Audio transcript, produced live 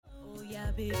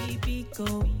Baby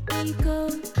Pico,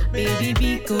 baby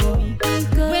Pico.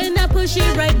 When I push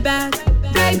it right back,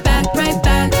 right back, right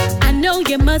back. I know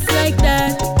you must like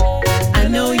that. I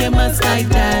know you must like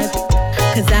that.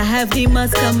 Cause I have the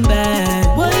must come back.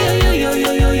 Whoa, yo, yo,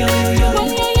 yo, yo, yo, yo, yo.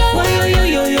 Whoa, yo, yo,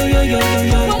 yo, yo, yo, yo, yo,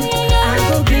 yo. I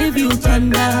will give you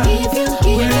thunder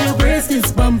when your breast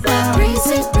is bumper. Brace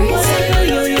it. Whoa, yo,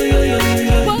 yo, yo, yo, yo, yo,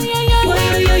 yo. Whoa,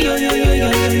 yo, yo, yo, yo, yo, yo,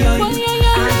 yo, yo.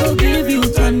 I will give you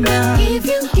thunder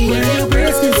when your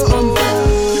breast is bumper.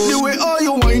 The way all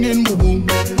you whining, boo boo.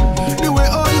 The way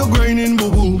all you grinding,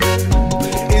 boo boo.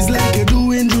 It's like you're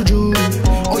doing juju,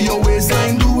 or your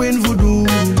waistline doing voodoo.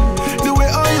 The way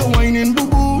all you whining, boo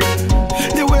boo.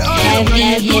 The way all you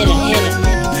grinding, boo boo.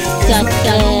 It's like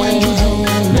you're doing juju,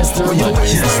 or your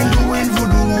waistline doing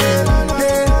voodoo.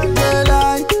 Hey, well I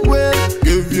will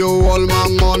give you all my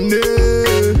money,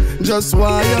 just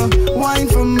why you whine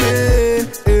for me,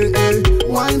 hey, hey,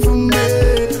 whine for me.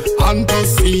 And to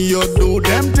see you do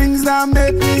them things that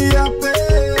make me happy.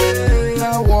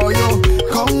 I want you,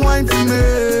 come wine for me,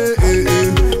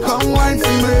 come wine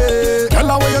for me. Tell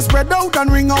her where you spread out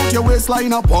and ring out your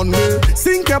waistline upon me.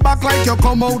 Sink your back like you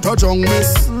come out of jungle.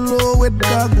 Slow with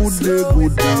the good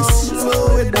day,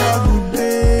 slow with the good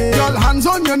day. Girl, hands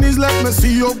on your knees, let me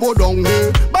see you go down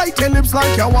there. Bite your lips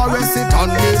like you want to sit on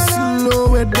me.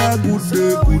 Slow with the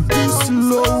good day,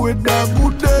 slow with the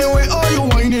good day. The way all you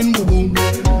whining, boo boo.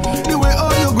 The way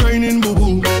all you grinding, boo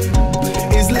boo.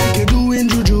 It's like you're doing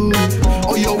juju,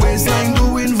 or your waistline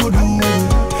doing voodoo.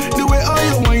 The way all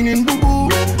you whining, boo boo.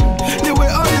 The way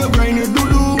all you grinding, doo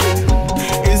doo.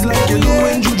 It's like you're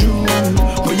doing juju,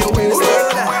 or your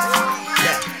waistline.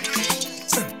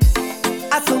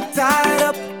 I'm so tied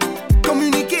up,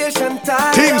 communication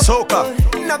tied Team up, Soca,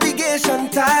 navigation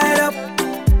tied up.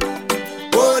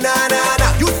 Oh na na na,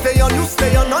 you stay on the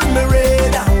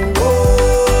radar.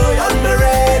 Oh, on the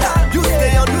radar. You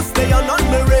stay on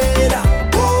the radar.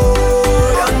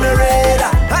 Oh, on the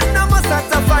radar. And I must have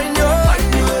to find you.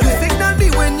 You signal me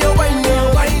when you whine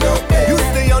up. You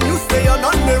stay on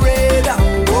the radar.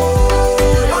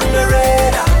 Oh, on the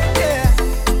radar. Yeah.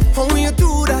 How you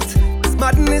do that? It's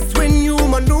madness when you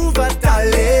maneuver,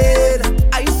 darling.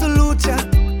 I salute ya.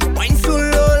 Wine so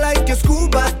low like your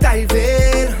scuba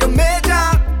diving. The major,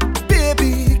 baby,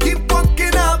 keep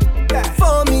walking up.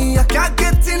 For me, I can't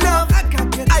get enough.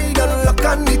 I don't look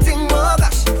on the thing, oh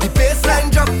gosh. The baseline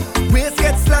drop, waist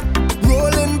get slack.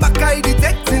 Rolling back, I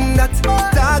detecting that.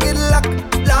 Target lock,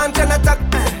 launch and attack.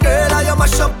 Girl, I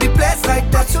mash up the place like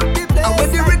that. And when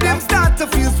the rhythm start to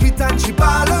feel sweet and she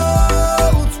ball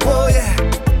out, oh yeah.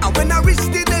 And when I reach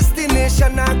the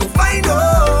destination, I go find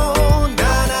out.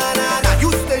 Na na na na,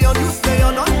 you stay on the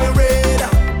radar.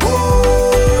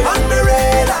 Oh, on the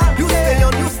radar. You stay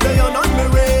on the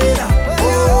radar.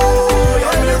 Oh,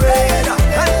 on the radar.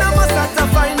 And I must have to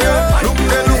find you.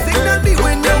 You signal me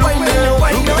when you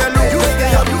whine up. You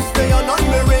stay on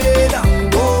the radar.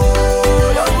 Oh,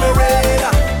 on the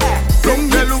radar. From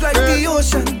hips like the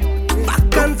ocean,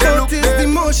 back and forth is the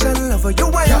motion. Lover, you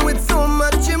whine with so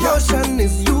much emotion.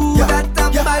 It's you that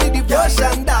have my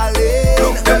devotion, darling.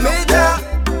 The major,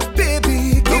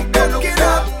 baby, keep walking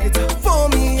up. For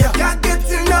me, I can't get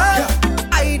enough.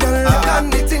 I don't look on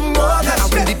the thing more than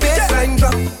when the baseline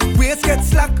drop, waist get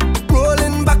slack.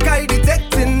 Rolling back, I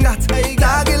detecting that.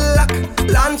 Target lock,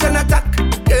 launch and attack.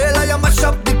 Girl, I mash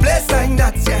up the place like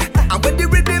that, yeah. And when the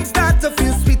rhythm start to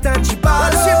feel sweet and she ball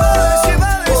out,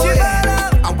 oh, yeah.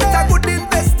 And with a good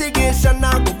investigation,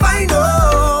 I go find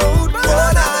out. Oh, na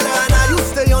na na, you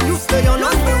stay on the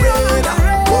radar.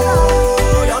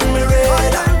 Oh, on the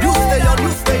radar. You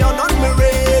stay on the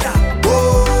radar. Oh,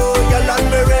 you're on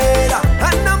the radar.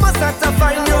 And I must have to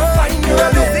find you.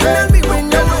 You signal me when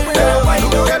you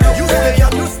wind up. You stay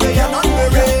on the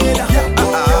radar.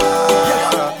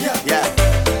 yeah.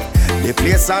 The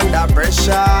place under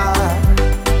pressure.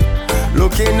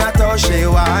 Looking at how she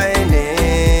whining.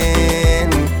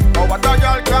 Oh, what a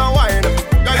girl can whine.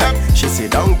 She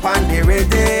sit down on the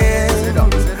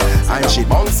rhythm, and she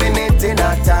bouncing it in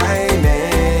a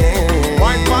timing.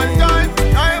 One time,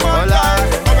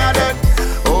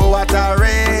 oh, what a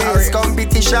race.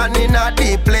 Competition in a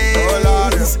deep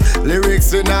place.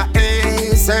 Lyrics in a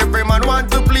ace. Every man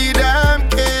want to plead them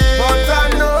case. But I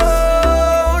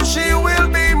know she will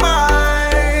be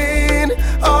mine,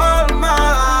 all mine.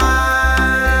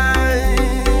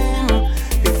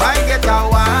 If I get a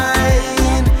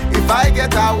wine, if I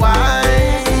get a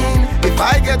wine, if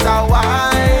I get a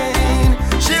wine,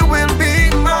 she will be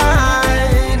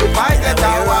mine. If I get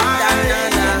a wine,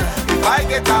 if I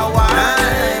get a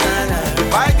wine,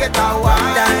 if I get a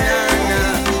wine,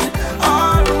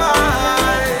 all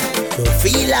mine.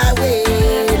 Feel away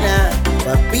now.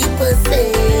 What people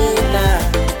say now.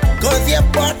 Cause your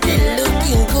body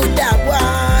looking good, I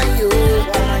want you.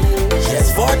 Just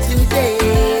for today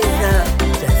now.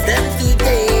 Just them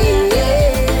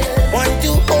today. Want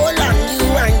to hold on you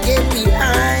and get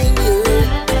behind you.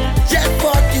 Just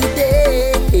for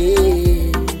today.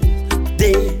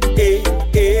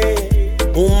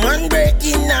 Woman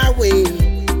breaking away.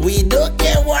 We don't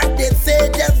care what they say,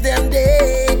 just them day.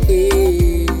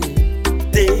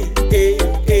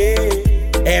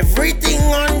 Everything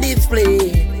on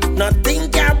display. Nothing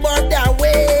about that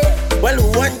way. Well,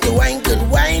 who want to wine could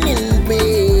wine in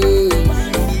bed.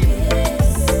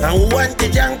 And want to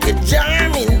junk could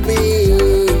jam in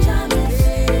bed.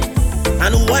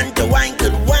 And who want to wine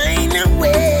could wine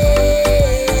away.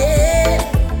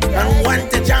 And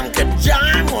want to junk could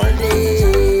jam all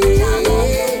day.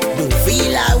 Don't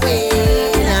feel away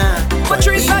now. What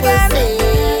people say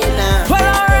now. Well,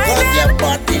 alright. Cause your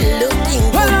body looking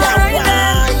good, I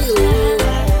want you.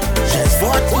 Just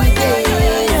for today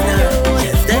now.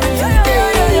 Just them today.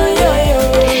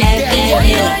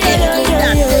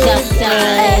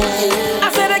 I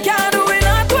said I can't do it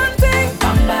not one thing.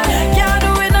 Can't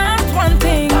do it not one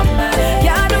thing.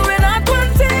 Can't do it not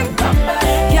one thing.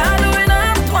 Can't do it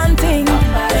not one thing.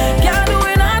 Can't do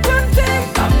it not one thing.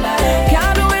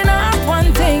 Can't do it not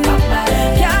one thing.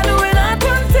 Can't do it not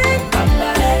one thing.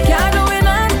 Can't do it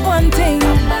not one thing.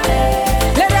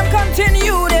 Let them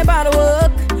continue their bad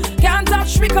work. Can't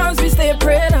touch me cause we stay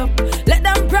prayed up. Let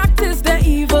them practice their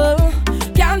evil.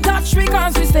 Can't touch me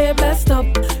cause we stay blessed up.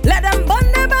 Let them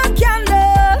burn their back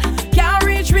candle. Can't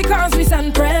reach me cause we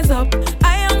send prayers up.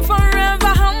 I am forever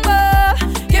humble.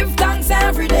 Give thanks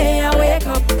every day I wake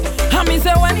up. And me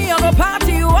say when you go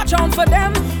party, watch out for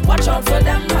them. Watch out for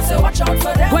them, I say watch out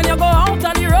for them. When you go out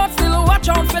on the road, still watch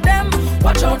out for them.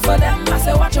 Watch out for them, I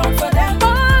say watch out for them.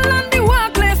 All on the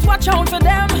workplace, watch out for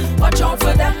them. Watch out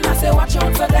for them, I say watch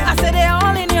out for them. I say they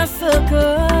all in your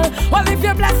circle. Well, if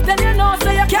you're blessed, then you know,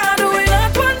 say you can't do it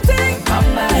not one thing.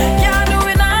 Can't do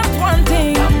it not one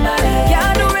thing.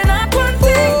 Can't do it not one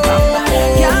thing.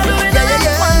 Can't do it not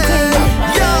one thing.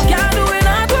 Can't do it not one thing. Can't do it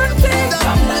not one thing.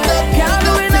 Can't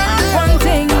do it not one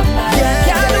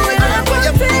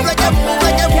thing.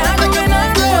 Can't do it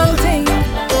not one thing.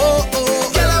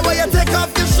 Girl, I want you take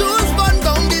off your shoes, burn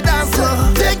down the dance floor.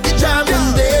 Take the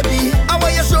jamming, baby. I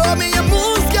want you show me your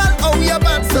moves, girl, how you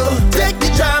bad so. Take the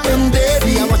jamming,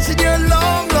 baby. I want you there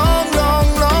long, long, long,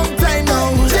 long time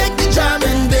now. Take the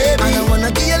jamming, baby. And I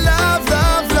wanna give you love,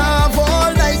 love, love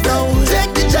all night now.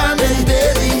 Take the jamming,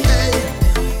 baby. Hey.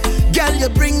 Girl, you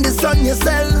bring this on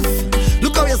yourself.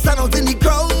 Look how you stand out in the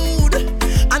crowd.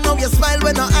 I know you smile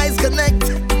when our eyes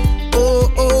connect.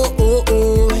 Oh, oh, oh,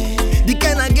 oh. The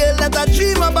kind of girl that I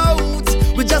dream about.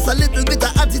 With just a little bit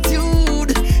of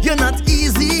attitude. You're not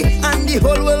easy and the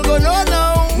whole world go no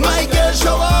now. My girl,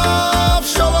 show off,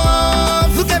 show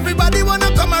off. Look, everybody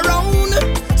wanna come around.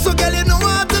 So girl, you know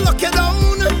how to lock it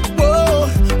down. Whoa,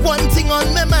 one thing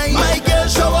on my mind. My girl,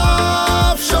 show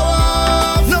off, show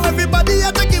off. Now everybody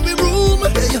have to give me room.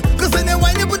 Cause when you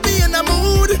whine, you put me in a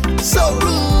mood. So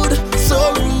rude,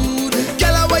 so rude.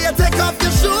 Girl, I want you take off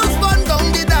your shoes, burn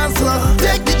down the dance floor.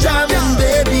 Take the jamming,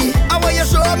 baby. I want you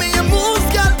show me your moves,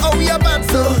 girl, how you bad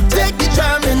so. Take the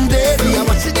jamming, baby. I'm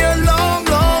watching you long,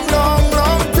 long, long,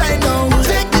 long time now.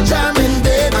 Take the jamming,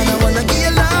 baby. And I wanna give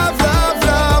you love, love,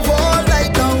 love all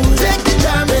night now. Take the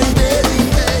jamming, baby.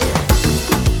 Hey.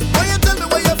 Why you tell me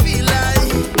what you feel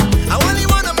like? I only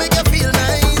wanna make you feel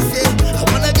nice, yeah. I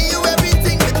wanna give you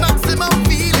everything with maximum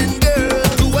feeling, girl.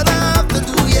 Do what I have to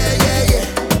do, yeah, yeah,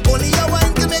 yeah. Only your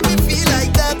wine can make me feel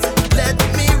like that. Let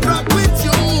me rock with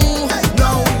you.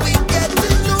 Now we get to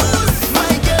lose.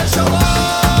 My girl, show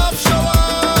off, show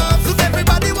off. Look,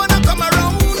 everybody wanna come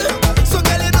around. So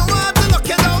girl, you know how to lock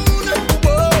it down.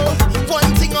 Whoa,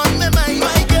 one thing on my mind.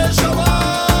 My girl, show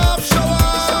off, show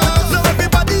off. Now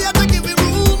everybody have to give me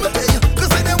room. Cause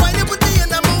when they whine, you put me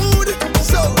in a mood.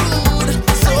 So rude,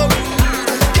 so rude.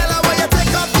 Girl, I want you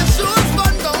take off your shoes,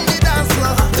 burn down the dance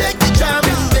floor. Take the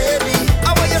jamming, baby. I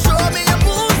want you show me your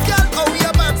moves, girl, how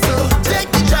you bad so. Take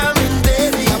the jamming,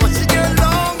 baby. I want you there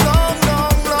long, long,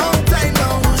 long, long time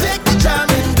now. Take the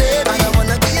jamming, baby. And I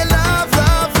wanna give you love,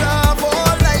 love, love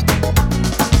all night.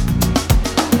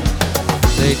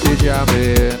 Take the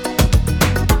jamming.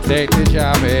 Take the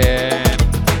jamming.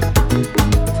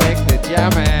 Take the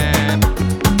jamming.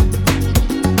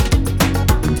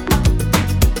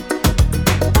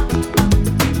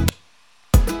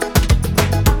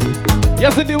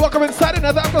 Yes, indeed. Welcome inside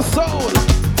another episode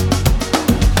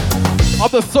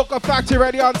of the Soca Factory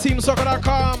right here on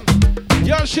TeamSoca.com.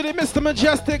 Young shitty Mr.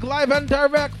 Mejustik, live and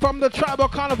direct from the Tribal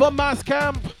Carnival Mass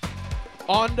Camp.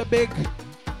 on the big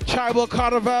tribal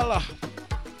carnival.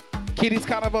 Kitty's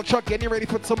carnival truck getting ready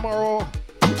for tomorrow.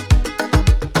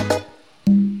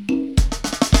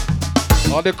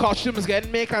 All the costumes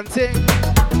getting make and thing.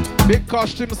 Big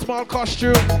costume, small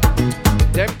costume.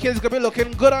 Them kids gonna be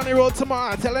looking good on the road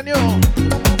tomorrow, I'm telling you.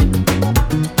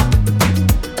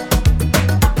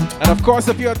 And of course,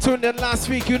 if you're tuned in last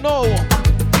week, you know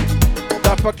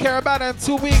that for Caravan in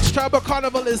 2 weeks, Tribal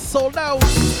Carnival is sold out.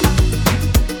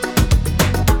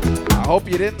 I hope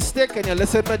you didn't stick and you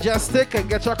listen Mejustik and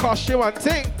get your costume and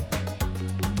ting.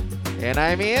 You know what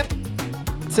I mean?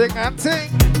 Ting and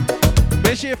ting.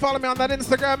 Make sure you follow me on that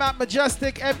Instagram at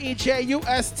Mejustik,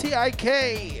 Mejustik.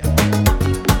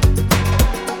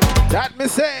 That me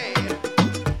say.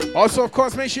 Also, of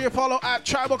course, make sure you follow at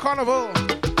Tribal Carnival,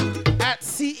 at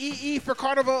CEE for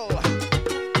Carnival.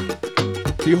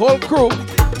 The whole crew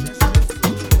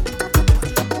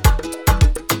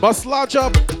must lodge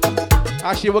up.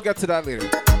 Actually, we'll get to that later.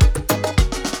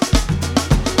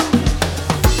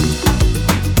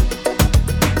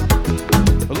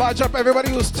 Lodge up everybody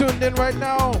who's tuned in right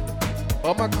now.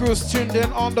 All my crew's tuned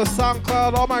in on the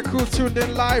SoundCloud. All my crew tuned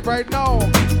in live right now.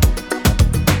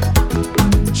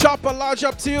 Chopper, lodge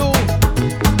up to you.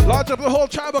 Lodge up the whole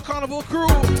Tribal Carnival crew.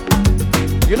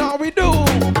 You know how we do.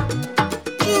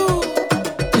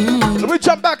 Let me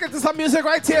jump back into some music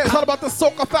right here. It's all about the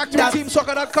Soca Factory,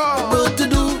 TeamSoca.com.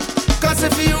 Cause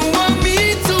if you want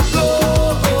me to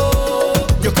go,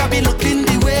 you can be looking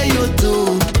the way you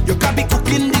do. You can be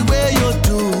cooking the way you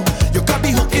do. You can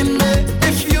be hooking me.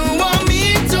 If you want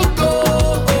me to go,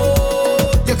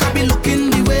 you can be looking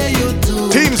the way you do.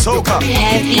 Team Soca.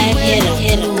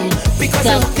 Because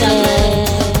I'm hooking me.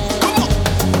 Come on.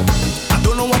 I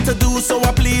don't know what to do, so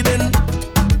I'm pleading.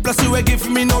 Plus you ain't give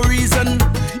me no reason.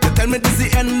 You tell me this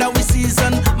is the end of the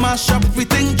season. Mash up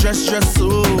everything, dress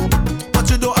so. But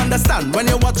you don't understand when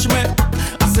you watch me.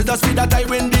 I said just feel that I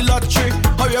win the lottery.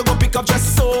 How you go pick up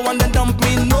just so and then dump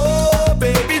me? No,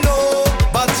 baby, no.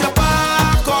 But you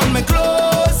pack on me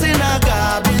clothes in a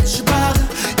garbage bag.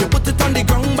 You put it on the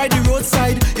ground by the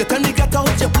roadside. You turn the cat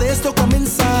out your place to come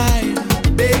inside.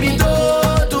 Baby,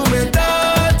 don't do me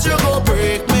that. You go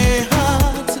break my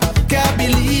heart. Can't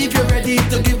believe you're ready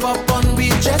to give up on me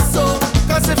just so.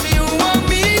 Cause if you want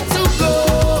me to go,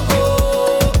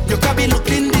 you can be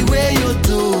looking the way you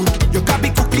do. You can be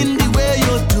cooking the way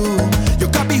you do. You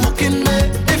can be hooking me.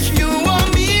 If you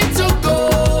want me to go,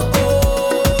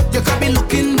 you can be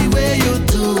looking the way you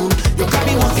do. You can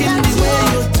be walking the way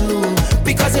you do.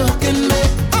 Because you're hooking me.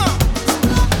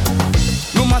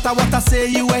 No matter what I say,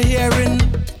 you were hearing.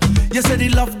 You say the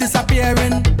love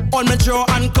disappearing. On my drawer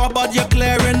and cupboard you're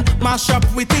clearing. Mash up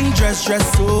with thing dress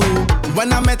so.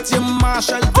 When I met you,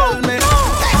 Marshall tell me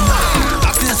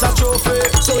that is a trophy.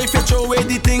 So if you throw away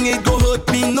the thing, it go hurt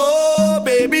me. No,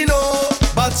 baby, no.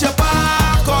 But you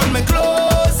pack on my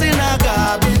clothes in a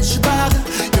garbage bag.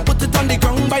 You put it on the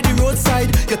ground by the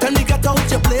roadside. You turn the cat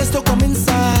out your place to come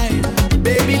inside.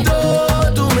 Baby,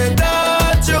 don't do me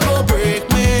that. You go break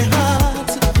my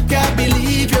heart. Can't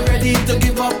believe you're ready to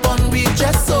give up on me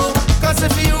just so. Cause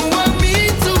if you want me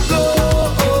to go,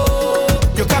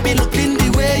 you can be looking the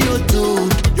way you do.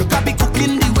 You can be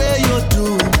cooking the way you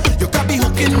do. You can be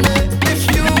hooking me. If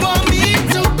you want me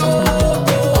to go,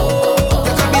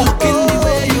 you can be looking the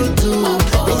way you do.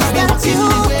 You can be hooking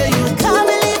the way you do. Can't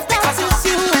believe that it's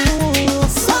you.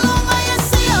 So long I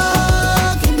see you.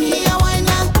 Give me a wine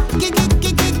now. Give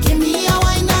me a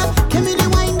wine now. Give me the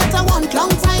wine that I want.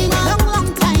 Long time,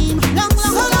 long time. So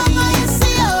long I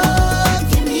see you.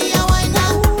 Give me a wine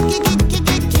now.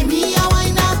 Give me a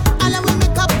wine now. And I will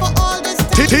make up for all this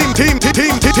time.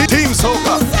 Team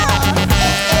Soca.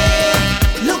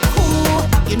 Look who,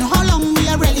 you know how long we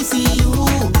already see you.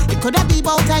 It could have been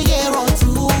about a year or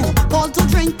two. Call to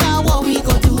drink now, what we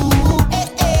go do.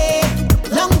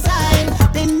 Long time,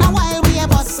 been a while we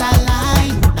have us a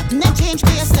line. Nothing ain't changed,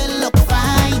 but you still look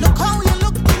fine. Look how you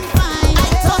looking fine. I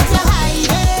thought you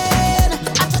hiding,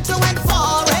 I thought you went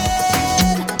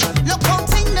foreign. Look how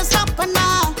things happen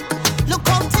now. Look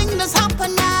how things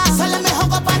happen now. So let me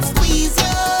hug up and squeeze you.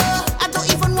 I don't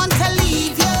even want to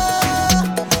leave you.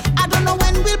 I don't know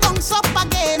when we'll bounce up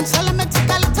again. So let me take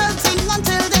a little thing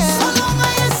until then. So long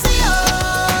I see you.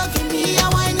 Give me a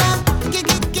wine now. Give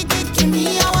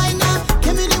me a wine now.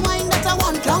 Give me the wine that I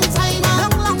want. Long time,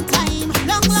 long time.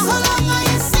 So long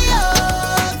I see you.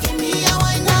 Give me a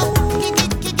wine now.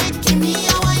 Give me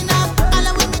a wine now. And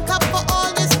I will make up for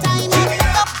all this time.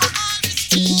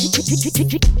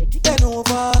 Bend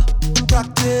over,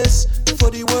 practice for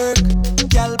the work,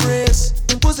 gal brace,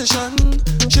 position,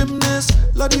 gymnast,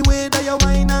 love the way that you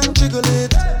whine and jiggle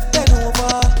it. Bend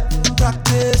over,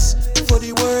 practice this for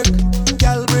the work.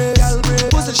 Gal brace,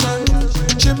 position,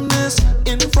 gymnast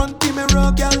in front the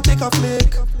mirror. Gal take a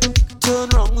flick, turn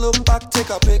round, look back, take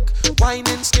a pic.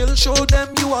 Whining skill, show them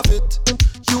you have it.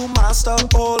 You master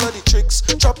all of the tricks.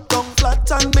 Drop down flat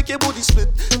and make your body split.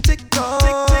 Tick tock,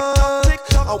 tick tock, tick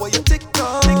tock. How are you tick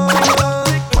tock?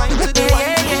 Wine to the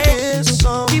waist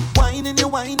now. Keep whining your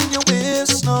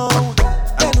waist now.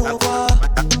 Bend over,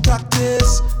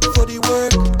 practice for the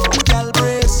work. Gal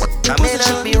brace, I may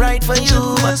not be right for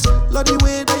you, but love the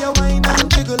way that you whine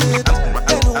and jiggle it.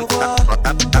 Bend over,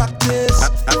 practice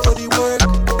for the work.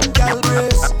 Gal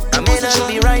brace, I may not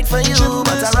be right for you,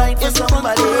 but I'm right for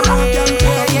somebody.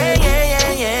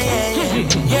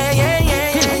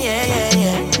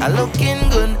 I'm looking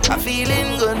good, I'm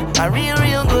feeling good, I'm real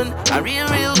good, I'm real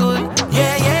good.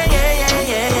 Yeah.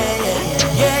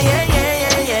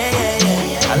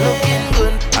 I'm looking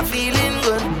good, I'm feeling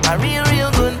good, I'm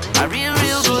real good, I'm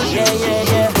real good.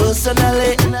 Yeah.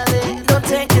 Personally, don't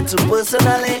take it too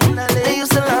personally. They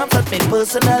used to laugh at me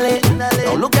personally.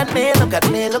 Now look at me.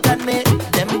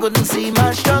 Them couldn't see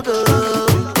my struggle.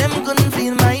 Them couldn't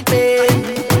feel my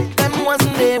pain. Them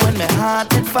wasn't there when my heart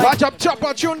did fight. Watch up, chop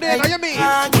on tune there, you mean?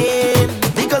 Again,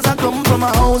 because I come from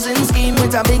a housing scheme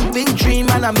with a big dream,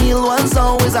 and a meal was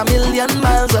always a million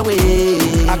miles away.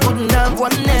 I couldn't have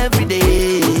one every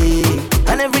day.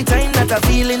 And every time that I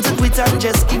feel into quit and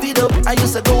just give it up, I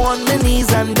used to go on my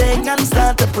knees and beg and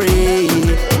start to pray.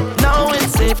 Now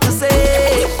it's safe to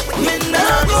say, me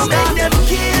now go make them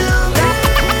kill me.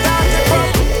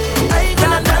 I ain't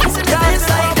gonna dance in the place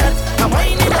like that. I'm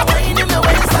whining my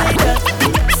waist like that.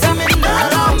 So me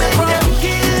now go make them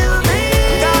kill me.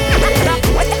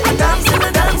 Dance in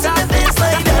the place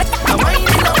like that. I'm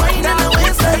whining my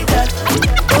waist like that.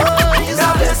 Oh, it's a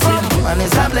blessing, man,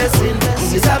 it's a blessing.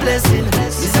 It's a blessing,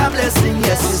 it's a blessing,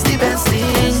 yes, it's the best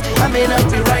thing. I may not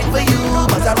be right for you,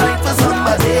 but I'm right for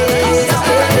somebody. It's a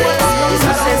blessing, it's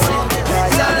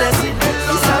a blessing,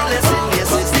 it's a blessing,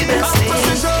 yes, it's the best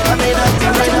thing. I may not be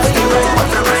right for you,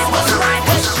 but I'm right for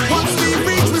somebody. once we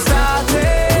reach, we started.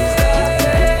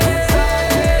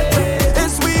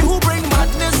 It's we who bring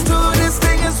madness to this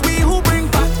thing. It's we who bring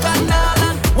back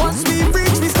and once we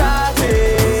reach, we started.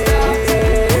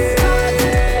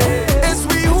 It's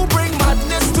we who bring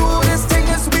madness to this thing.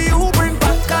 It's we who bring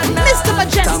back and Mr.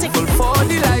 Mejustik. thankful for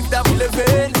the life that we live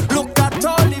in. Look at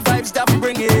all the vibes that we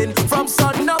bring in. From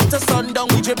sun up to sundown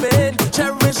we dripping.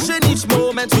 Cherishing each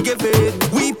moment we give in.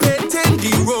 We painting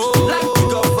the road like the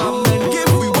government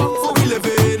give. We work for we live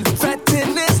in.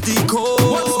 Fretting is the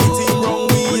code. What's the team wrong?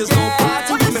 We is no part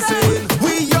to be missing.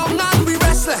 We young and we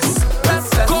restless.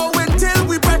 Going till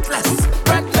we breathless.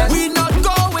 We not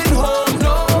going home.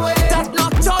 That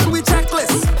not all we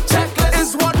checklist.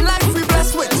 Is one life we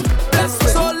blessed with.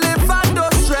 So live and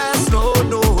don't stress. No.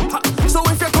 So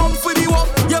if you come for the walk,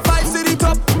 your vibes to the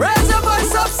top. Raise your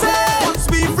voice up, say. Once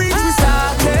we reach, we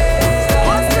started.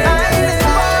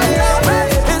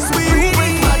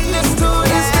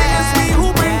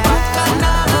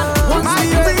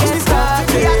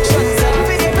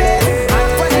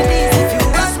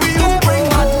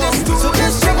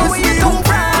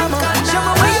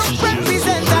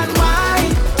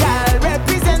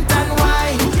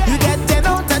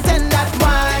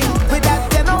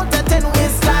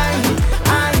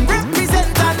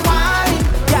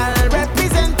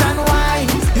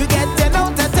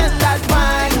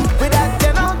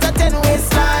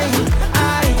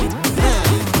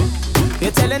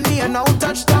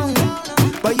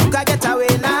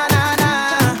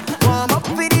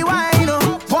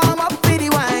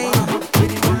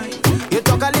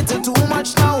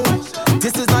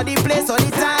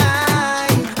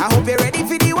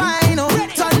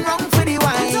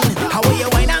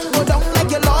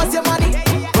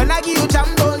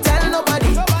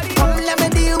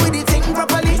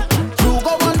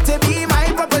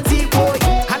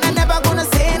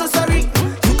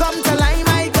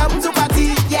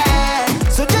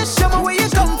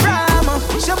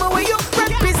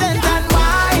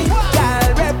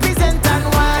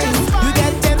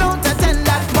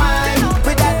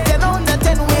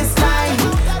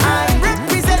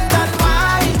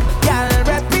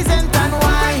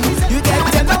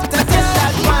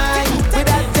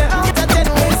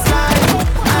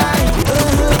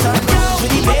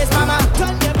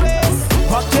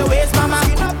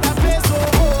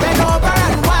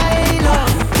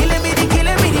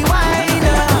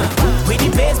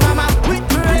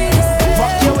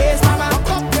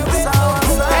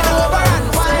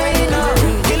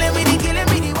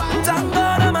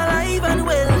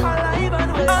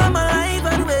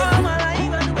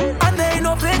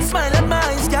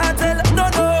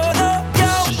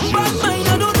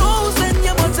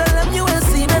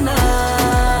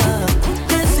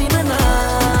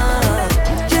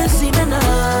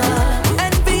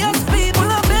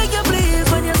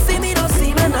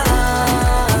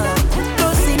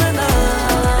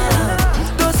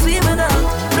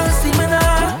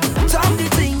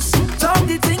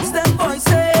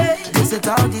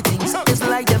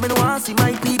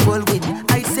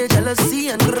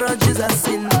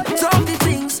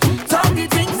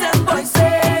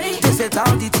 get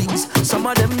all the things. Some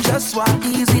of them just want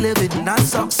easy living. Not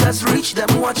success reach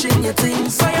them watching your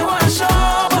things. So you want to show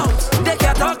out, they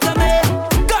can't talk to me.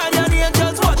 Guardian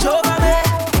angels watch over me.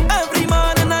 Every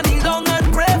morning I kneel down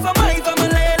and pray for my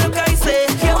family. Look I say,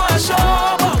 you want to show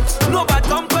out, no bad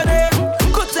company.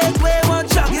 Could take away one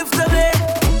shot give to me.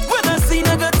 When I see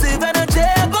negative energy,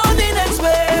 go the next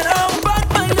way. Now bad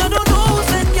mind I don't know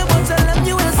who's in you, but tell them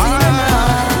you will see them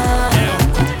now.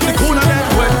 The cooler than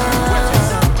wet.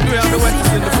 You have the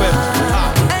wettest in the fed.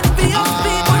 Envious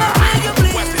people are really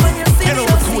pleased when you see You know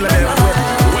what's cooler than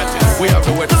wet. We have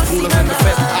the wettest coolers in the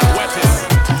fed.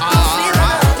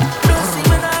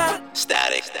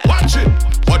 Static. Watch it.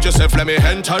 Watch yourself, let me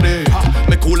enter there.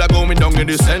 Me cooler going down in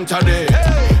the center there.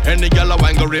 And the girl a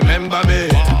wine go remember me.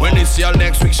 When it's y'all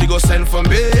next week, she go send for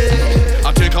me.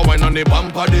 I take a wine on the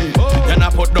bumper day. Then I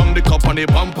put down the cup on the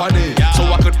bumper day. So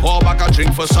I could pour back a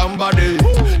drink for somebody.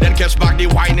 Then catch back the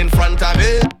wine in front of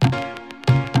it.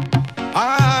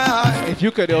 If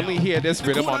you could only hear this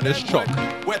rhythm on this truck.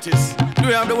 Wettest. Do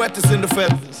we have the wettest in the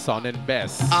fed? Sounding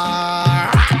best.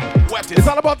 Wettest. It's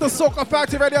all about the Soca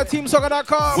Factory Radio at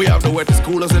TeamSoca.com. We have the wettest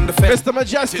coolers in the fed. Mr.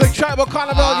 Mejustik, Tribal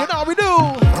Carnival, you know how we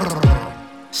do.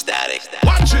 Static.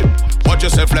 Watch it. Watch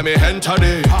yourself, let me enter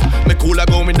there. Me cooler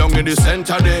going down in the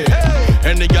center there.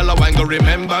 And the girl a wine go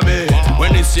remember me.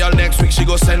 When it's y'all next week, she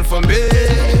go send for me.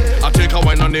 I take a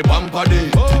wine on the bumper day.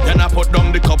 Then I put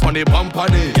down the cup on the bumper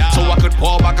day. So I could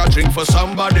pour back a drink for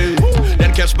somebody.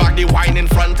 Then catch back the wine in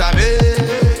front of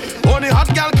it. Only hot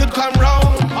girl could come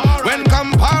round. When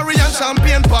Campari and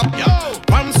champagne pop.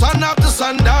 From sun up to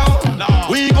sundown.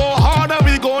 We go hard and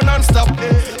we go non-stop.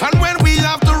 And when we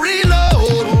have to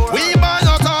reload, we buy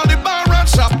out all the bar and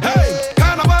shop. Hey,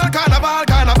 carnival, carnival,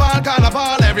 carnival,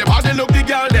 carnival. Everybody look the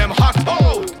girl them hot.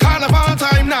 Oh, carnival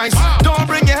time nice. Don't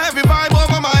bring a heavy vibe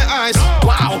over my eyes.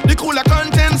 Wow, the cooler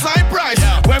contents high price.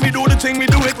 When we do the thing, we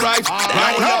do it right.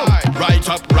 Right now. Right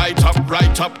up, right up,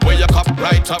 right up. Where your cup,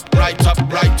 right up, right up,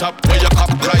 right up. Where your cup,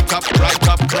 right up, right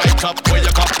up, right up. Where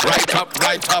your cup, right up,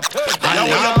 right up. And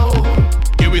now,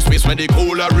 give me space when the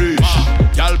cooler reach.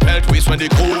 Y'all pelt twist when the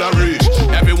cooler reach.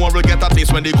 Everyone will get a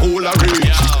taste when the cooler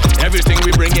reach. Everything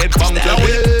we bring it from to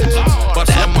it. But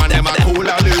some man them a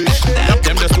cooler leash.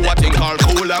 Them just do a thing called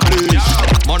cooler bleach.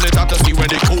 Monitor to see when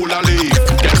the cooler leave.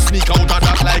 Then sneak out of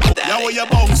that like. Now when you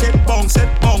bounce it, bounce it,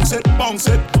 bounce it, bounce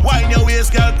it. Wind your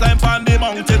waist, girl, climb on the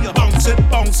mountain. Bounce it,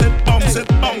 bounce it, bounce it,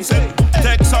 bounce it.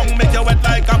 Take song, make you wet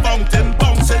like a fountain.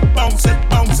 Bounce it, bounce it,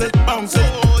 bounce it, bounce it.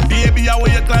 Baby, how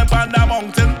you climb on the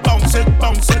mountain? Bounce it,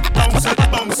 bounce it, bounce it,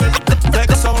 bounce it.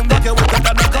 Take song, make you wet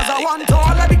like a. Cause I want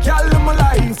all of the girl in my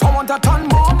life. I want a ton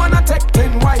more man, I take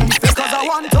 10 wife. Cause I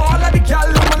want all of the girl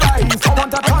in my life. I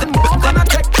want a ton more man, I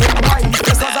take 10 wife.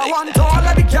 Cause I want all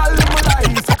of the girl in my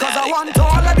life. Cause I want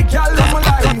all of the girl in my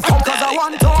life. Cause I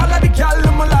want all of the girl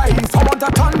in my life. I want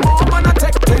a ton more man, I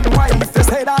take 10 wife. They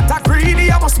say that I'm greedy,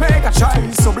 I must make a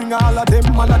choice. So bring all of them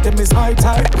is my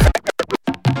type.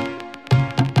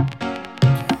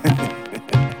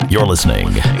 You're listening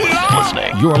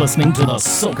to the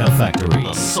Soca Factory.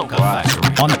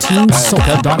 On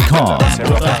TeamSoca.com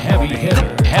with a heavy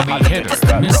hitter,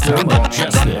 Mr.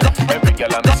 Mejustik. Every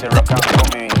girl I miss a rock and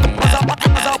for me.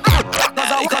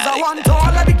 Cause I want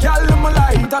all of the girl in my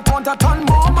life. That want a ton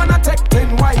more man, I take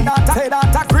 10 wife. Say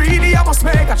that I'm greedy, I must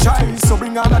make a choice. So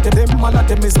bring all of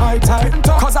them is my type.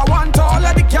 Cause I want all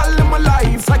of the girl in my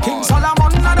life. Like King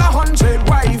Solomon and 100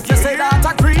 wife. They say that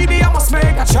I'm greedy, I must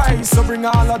make a choice. So bring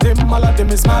all of them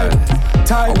is my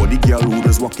type. I want the girl who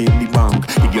does walk in the bank.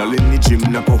 The girl in the gym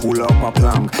that can hold up a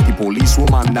plank. The police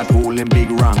woman that holding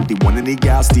big rank. The one in the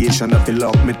gas station that fill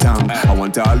up me tank. I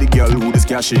want all the girl who does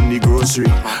cash in the grocery.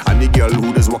 And the girl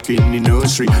who does walk in the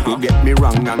nursery. Don't get me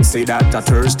wrong and say that I'm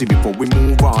thirsty. Before we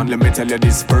move on, let me tell you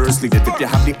this firstly. That if you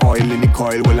have the oil in the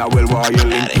coil, well I will wire you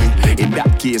link me. In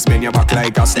that case, man, you back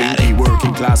like a slinky.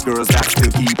 Working class girls that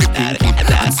still keep it pinky.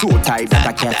 I'm so tight that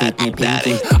I can't fit me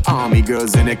pinky. Army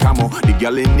girls in the camo. The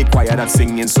girl in the choir that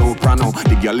singing soprano.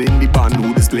 The girl in the band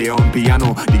who does play on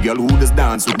piano. The girl who does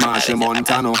dance with Marsha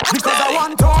Montano. Because I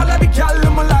want all of the girl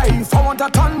in my life. I want a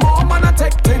ton more man, I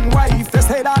take 10 wife. They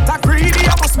say that I'm greedy,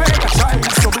 I must make a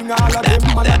choice. So bring all of them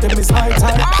is my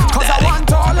type. Cause I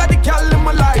want all of the girl in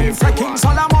my life. Like King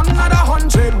Solomon and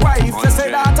 100 wife. They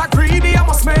say that I'm greedy, I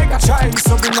must make a choice.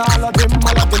 So bring all of them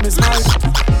is my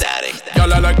type.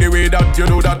 Girl, I like the way that you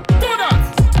do that.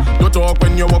 You talk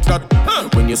when you walk that.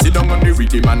 When you sit down on the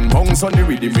rhythm and bounce on the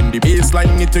rhythm. In the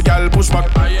baseline, it a girl push back.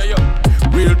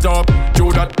 Real talk,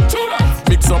 do that.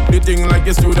 Mix up the thing like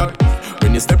you do that.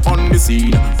 When you step on the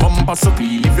scene, bumper so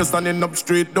clean. If you're standing up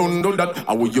straight, don't do that.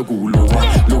 How will you go lower,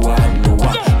 lower, lower,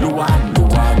 lower, lower,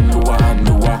 lower, lower,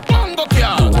 lower,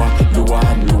 lower,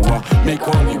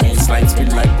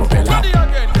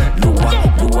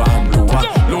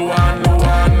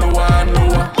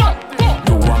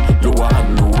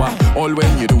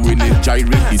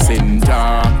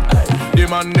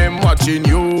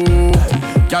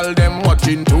 Girl them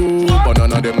watching too, but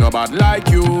none of them no bad like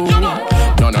you.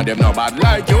 None of them no bad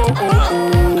like you.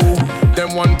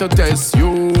 Them want to test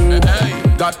you.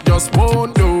 That just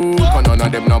won't do. But none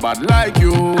of them no bad like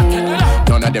you.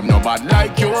 None of them no bad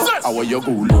like you. How you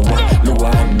go lower,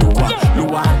 lower, lower,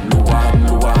 lower, lower,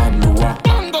 lower, lower,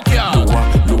 lower,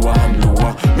 lower,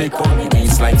 lower. Make all the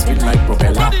baseline spin like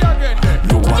propeller.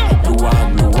 Lower, lower,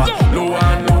 lower, lower,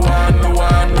 lower,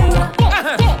 lower, lower,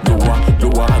 lower,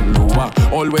 lower, lower.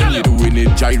 All when you doing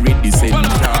it, gyrate the center.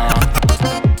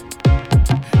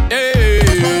 Hey,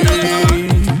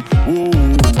 oh,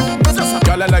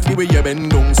 girl, I like the way you bend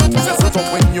down so. So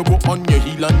when you go on your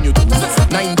heel and your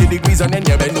toes, 90 degrees and then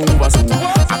you bend over so.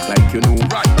 Act like you know.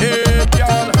 Hey,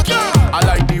 girl, I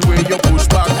like the way you push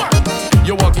back.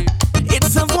 You walk it.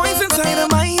 It's a voice inside of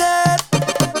my head.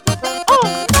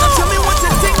 Tell me what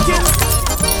you're thinking.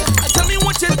 Tell me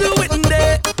what you're doing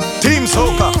there. Team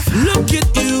Soca. Look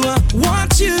at you,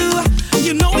 watch you.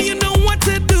 You know what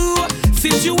to do.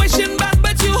 Situation bad,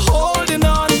 but you holding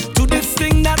on to this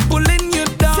thing that pulling you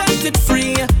down. Set it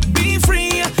free, be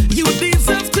free. You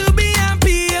deserve to be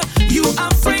happy. You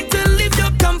afraid to leave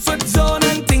your comfort zone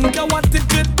and think of what it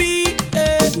could be.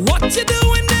 What you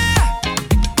doing there?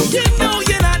 You know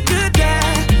you're not good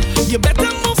there. You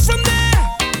better move from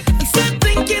there and start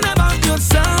thinking about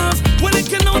yourself. When it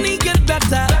can only get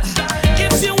better.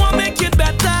 If you want make it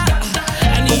better,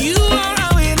 and you are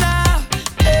a winner.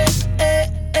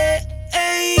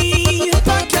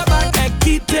 Pack your bag and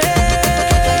get it.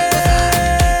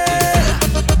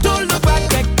 Don't look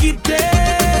back and get it.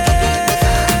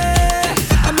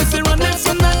 I'm missing running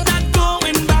from that, not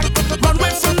going back. Run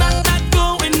away from that, not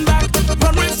going back.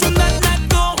 Run away from that, not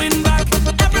going back.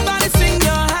 Everybody sing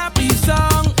your happy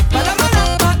song.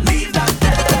 Leave that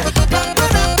there.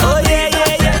 Oh yeah,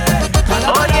 yeah, yeah.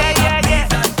 Oh yeah, yeah, yeah.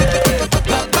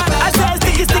 I said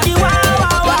sticky, sticky, wow,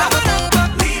 wow, wow.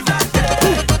 Leave that there.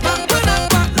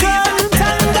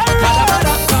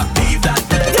 Leave that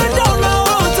there. You don't know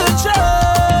who to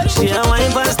trust. She a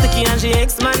wine for sticky and she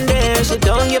ex-man there. She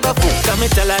don't give a fuck, come me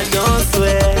tell her don't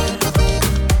swear.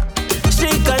 She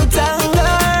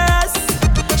cantangerous.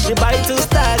 She buy 2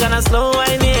 stars and a slow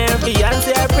wine here.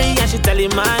 Fiance her free and she tell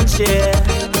him man share.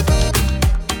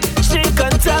 She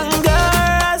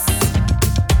cantangerous.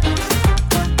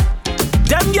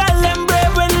 Them gyal them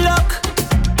brave with luck.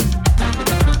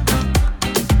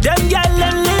 Them gyal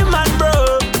them live and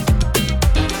broke.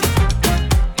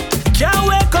 Can't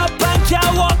wake up and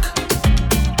can't walk.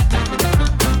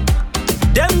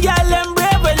 Them gyal them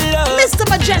brave with luck. Mr.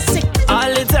 Mejustik.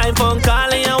 All the time phone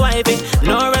calling your wifey.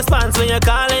 No response when you're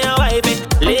calling your wifey.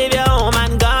 Leave your home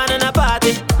and gone in a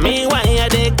party. Meanwhile you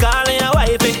they calling your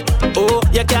wifey. Oh,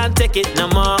 you can't take it no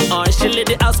more. She leave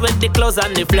the house with the clothes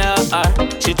on the floor.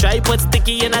 She try put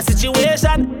sticky in a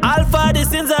situation. All for the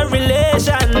sins of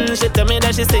relation. She tell me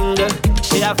that she's single.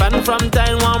 She a fan from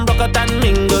time one broke out and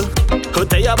mingle. Who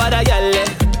tell you about a yelle?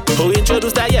 Who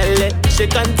introduced a yelle? She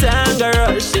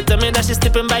cantangerous. She tell me that she's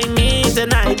sleeping by me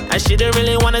tonight. And she don't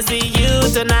really wanna see you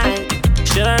tonight.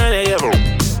 She don't really give a.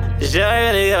 She don't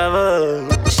really give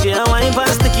a. She a wine for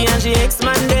sticky and she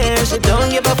ex-man there. She don't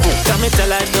give a fuck, come me tell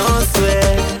her don't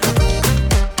swear.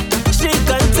 She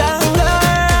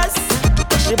cantangerous.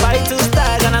 She buy 2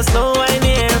 stars and a slow wine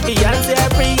here. Fiance her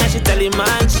free and she tell him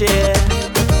man share.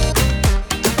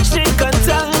 She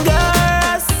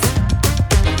cantangerous.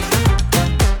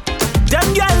 Them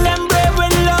gyal them brave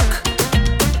with luck.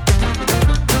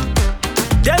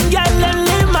 Them gyal them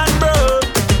live and broke.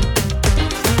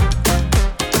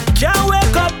 Can't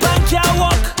wake up and can't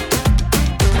walk.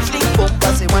 Fling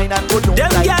bumper, say wine and go down.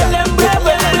 Them gyal them brave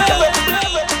with luck.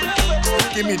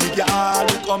 Give me the girl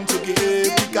who come to give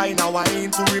the kind of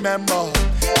wine to remember.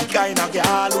 The kind of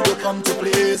girl who don't come to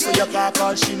play so you can't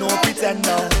call she no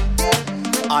pretender.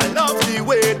 I love the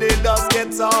way they just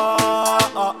get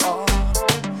on.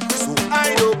 So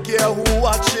I don't care who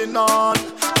watching on.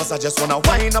 Cause I just wanna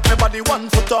wind up my body 1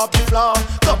 foot off the floor.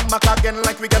 Come back again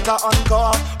like we get a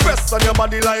encore. Press on your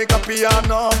body like a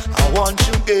piano. I want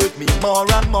you give me more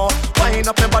and more. Wind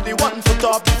up my body 1 foot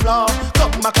off the floor.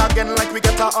 Come back again like we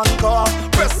get a encore.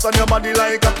 Press on your body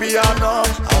like a piano.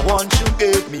 I want you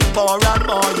give me more and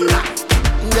more, yeah.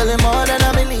 Girl, you're more than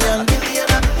a million.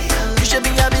 You should be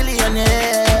a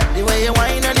billionaire. The way you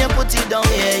whine and you put it down,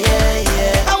 yeah, yeah,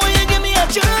 yeah. I want you give me a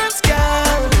chance,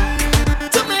 girl,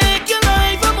 to make your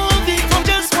life a movie from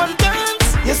just one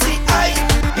dance. You see, I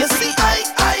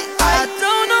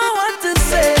don't know what to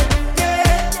say.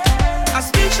 Yeah. I'm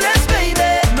speechless,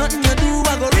 baby. Nothing you do,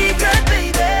 I go regret,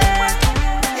 baby.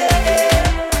 Yeah.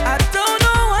 I don't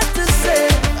know what to say.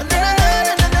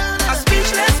 I'm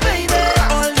speechless, baby.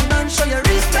 All the man show you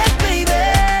respect, baby.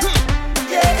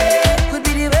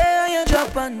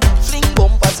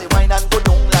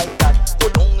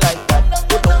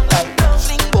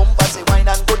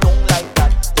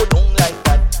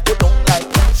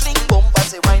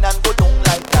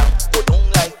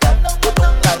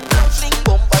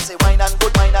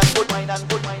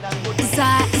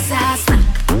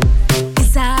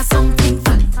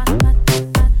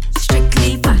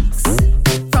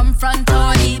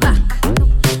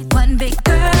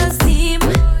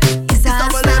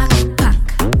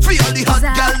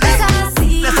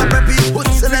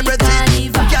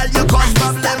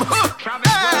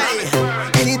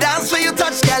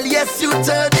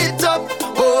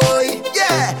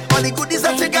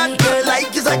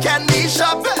 a candy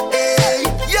shop. Hey,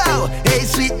 yo, hey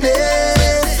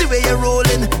sweetness, the way you're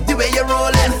rolling,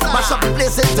 mash up the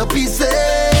place into pieces.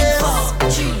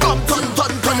 Come,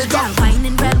 turn it up.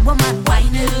 Whining red woman,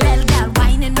 whining red gal,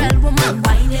 whining red woman,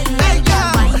 whining red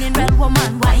gal, whining red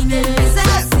woman, whining. Is that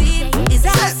a scene? Is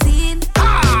that a scene?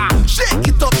 Shake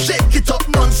it up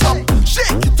non-stop.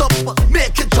 Shake it up,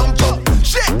 make it jump up.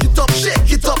 Shake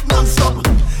it up non-stop.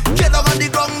 Get on the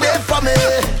ground there for me.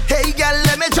 Hey girl,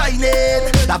 let me join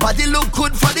in. That body look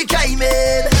good for the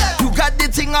climbing. You got the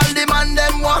thing all the man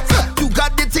them want. You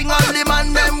got the thing all the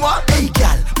man them want. Hey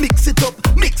girl, mix it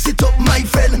up, my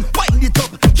friend. Wind it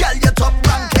up, girl, your top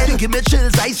rank. You give me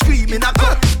chills, I scream in a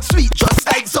cup. Sweet just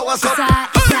like sour soup.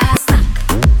 It's a snack.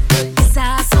 It's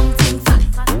a something fat.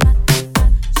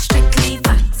 Strictly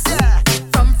facts.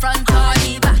 From front or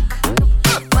the back.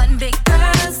 One big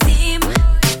girl's team.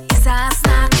 It's a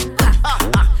snack pack.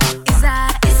 It's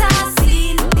a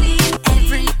scene.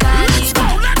 Everybody.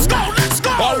 Let's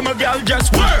go. All my girl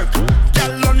just work.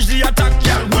 Girl lunge the attack,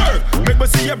 girl work. Make me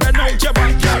see you bend out your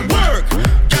back, girl work.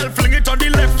 Girl fling it on the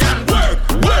left, girl work.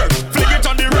 Fling it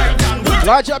on the right, girl work.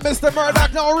 Large up Mr.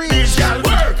 Murdoch, no reach. Girl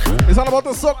work. It's all about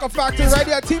the Soca Factory right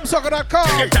here at TeamSoca.com.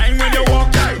 Take your time when you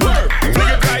walk, girl work. Fling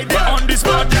it right there on the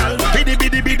spot, girl. Biddy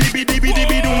biddy biddy biddy biddy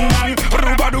biddy doom bang.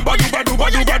 Ruba duba duba duba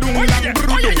duba doom bang.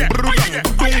 Brudung brudung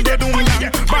dung de doom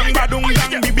bang. Bang ba doom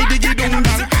bang. Biddy biddy doom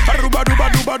bang. Ruba duba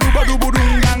duba duba duba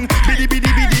doom bang. Biddy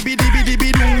biddy biddy biddy biddy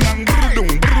biddy doom bang.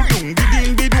 Brudung brudung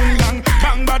biddy biddy doom bang.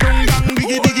 Bang ba doom bang.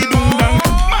 Biddy biddy doom bang.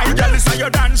 My girl, it's your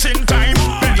dancing time.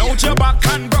 Bend out your back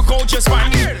and rock out your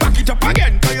spine. Back it up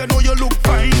again, 'cause you know you look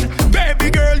fine. Baby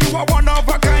girl, you are one of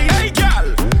a kind. Hey girl,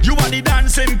 you are the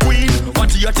dancing queen.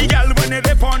 What you the girl when they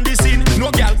dip on the scene?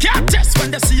 No girl can't test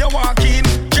when they see you walk in.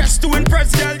 Just to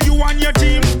impress, girl, you and your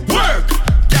team. Work,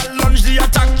 girl, lunge the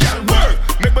attack, girl, work.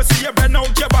 Make me see you bend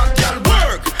out your back, girl,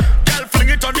 work. Girl, fling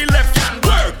it on the left, girl,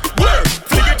 work.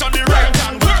 Fling it on the right,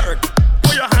 girl, work.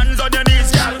 Put your hands on your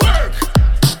knees, girl, work.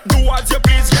 Do as you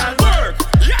please, girl, work.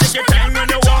 Take your time when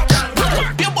you walk, girl,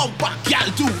 work. Your bumper, girl,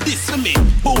 do this for me.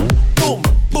 Boom, boom,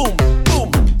 boom, boom,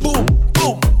 boom,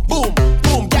 boom, boom,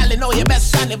 boom. Girl, you know your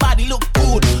best and your body look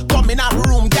good. Come in our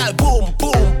room, girl, boom,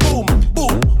 boom, boom,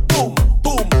 boom, boom,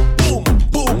 boom, boom,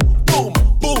 boom, boom,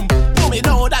 boom, boom. You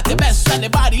know that your best and your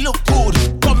body look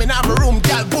good. Come in our room,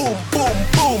 girl, boom, boom,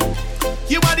 boom.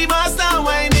 You are the master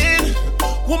whining.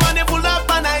 Woman, you full up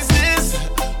and niceness.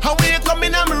 How will you come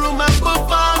in my room and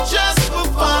perform? Just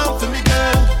perform for me,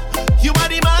 girl. You are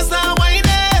the master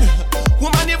whining.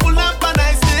 Woman, you full up and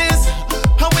niceness.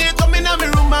 How will you come in my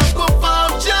room and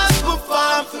perform? Just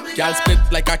perform for me, Girl, split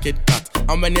like a Kit Kat.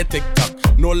 And when you tick tock,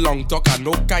 no long talk and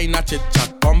no kind of chit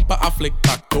chat. Bumper a flick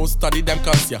back. Don't study them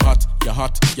 'cause you're hot, you're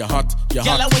hot, you're hot, you're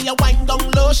hot. Girl, when you wind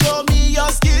down low, show me your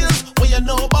skills. What you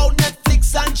know about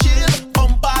Netflix and chill.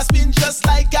 Bumper spin just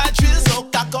like a drill. So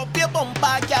cock up your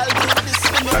bumper, girl, do this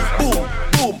for me. Boom,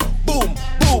 boom, boom,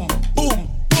 boom, boom,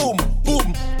 boom,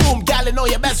 boom, boom. Girl, you know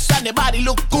your best and your body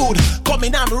look good. Come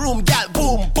in my room, girl,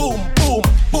 boom, boom, boom,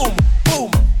 boom,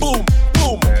 boom, boom,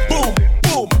 boom, boom,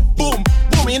 boom, boom,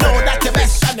 boom. You know that your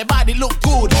best and your body look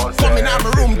good. Come in my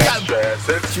room, girl.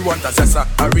 She want a zessa,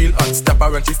 a real hot stepper.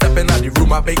 When she step in the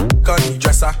room, a big conny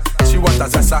dresser. She want a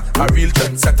zessa, a real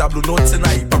trendsetter. Blue notes in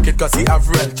her pocket 'cause he have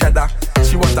real cheddar.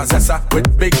 She want a zessa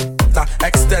with big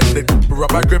extended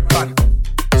rubber grip on.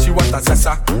 She want a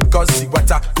zessa 'cause she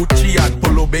wetter. Gucci and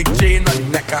polo, big chain on the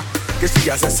necker. Guess she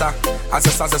a zessa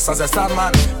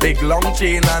man. Big long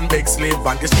chain and big slave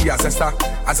band. Guess she a zessa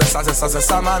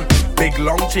man. Big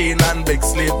long chain and big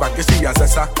slave band. Guess she a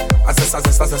zessa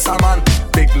man.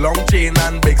 Big long chain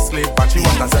and big slave band. She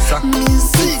want a zessa.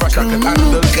 Fresh I can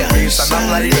handle the bass and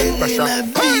I'm like that pressure.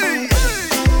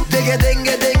 Digga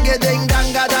dinga dinga ding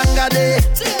danga danga day.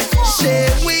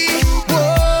 Say we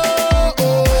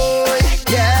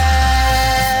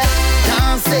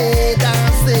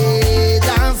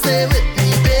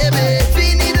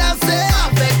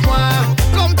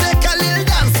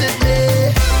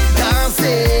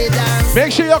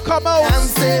Make sure you come out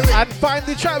and find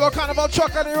the tribal carnival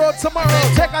truck on the road tomorrow.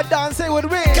 Take a dance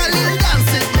with me.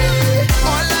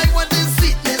 All I want is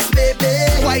sweetness,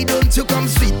 baby. Why don't you come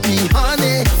sweet me,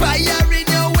 honey? Fire in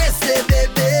your waist,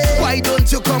 baby. Why don't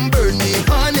you come burn me,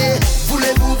 honey?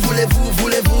 Voulez-vous, voulez-vous,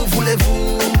 voulez-vous,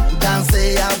 voulez-vous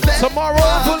danser avec moi?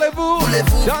 Tomorrow,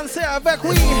 voulez-vous danser avec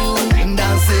oui?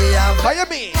 Danser avec How you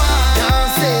mean?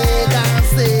 Danser,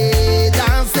 danser,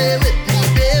 danser with me,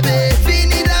 baby.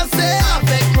 Fini danser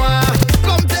avec moi.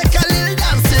 Come take a little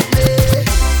dance with me.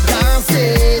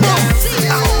 Danser, danser,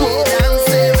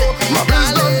 danser with me. My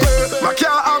bills don't pay, my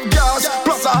car have gas.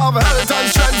 Plus I have a health and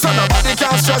strength, so nobody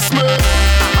can stress me.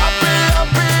 Happy,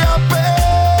 happy,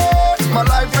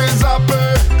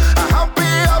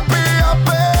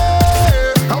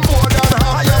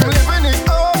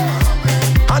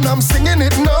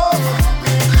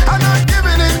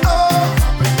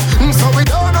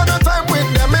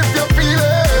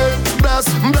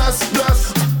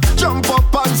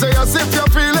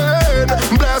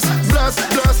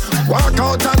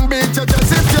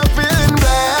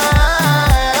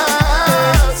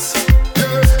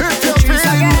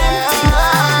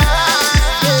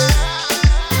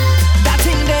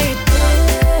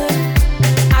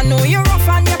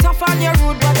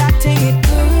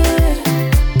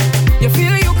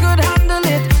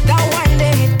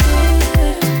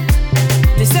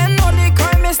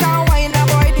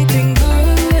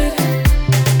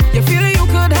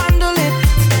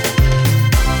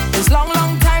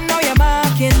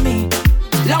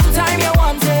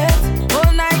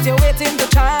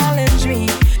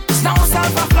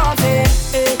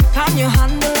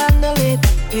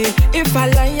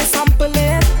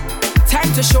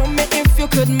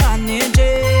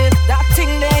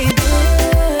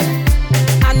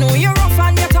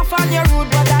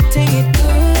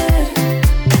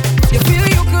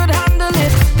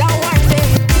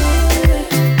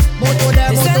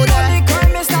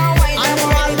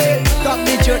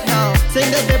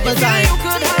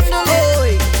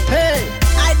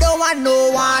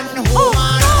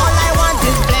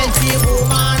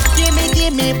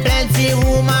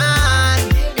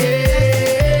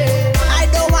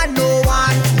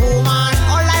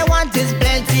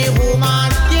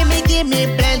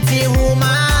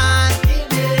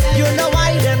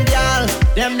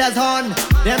 on.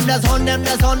 Them that's on, them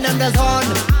that's on, them that's on.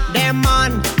 Them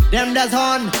on, them that's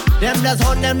on. Them that's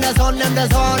on, them that's on, them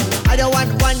that's on. I don't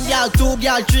want 1 girl, 2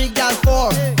 girl, 3 girl,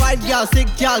 4, 5 girl,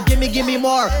 6 girl, give me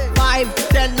more. 5,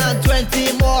 10 and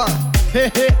 20 more.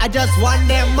 I just want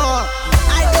them more.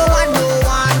 I don't want no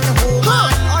one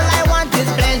woman. All I want is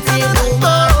plenty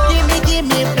woman. Give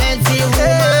me plenty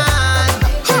woman.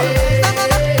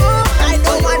 I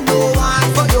don't want no one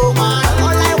for you man.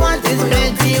 All I want is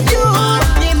plenty woman.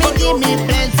 Give me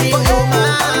plenty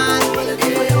woman.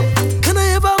 Can I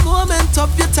have a moment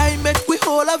of your time, make we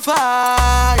hold a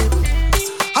vibe?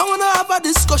 I wanna have a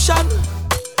discussion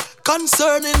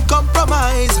concerning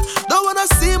compromise. Don't wanna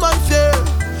seem unfair,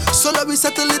 so let me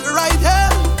settle it right here.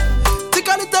 Take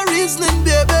a little reasoning,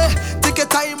 baby. Take your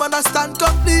time, understand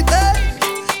completely.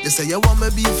 You say you want me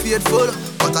be faithful,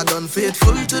 but I done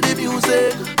faithful to the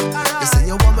music. You say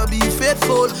you want me be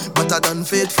faithful, but I done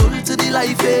faithful to the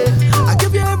life, eh? I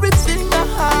give you everything I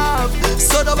have,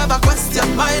 so don't ever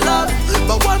question my love.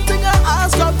 But one thing I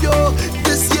ask of you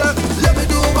this year, let me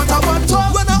do what I want to.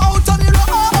 When I'm out on the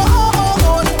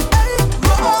road, hey,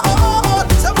 road.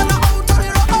 Say when I'm out on the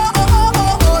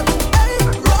road, hey,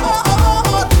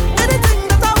 road. Anything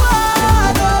that I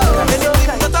want,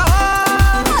 anything that I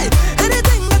want,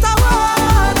 anything that I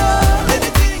want,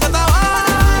 anything that I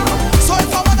want. So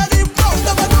if I wanna live proud,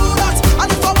 let me do that. And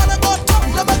if I wanna go top,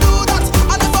 let me do that.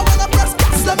 And if I wanna press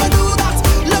gas, let me do that.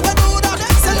 Let me do that,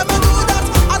 say let me do that.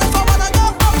 And if I wanna go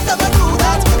up, let me do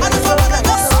that. And if I wanna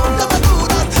go soft, let me do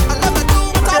that. And let me do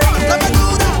what I want, let me do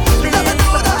that. Let me do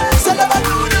that, say let me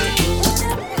do that.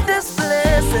 This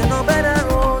place ain't no bed of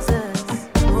roses,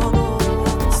 no, no.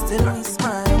 Still we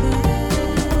smiling,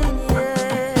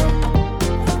 yeah.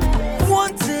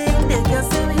 One thing they can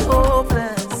say we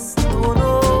hopeless, no,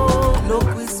 no. Look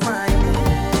we smiling,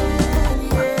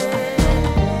 yeah.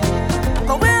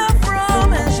 But where I'm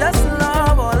from is just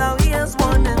love. All I we is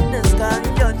one in this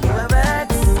canyon. You are vex,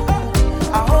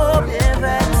 I hope they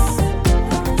vex.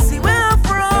 See where I'm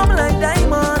from, like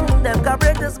diamond. Them can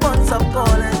break this bunch of gold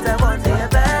and them want they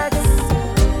vex.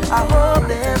 I hope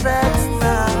they vex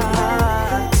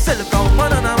now. Say look how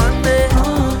man on a Monday,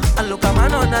 and look a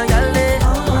man on a Yale.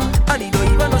 And he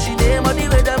don't even know she name, but the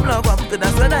way them love up to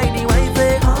that's when I the wife.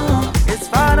 It's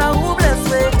Father who bless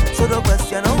me, so the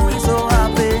question how we so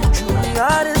happy. Truly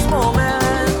hardest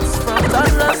moments from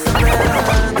toddlers to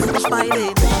parents. My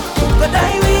lady, but I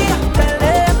will tell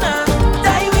them now.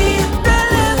 Die we, tell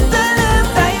them,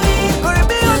 die we. For a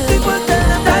big people tell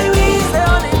them die we. Say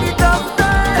on in the tough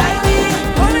time, die we.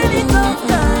 On in the tough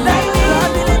time, die we. God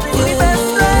be living the best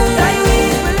life, die we.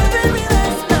 We living the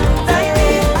best life, die we.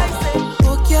 I say,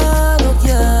 look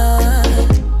yeah,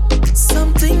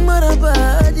 something but a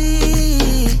body.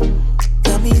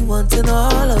 Got me wanting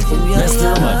all of you, yeah, Mr.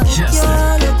 yeah.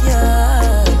 Mejustik. Look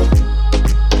yeah.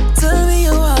 Tell me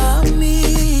you want me.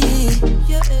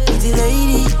 Pretty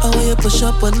lady, how you push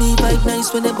up on me, vibe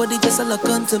nice when everybody just a look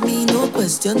onto me. No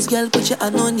questions, girl, put your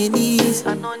hand on your knees.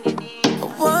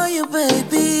 Why you,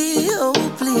 baby? Oh,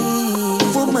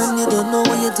 please. Woman, you don't know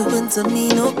what you're doing to me.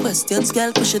 No questions,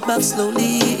 girl, push it back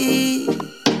slowly.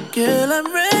 Girl,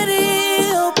 I'm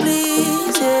ready. Oh,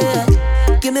 please, yeah.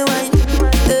 Give me wine,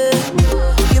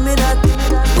 give me that,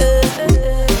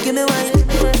 give me wine,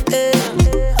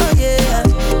 oh yeah,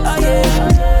 oh yeah.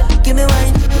 Give me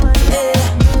wine,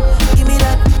 give me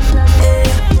that,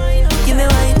 give me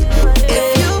wine,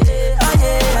 oh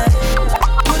yeah.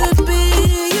 Would it be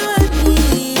you and me,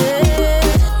 yeah?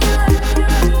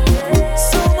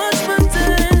 So much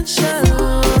potential,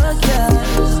 yeah.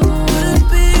 Would it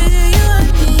be you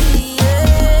and me,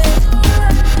 yeah?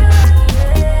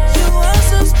 You are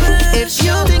so special.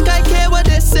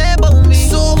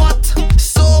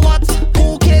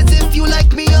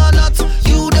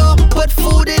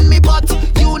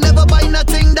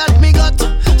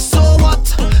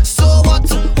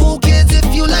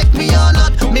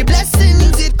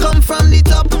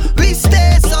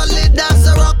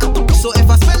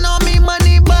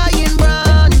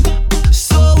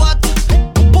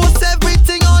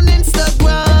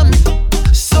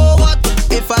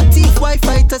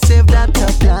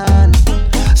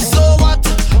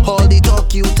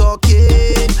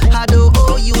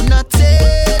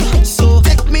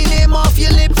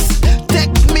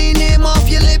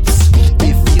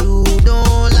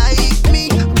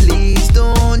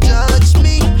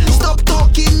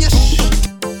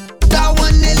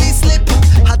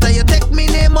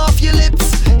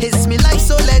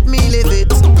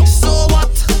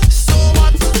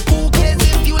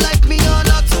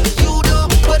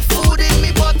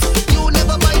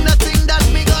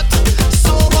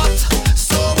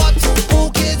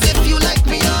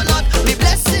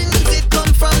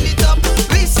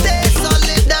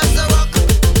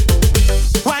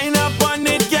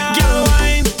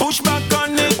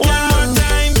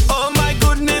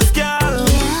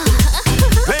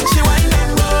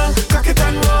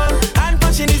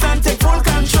 full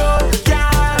control.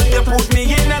 Girl, you put me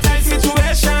in a tight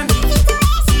situation.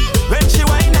 When she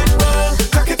whine and roll,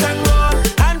 cock it and roll,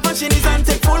 and punch in his and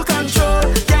take full control.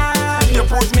 Girl, you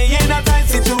put me in a tight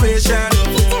situation.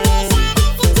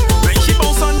 When she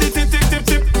bounce on the tip tip tip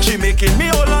tip, she making me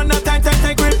hold on a tight tight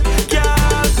tight grip. Girl,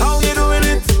 how you doing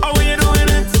it? How you doing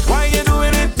it? Why you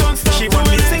doing it? Don't stop. She want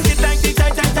me sink it like the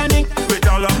Titanic with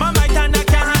all of my might and I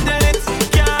can't handle it.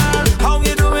 Girl, how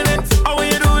you doing it? How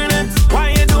you doing it? Why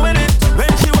you doing it?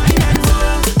 When she whine and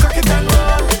roll, cock it and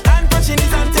roll, and punch in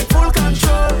his and take full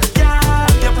control. Girl,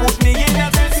 you put me in a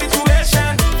tense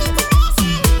situation.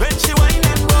 When she whine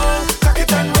and roll, cock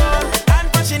it and roll, and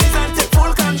punch in his and take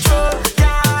full control.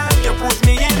 Girl, you put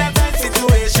me in a tense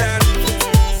situation.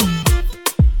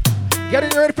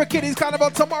 Getting ready for Kiddies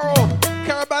Carnival tomorrow.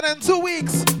 Caravan in 2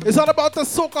 weeks. It's all about the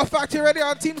Soca Factory ready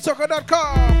on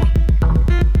TeamSoca.com.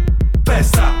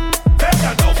 Festa,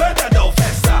 festa do,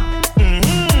 festa.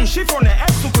 She from the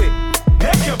X to quit.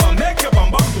 Make your bum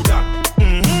back to that.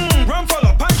 Run full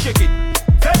up and shake it.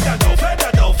 Festa do,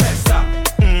 festa.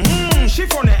 She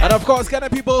from the X. And of course, getting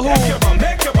people who make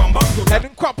your bum back to that.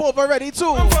 having crop over ready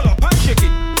too. Run full up and shake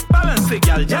it. Balance it,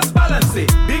 girl, just balance it.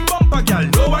 Big bumper, girl,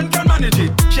 no one can manage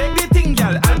it. Shake the thing,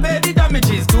 girl, I'll pay the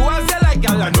damages. Do as you like,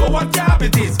 girl, I know what your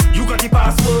habit is. You got the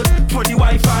password for the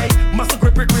Wi-Fi. Must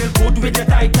grip it real good with your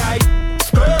tight.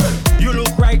 Skirt, you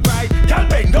look right. Girl,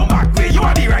 bend no back way, you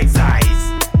are the right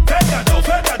size. Festa do,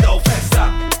 festa.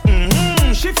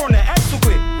 She from the X to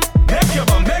quit. Make your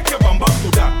bum back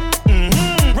to that.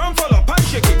 Run full up and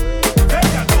shake it.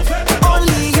 Festa do, festa.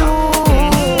 Only you.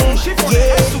 She from the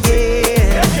X to quit.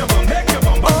 Make your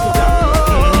bum back to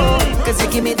that. Cause you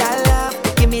give me that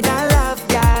love,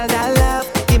 girl, that love,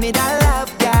 give me that love,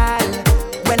 girl.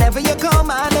 Whenever you call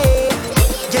my name,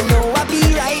 you know I'll be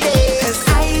right there. Cause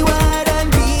I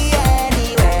wouldn't be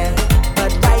anywhere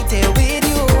but right there with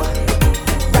you,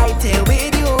 right there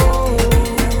with you.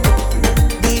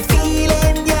 The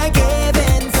feeling you're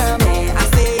giving to me, I'm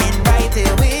staying right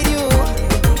there with you,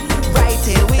 right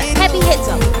there with you. Heavy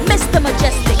hitter, Mr.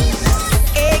 Mejustik.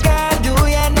 Hey girl, do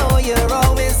you know you're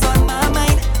always on my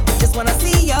mind? Just wanna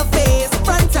see your face in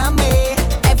front of me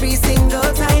every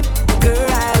single time.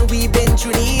 Girl, we've been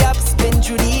through the ups, been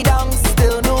through the downs,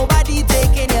 still nobody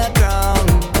taking your crown.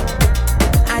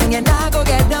 And you're not gonna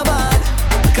get no one.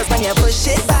 Cause when you push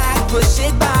it back,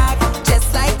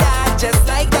 just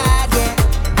like that,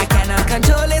 yeah. I cannot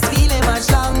control this feeling much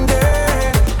longer.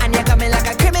 And you're coming like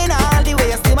a criminal, the way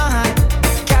you steal my heart.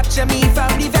 Capture me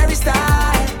from the very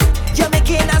start. You're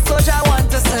making a soldier want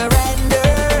to surrender.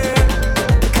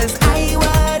 Cause I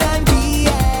wouldn't be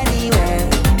anywhere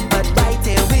but right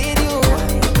there with you,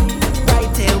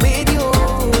 right there with you.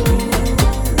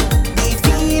 The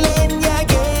feeling you're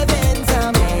giving to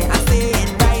me, I'm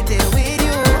staying right there with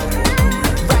you,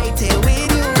 right there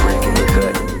with you.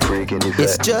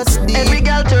 It's just the every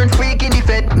girl turn freak in the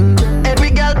fed. Every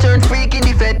girl turn freak in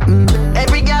the fed.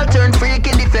 Every girl turn freak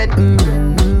in the fed.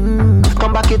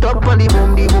 Come back it up on the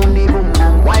boom, the boom, the boom,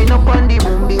 boom. Wind up on the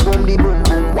boom, the boom, the boom,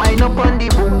 boom. Wind up on the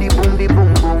boom, the boom, the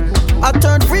boom, boom. I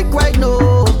turn freak right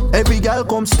now. Every girl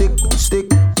come stick.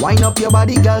 Wind up your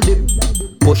body, girl dip.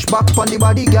 Push back on the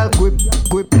body, girl grip.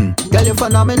 Girl you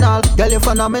phenomenal.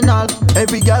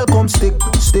 Every girl come stick.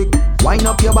 Wind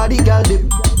up your body, girl dip.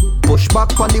 Push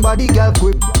back on the body, girl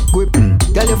grip.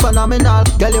 Girl you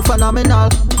phenomenal.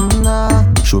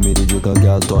 Show me the jigger,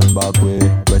 girl turn back way.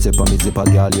 Press it on me zipper,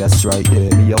 girl, yes right there.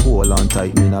 Me a hold on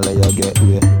tight, me nah let you get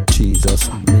way. Jesus,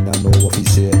 me nah know what he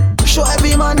say. Show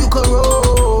every man you can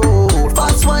roll.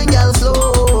 Fast wine, girl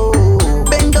slow.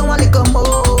 Bend down a little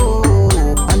more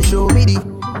and show me the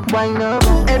wine up.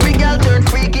 Every girl turn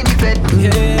freak in the fed.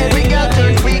 Every girl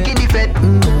turn freak in the fed.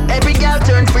 Every girl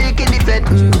turn freak in the fed.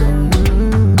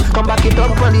 Come back it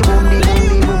up on the boom, the boom,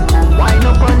 the boom. Wine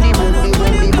up on the boom, the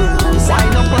boom, the boom.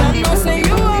 Wine up on the boom. Say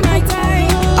you are my time.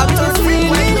 I'm turn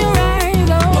freak right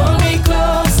now. Hold me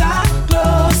closer.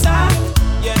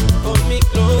 Yeah, hold me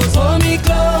close. Hold me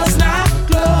close now.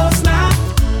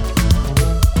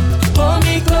 Hold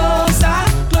me closer.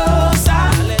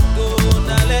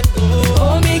 Let go.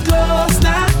 Hold me close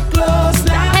now.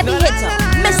 Heavy hitter,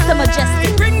 Mr.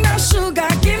 Mejustik. Bring that sugar,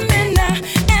 give me now.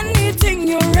 Anything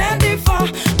you're ready for,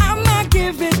 I'ma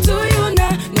give it to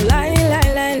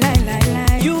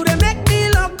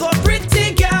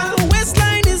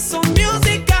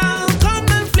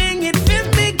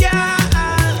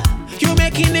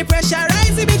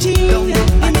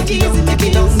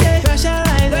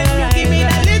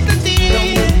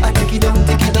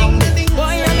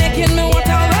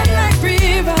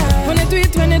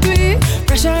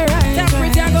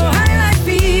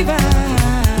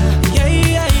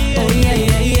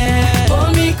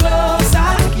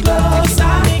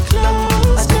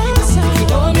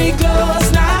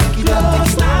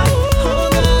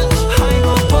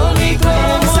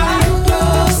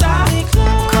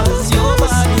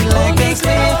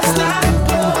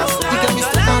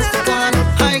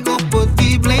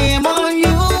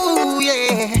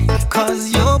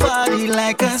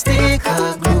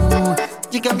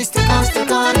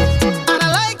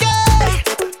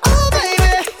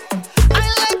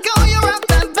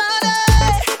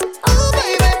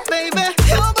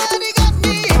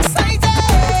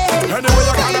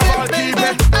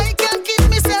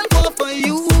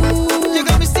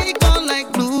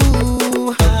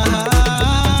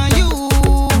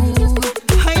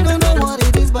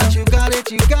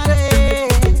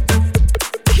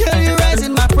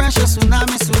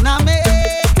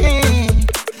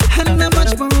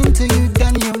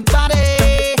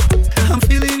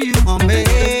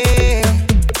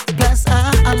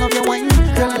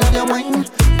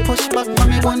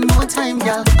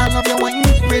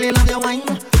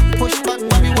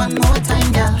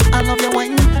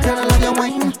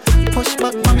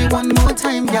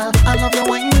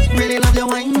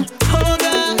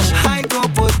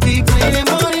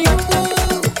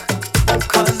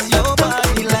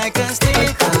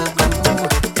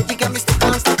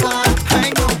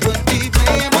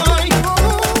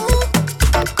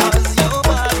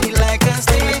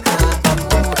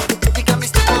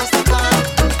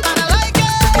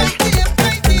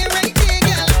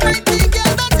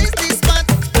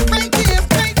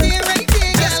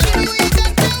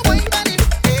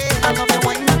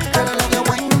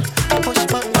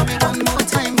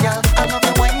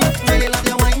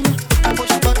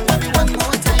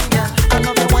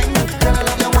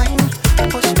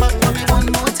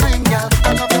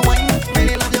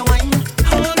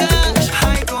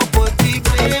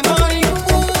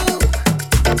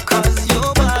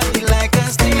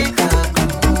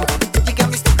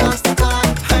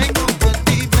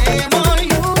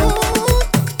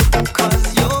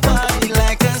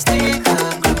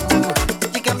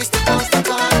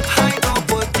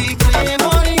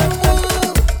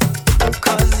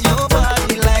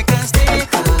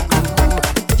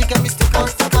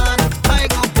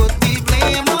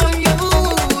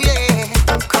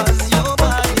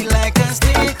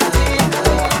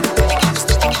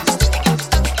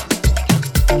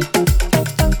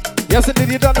Yes,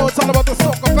 indeed, you don't know it's all about the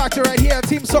Soca Factory right here.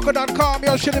 TeamSoca.com.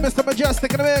 Yo, shitty Mr.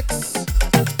 Mejustik in the mix.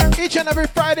 Each and every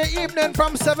Friday evening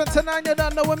from 7 to 9. You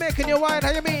don't know we're making you wine.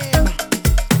 How you mean?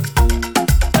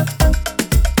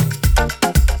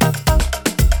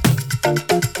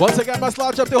 Once again, must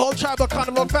lodge up the whole Tribal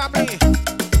Carnival family.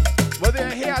 Whether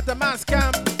you're here at the mass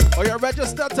camp or you're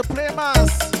registered to play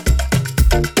mass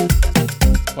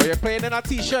or you're playing in a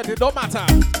t-shirt, it don't matter.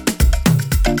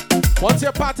 Once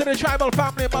you're part of the Tribal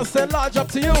family, it must say lodge up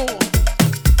to you.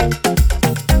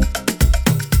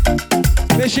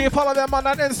 Make sure you follow them on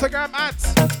Instagram at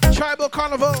Tribal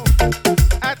Carnival,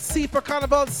 at C for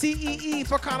Carnival, CEE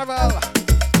for Carnival.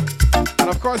 And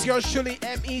of course, yours truly,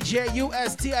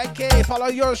 MEJUSTIK. Follow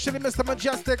yours truly, Mr.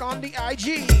 Mejustik, on the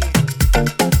IG.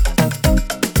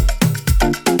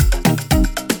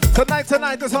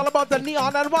 Tonight is all about the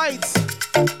neon and white.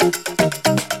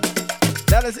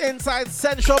 That is inside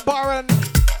Central Bar and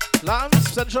Lounge,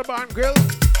 Central Bar and Grill,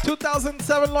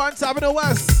 2007 Lawrence Avenue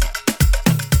West.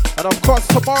 And of course,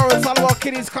 tomorrow it's all about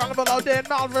Kitty's Carnival out there in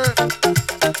Malvern.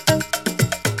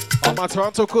 All my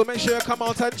Toronto crew, make sure you come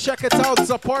out and check it out.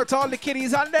 Support all the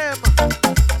kitties and them.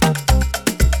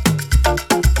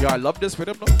 Yo, I love this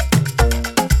rhythm, though.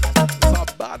 It's a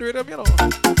bad rhythm, you know.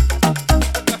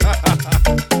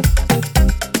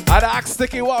 I'd ask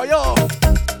Sticky, wow, yo,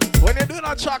 when you do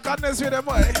not track on this rhythm,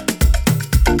 boy,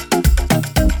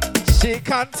 she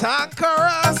can conquer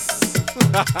us.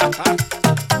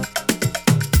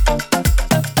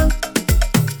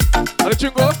 How the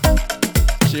tune go?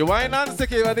 She whine and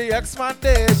Sticky when the X-Man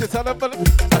day. She tell him,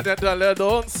 and then tell her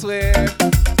don't swear.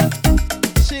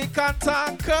 She can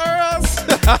conquer us.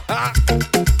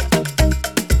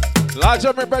 Large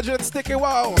up my brethren, Sticky,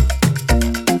 wow.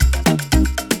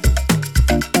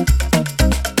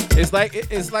 It's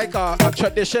like a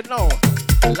tradition now.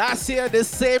 Last year, this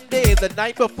same day, the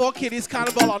night before Kitty's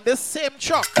Carnival, on this same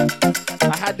truck,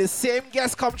 I had the same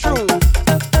guest come through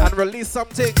and release some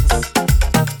things.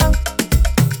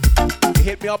 He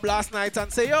hit me up last night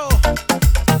and say, yo,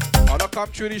 I'll not come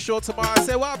through the show tomorrow. I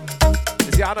say, what?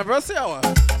 It's your anniversary hour.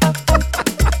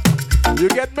 You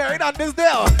get married on this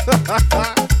day.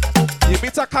 You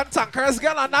meet a cantankerous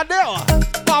girl on that day.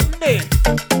 Mommy.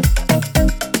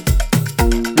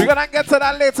 We're gonna get to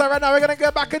that later. Right now, we're gonna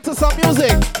get back into some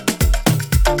music.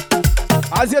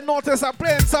 As you notice, I'm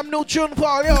playing some new tune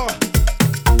for you.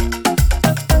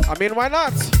 I mean, why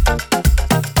not?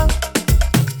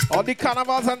 All the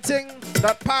carnivals and things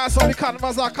that pass, all the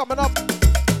carnivals are coming up.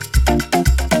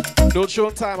 No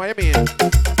tune time, what you mean?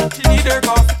 She need her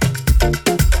coffee.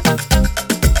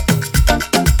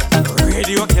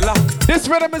 Radio killer. This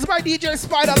rhythm is by DJ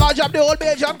Spider, large up the old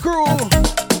Belgian crew.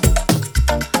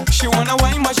 She wanna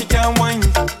wine, but she can't wine.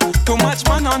 Too much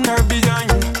man on her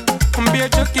behind. Beer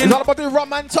chucking. It's all about the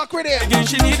rum and talk with it. Again,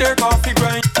 she need her coffee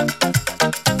grind.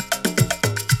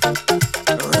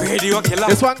 Radio killer.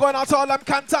 This one going out to all them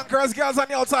cantankerous girls on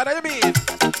the outside, what you mean?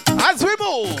 As we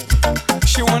move.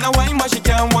 She wanna wine, but she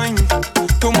can't wine.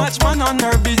 Too much man on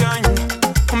her behind.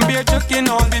 Beer chucking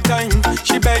all the time.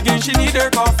 She begging, she need her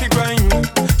coffee grind.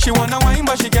 She wanna wine,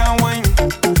 but she can't wine.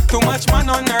 Too much man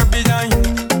on her behind.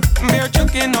 Beer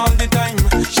chucking all the time.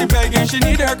 She begging, she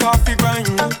need her coffee grind.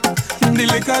 The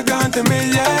liquor gone to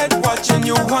me yet. Watching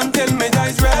you until me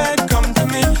eyes red. Come to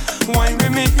me, wine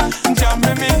with me, jam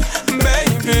with me,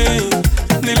 baby.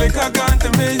 The liquor gone to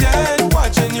me yet.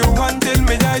 Watching you until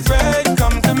me eyes red.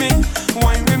 Come to me,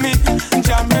 wine with me,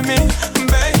 jam with me,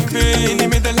 baby. In the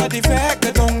middle of the fact,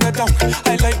 the down, the down.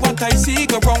 I like what I see,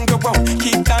 go wrong, go wrong.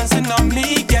 Keep dancing on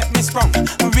me, get me sprung.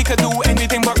 We could do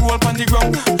anything but roll on the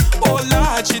ground. Oh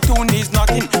Lord, she two knees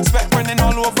knocking. Sweat running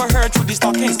all over her through the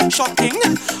stockings. Shocking,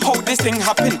 how this thing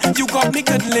happen. You got me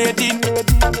good lady.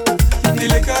 The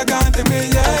liquor gone to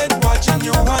me head. Watching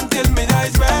you until me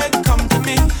eyes red. Come to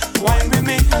me, wine with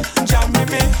me, jam with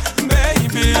me,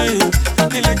 baby.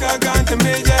 The liquor gone to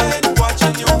me head.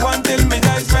 Watching you until me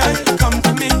eyes red. Come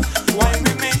to me, wine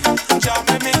with me, jam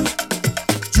with me.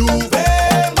 Juve,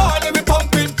 money we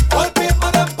pumping. All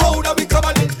paper and powder we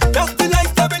coming in. That's the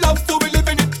lifestyle we love, so we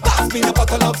living it. Pass me a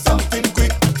bottle of something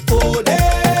quick. Oh,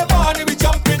 hey, money we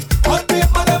jumping. All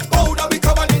paper and powder we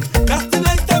coming in. That's the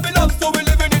lifestyle we love, so we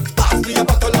living it. Pass me a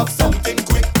bottle of something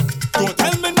quick. Don't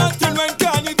tell me nothing when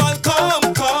carnival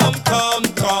come, come, come,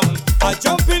 come. I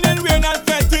jumping in rain and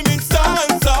sweating in sun,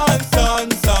 sun,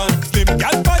 sun, sun. Slim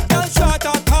gal, fat gal, short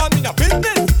or tall, me no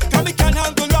business. 'Cause me can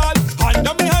handle all.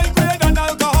 Under me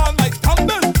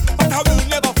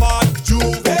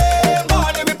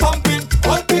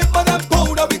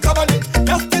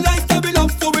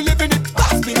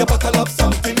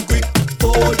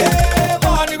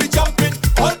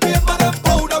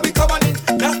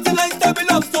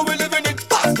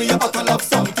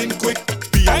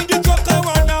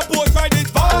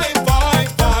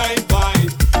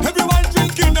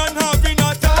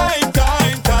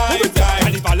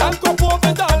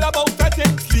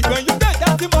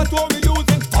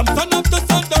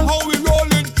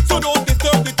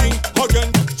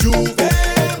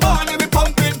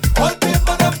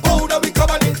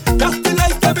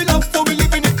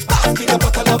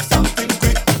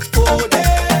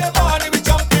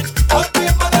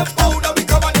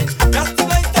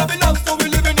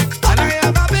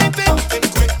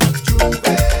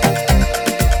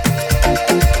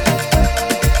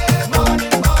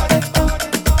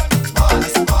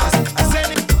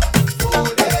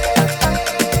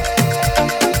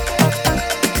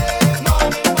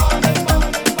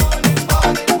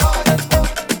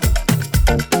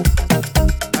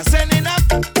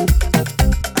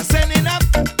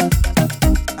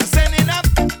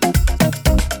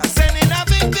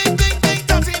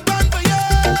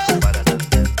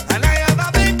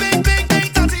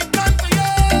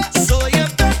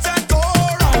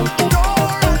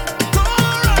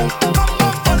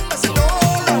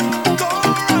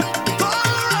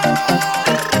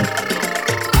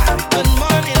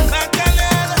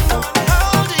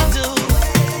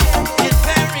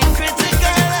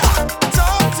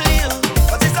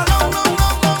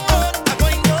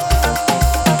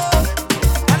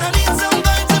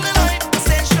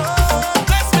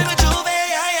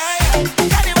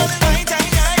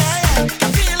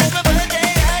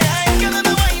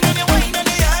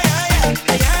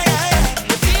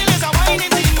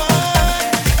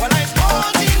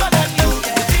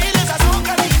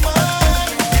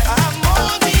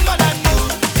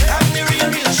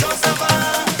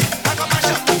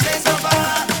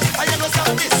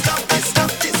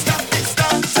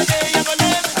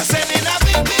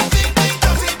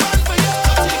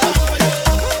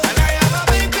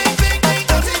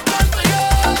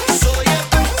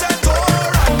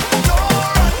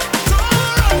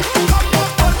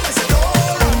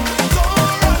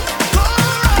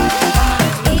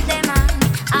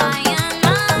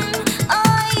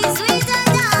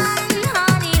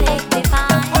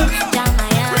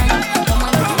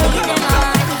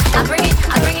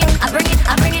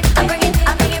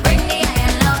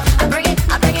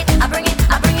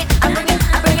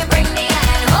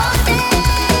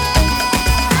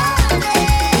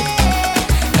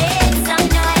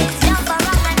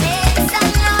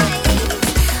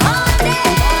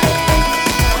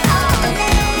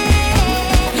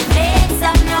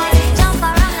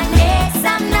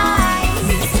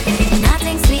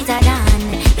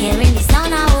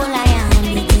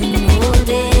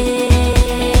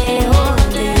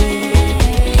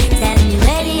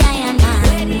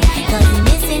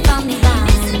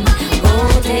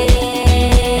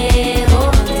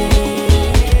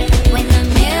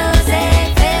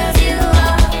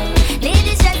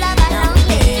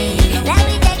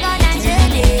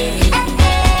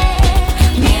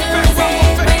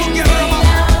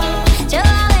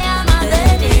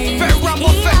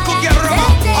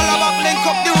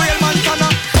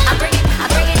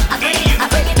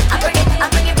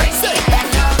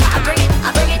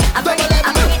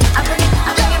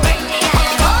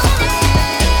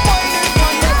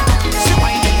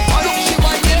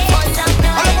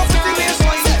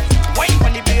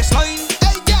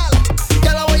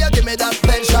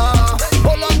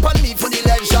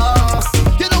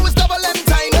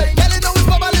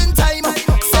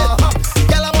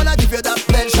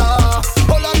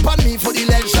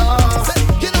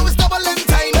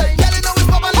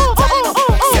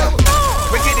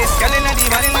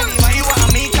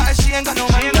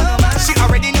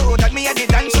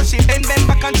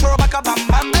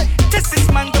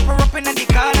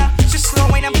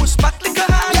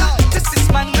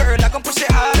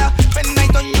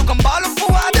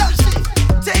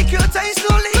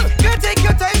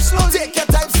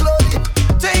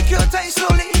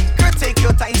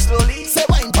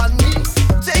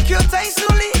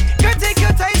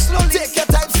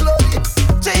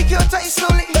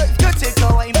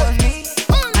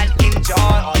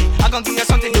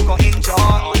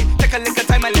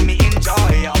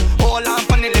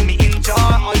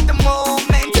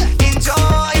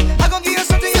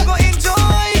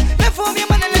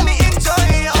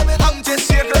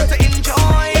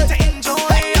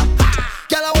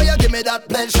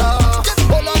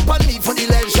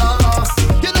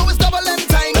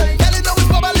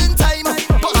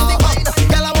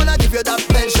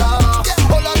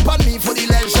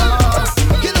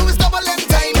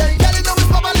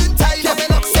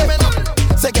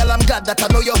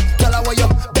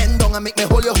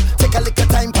Take a little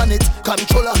time on it,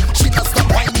 controller. She just stop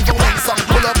whine even when some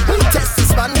pull up. Test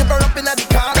this man, give her up in the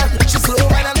corner. She slow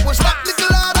wine and push back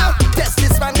little harder. Test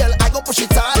this man, girl, I go push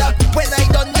it harder. When I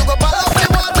done, you go ball up the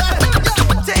water.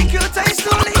 Take your time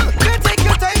slowly, girl, take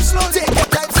your time slowly. Take your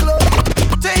time slowly.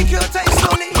 Take your time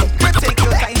slowly, girl, take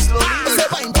your time slowly. Say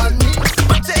wine pon me.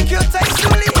 Take your time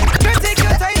slowly, girl, take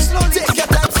your time slowly. Take your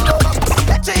time slowly.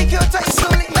 Take your time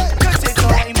slowly, girl, take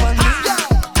your time on me.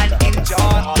 And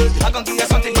enjoy. I'm gonna give you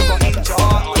something you gon'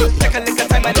 enjoy. Take a little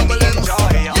time and let me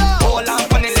enjoy. Hold on,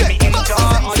 funny, let me enjoy.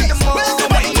 The more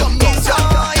you enjoy,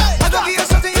 I'm gonna give you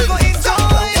something you gon'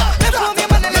 enjoy. Let me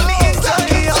man, let me enjoy.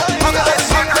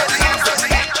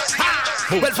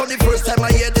 Well, from the first time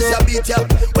I hear this, I beat ya.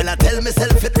 Well, I tell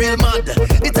myself it real mad.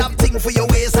 It have thing for your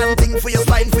waist and thing for your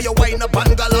spine, for your wine up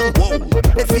and galang. Whoa,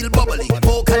 it feel bubbly,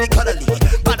 vocally cuddly.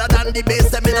 Better than the bass,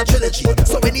 them in a trilogy.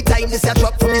 So anytime this ya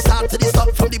drop from the start to the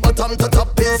stop, from the bottom to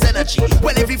top is energy.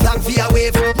 Well, every flag for your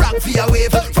wave, rock for your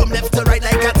wave, from left to right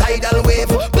like a tidal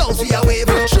wave. Blouse for your wave,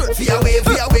 shirt for your wave.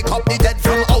 Wake up the dead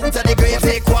from out of the grave.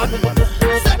 Take one,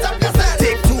 set up yourself.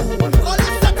 Take two,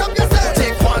 set up yourself.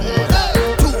 Take one,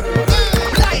 two,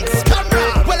 lights,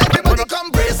 camera. Well, everybody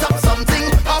come brace up something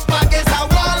up against a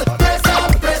wall. Brace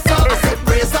up, brace up. I said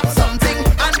brace up something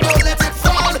and don't let it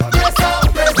fall. Brace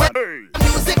up, brace up.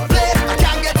 Music play, I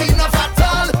can't get enough at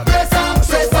all. Brace up,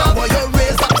 brace up. Boy, you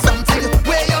raise up something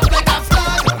way up like a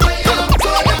flag. Way up,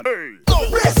 way up. No,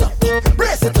 brace up,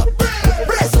 brace it up,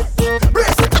 brace up,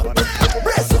 brace it up,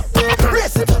 brace up,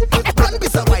 brace it up. One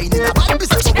piece of wine in a one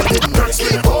piece of sugar in.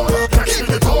 Sleep on, keep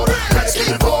it on,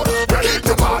 sleep on, keep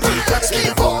the party.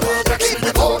 Sleep on, keep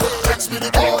it on,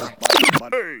 sleep on.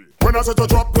 When I say to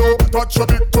drop low, touch your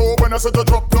big toe. When I say to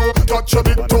drop low, touch your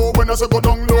big toe. When I say go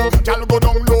down low, gal go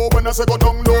down low. When I say go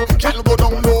down low, gal go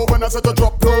down low. When I say to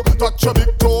drop low, touch your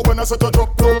big toe. When I say to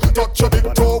drop low, touch your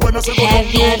big toe. When I say go down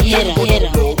low, gal go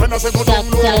down low. When I say go down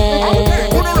low, okay,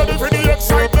 who not ready for the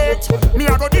excitement? Me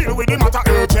I go deal with the matter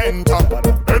urgent.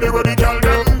 Anywhere the gal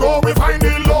them go, we find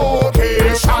the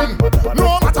location.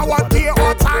 No matter what day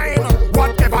or time,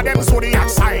 whatever them so the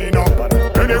sign up.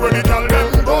 Anywhere the gal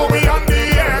them go, we on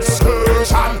the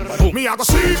excursion. Me I go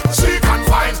seek and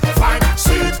find,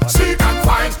 seek and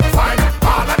find.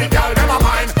 All of the gal them a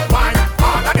mine.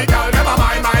 All of the gal them a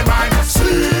mine.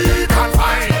 Seek and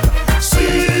find.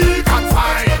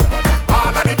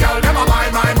 All of the gal them a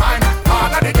mine.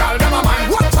 All of the gal them a mine.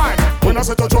 One time when I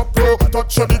say to drop low,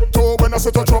 touch your big toe. When I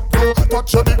say to drop low,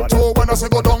 touch your big toe. When I say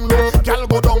go down low, gal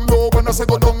go down low. When I say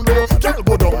go down low, gal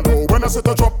go down low. When I say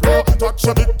to drop low, touch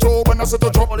your big toe. When I say to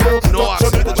drop low, touch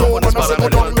your big toe. When I say go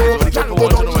down low, gal go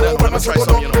down low. When I say go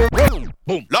down low.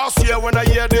 Boom. Last year when I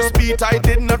hear this beat, I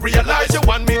did not realize you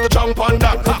want me to jump on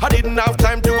that. I didn't have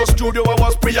time to go studio, I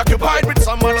was preoccupied with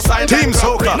some other side. Team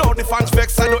Soca. You know the fans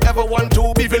vex, I don't ever want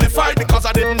to be vilified because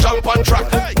I didn't jump on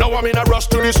track. Now I'm in a rush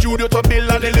to the studio to build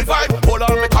a little vibe. Hold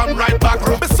on, me come right back.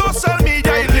 The social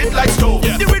media is lit like stove.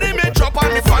 The rhythm me drop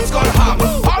and the fans gone ham.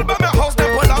 All by my house, they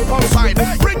pull up outside.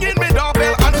 Bring in me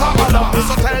doorbell and car alarm.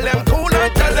 So tell them cool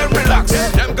and tell them relax.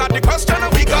 Them got the question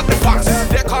and we got the facts.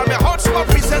 They call me hot, so I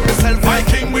present myself.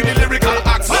 King with the lyrical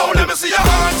acts. Now let me see your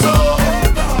hands up.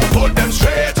 Put them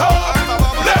straight up.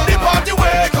 Let the party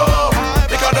wake up.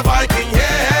 Because the Viking,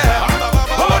 yeah.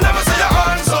 Oh, let me see your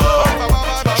hands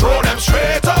up. Throw them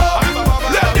straight up.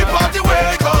 Let the party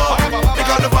wake up.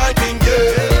 Because the Viking,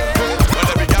 yeah. Well,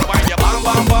 every girl wind your bam,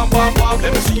 bam, bam, bam, bam.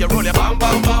 Let me see you roll your bam,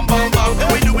 bam, bam, bam, bam.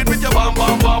 Then we do it with your bam,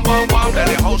 bam, bam, bam, bam. Let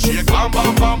the house shake bam,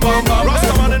 bam, bam, bam, bam.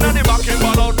 Rastaman in the back,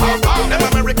 ball out, bam, bam. Them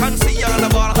Americans see you on the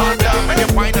ball hard down. When you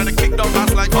find and the kick down,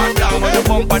 that's like one down. When you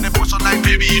bump and the push on like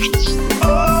baby, you know.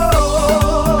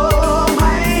 Oh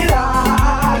my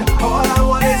Lord, all I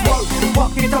want is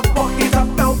walk it up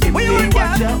now. Give me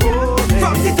what you owe me.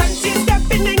 From the time she's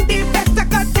stepping in the best, I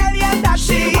can tell you that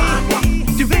she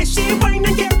the way she whine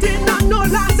and getting on no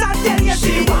last, I tell you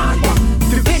she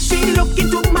the way she look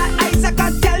into my eyes, I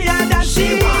can tell you that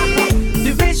she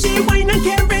the way she whine and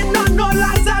carrying on no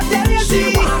last, I tell you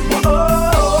she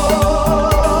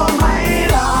Oh my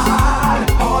Lord,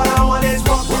 all I want is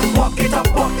walk it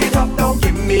up now.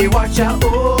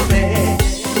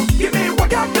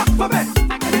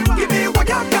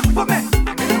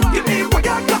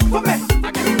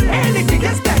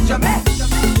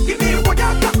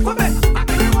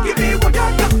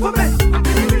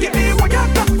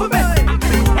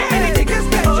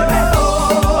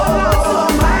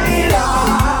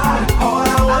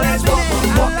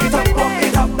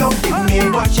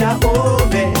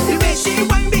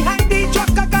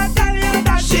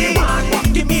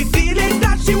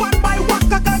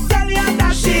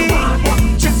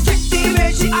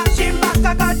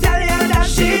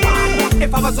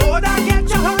 soda, get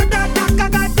you hurt, that I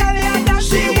gotta tell you that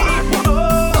she want.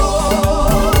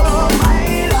 Oh my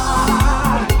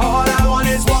Lord, all I want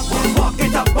is walk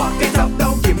it up,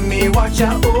 don't give me what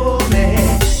you owe me.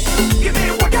 Give me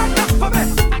what you got for me.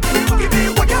 Give me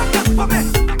what you got for me.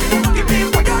 Give me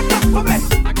what you got for me.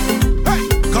 Hey,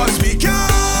 'cause we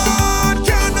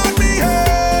cannot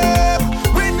behave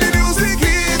when the music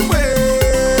hit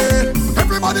way.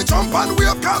 Everybody jump and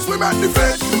wave 'cause we make the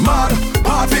fete mad,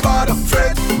 party bad,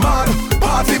 fete mad,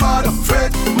 party bad,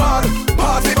 fete mad,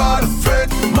 party bad,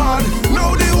 fete mad.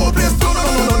 Now the whole place no.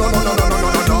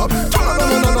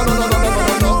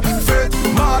 Fete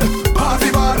mad, party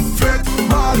bad, fete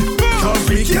mad. 'Cause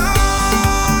we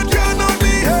cannot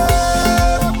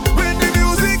behave when the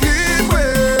music hit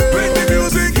way. When the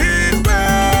music hit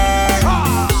way.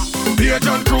 The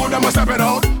agent crew them a stepping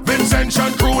out.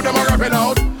 Vincentian crew them a rapping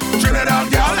out. Trinidad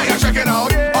girl they a checking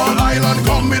out. All island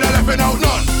come with a leffing out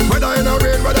none. Whether in the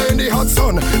rain, whether in the hot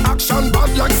sun. Action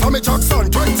bad like Sammy Jackson.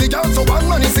 20 girls to one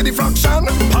man, you see the fraction.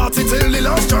 Party till the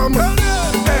last drum.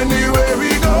 Anywhere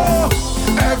we go,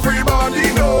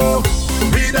 everybody know.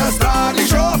 Be the star the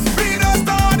show, be the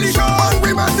star the show. And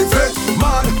we make the fete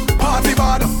mad, party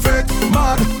bad, fete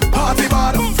mad, party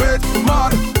bad, fete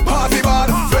mad, party bad,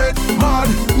 fete mad.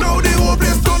 Now the whole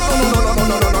place no.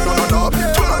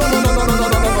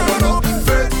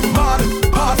 Fete mad,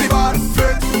 party bad,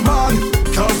 fete mad.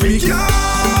 'Cause we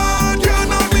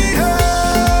cannot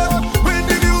behave when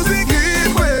the music hit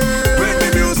way. When the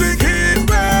music hit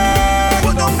way.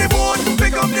 Put down the phone,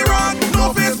 pick up the rock. No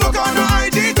Facebook or no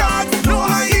IG tag. No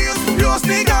high heels, pure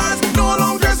sneakers. No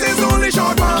long dresses, only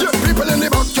short pants. Yeah, people in the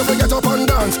back, you forget up and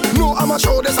dance. No, I'm a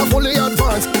show, this a fully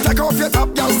advanced. Take off your top,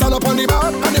 girl, stand up on the bar.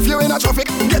 And if you're in a traffic,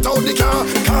 get out the car.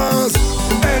 'Cause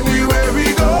anywhere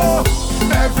we go,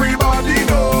 everybody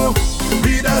know.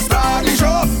 Be the star the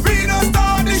show, be the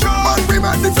star the show. And we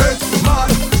make the fete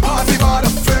mad, party bad,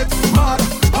 fete mad,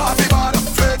 party bad,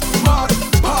 fete mad,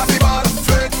 party bad,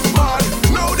 fete mad.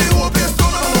 Now the whole place no.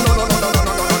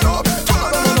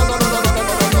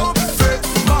 Fete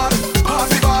mad,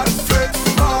 party bad, fete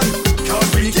mad. 'Cause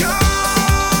we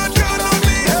cannot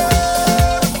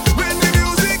behave when the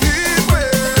music hit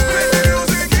way. When the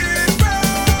music hit way.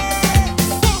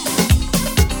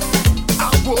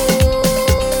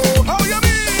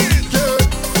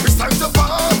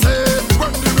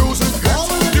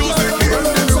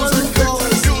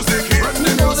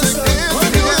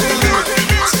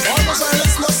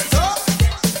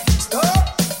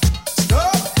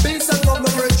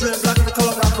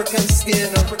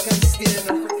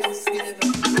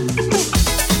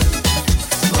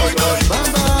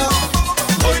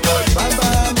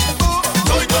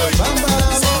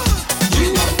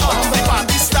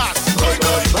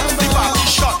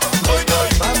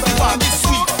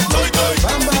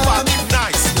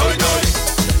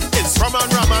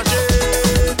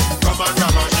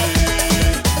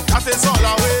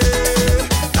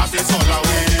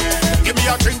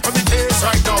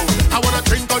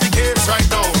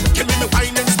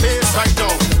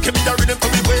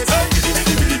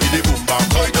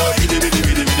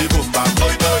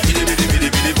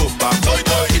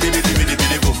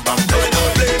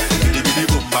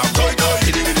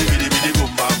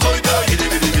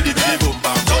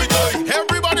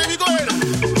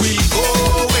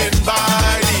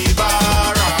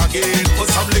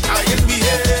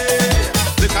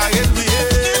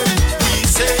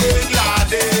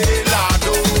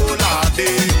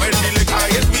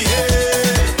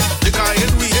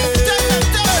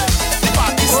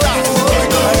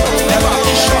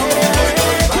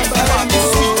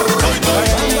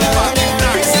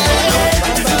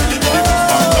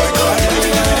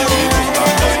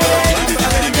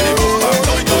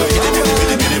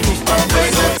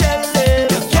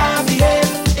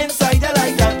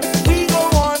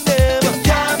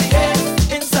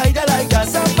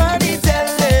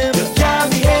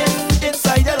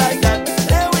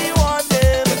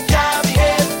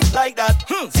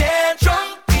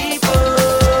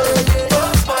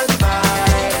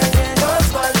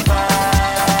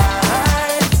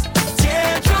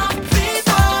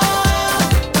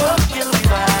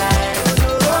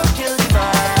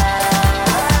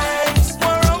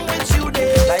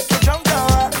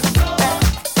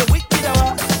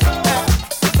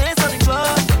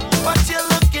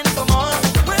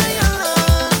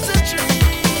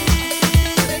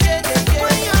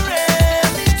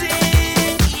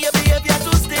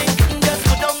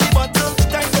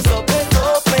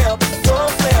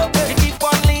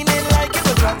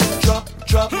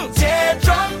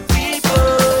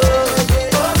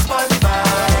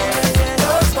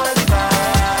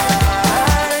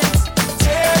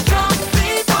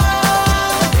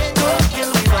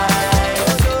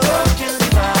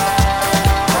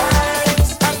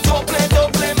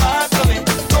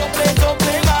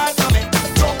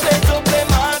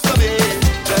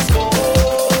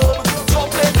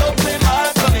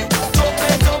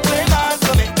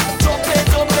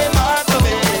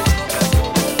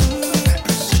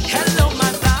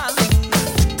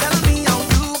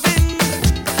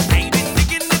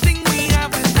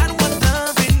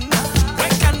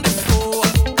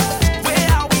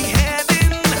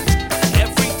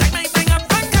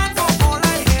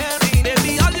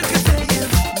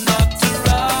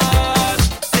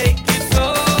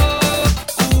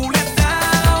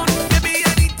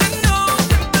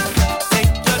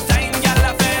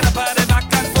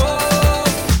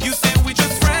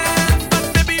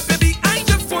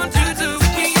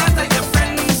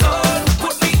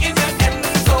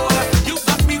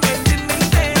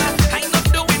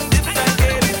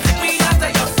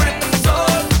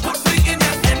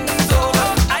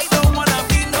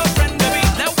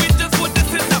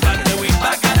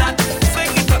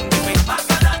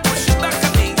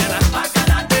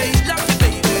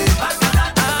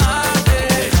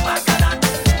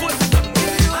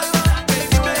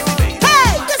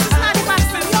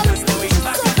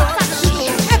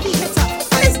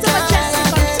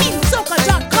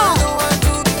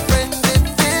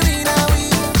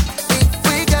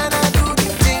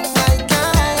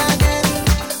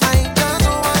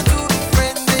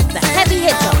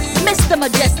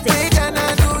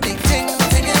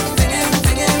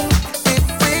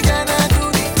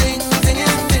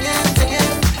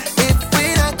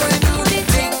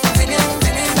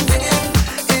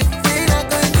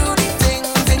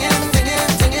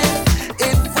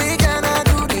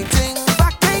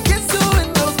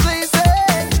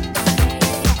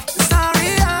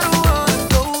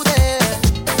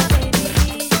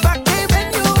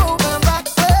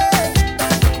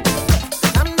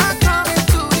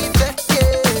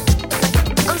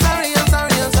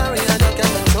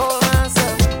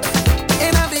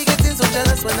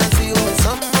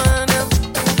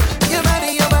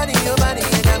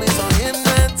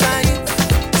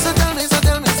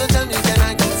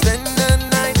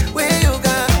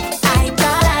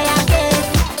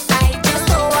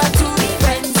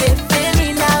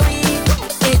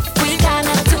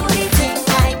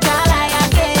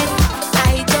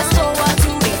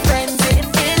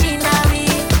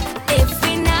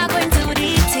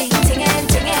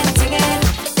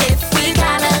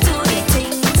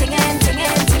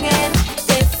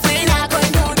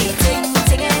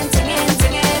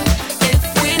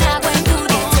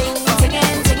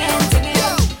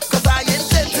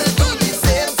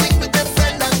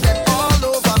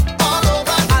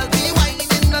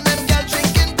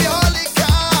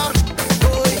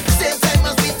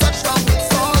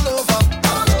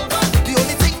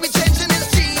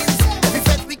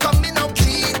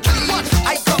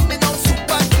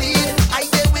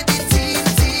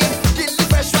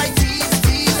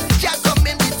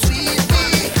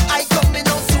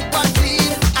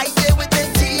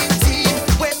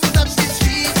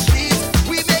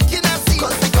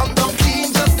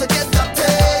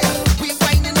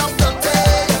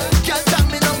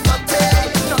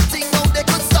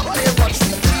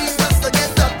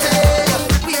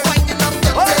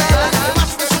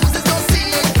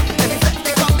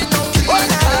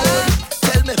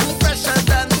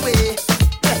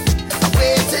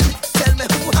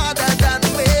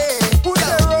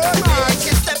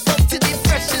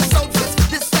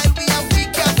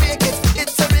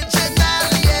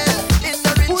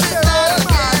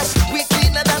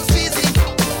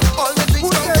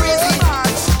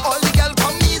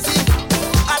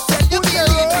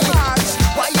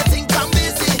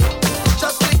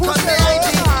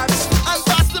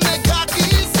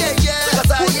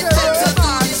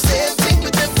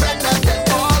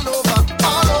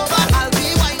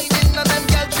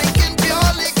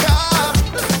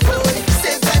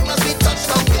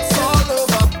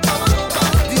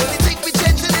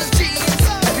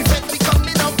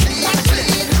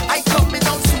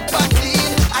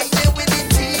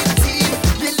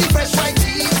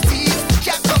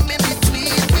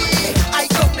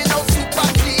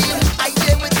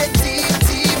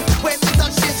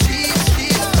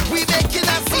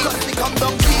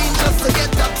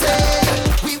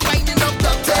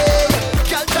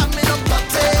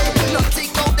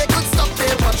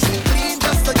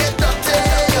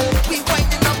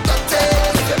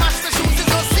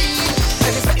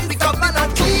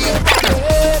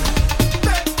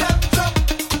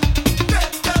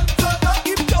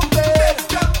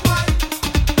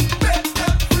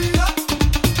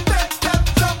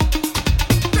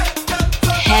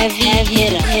 heavy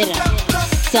hitter.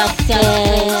 Soca.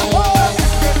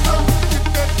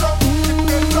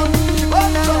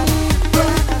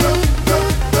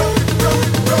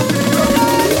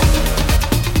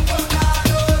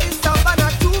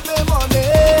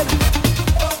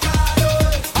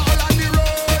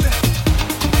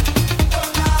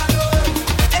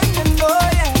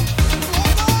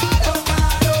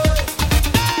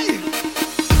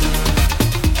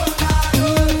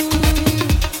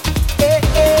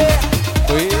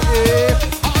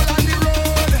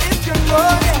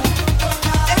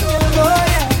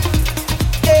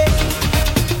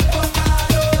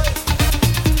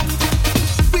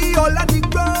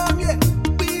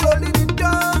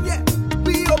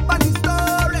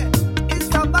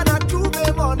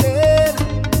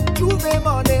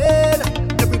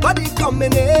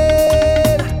 Coming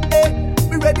in, hey,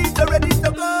 we ready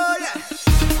to go, yeah.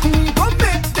 We gon'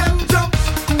 make them jump,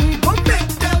 we gon' make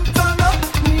them turn up,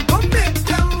 we gon' make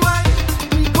them wine,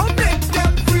 we gon' make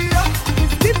them free up.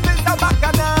 It's different as a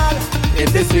bacchanal. In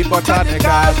this sweet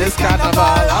botanical, this carnival,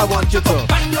 I want you to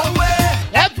find your way.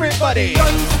 Everybody!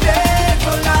 Don't stay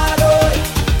for Lord.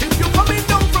 If you're coming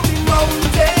down from the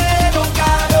mountain, oh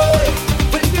God, oh,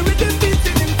 when the rhythm beats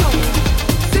in tongue,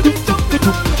 see me jumping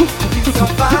on the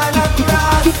savannah.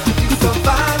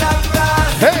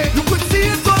 Hey! You could see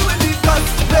it all when the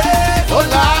guns play. Oh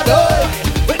Lord, oh!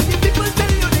 When the people tell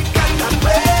you they cannot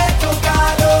wait, oh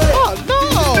God, oh! Oh no!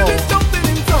 The spirit jumping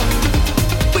in tongue,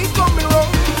 we coming wrong.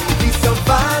 The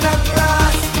savannah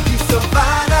grass, the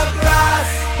savannah grass.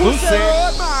 Who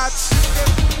said much?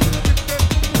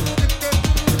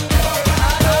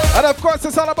 And of course,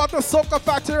 it's all about the Soca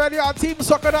Factory right here on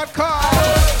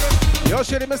TeamSoca.com. Yo,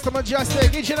 shitty Mr.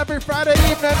 Mejustik, each and every Friday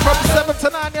evening from 7 to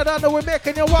 9, you don't know we're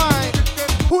making you wine.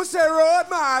 Who say road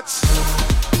march?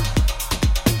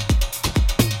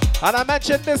 And I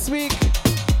mentioned this week,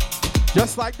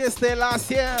 just like this day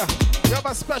last year, we have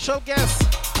a special guest.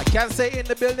 I can't say in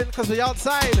the building because we're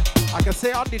outside. I can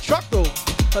say on the truck though,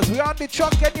 because we're on the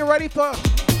truck getting you ready for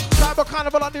Tribal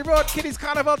Carnival on the road, Kiddies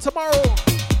Carnival tomorrow.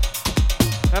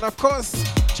 And of course,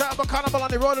 Tribal Carnival on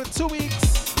the road in 2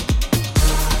 weeks.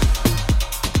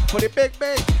 For the big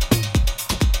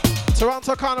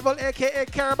Toronto Carnival, aka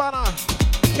Caravana.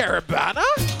 Caravana?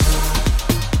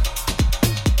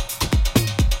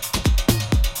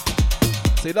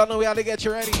 So you don't know how to get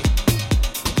you ready.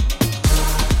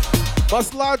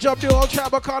 Must lodge up the whole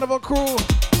Tribal Carnival crew.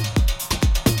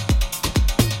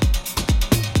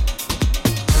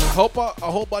 I hope a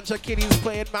whole bunch of kiddies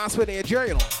playing mass with Adria,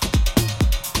 you know.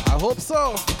 I hope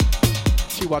so.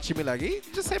 She watching me like, hey,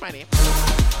 just say my name.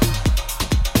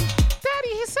 Daddy,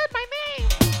 he said my name.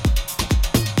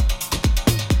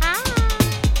 Hi.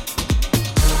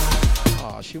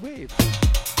 Oh, she waved.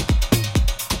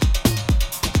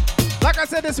 Like I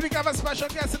said, this week I have a special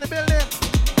guest in the building.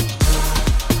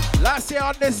 Last year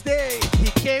on this day, he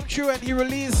came through and he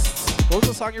released. What was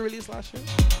the song he released last year?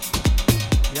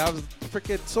 He has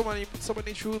freaking so many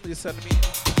tunes you sent me. I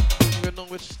don't even know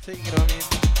which thing, you know what I mean?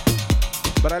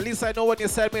 But at least I know when you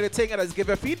send me the thing and I just give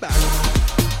you feedback.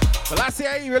 But last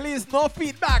year he released no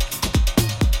feedback.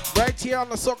 Right here on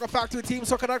the Soca Factory,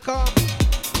 TeamSoca.com.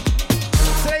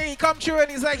 Today he come through and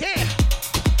he's like, hey,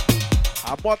 I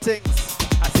have more things.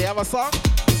 I say, have a song?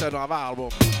 He said, no, I have an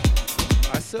album.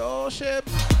 I said, oh shit.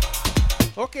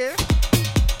 Okay.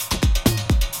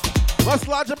 Must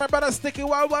lodge my brother Sticky.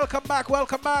 Well, welcome back.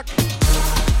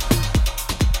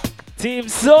 Team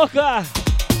Soca.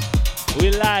 We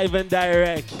live and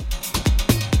direct.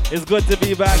 It's good to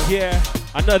be back here.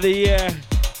 Another year.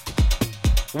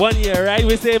 1 year, right?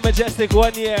 We say Mejustik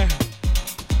 1 year.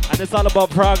 And it's all about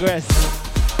progress.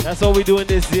 That's what we're doing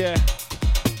this year.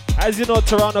 As you know,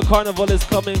 Toronto Carnival is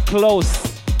coming close.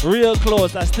 Real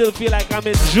close. I still feel like I'm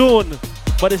in June,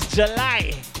 but it's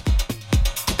July.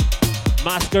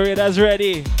 Masqueraders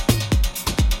ready.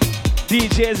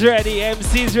 DJs ready.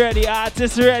 MCs ready.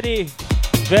 Artists ready.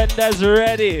 Vendors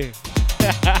ready.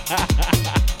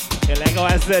 You like how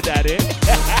I said that, eh?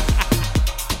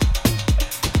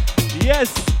 Yes.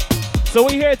 So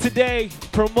we're here today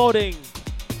promoting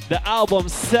the album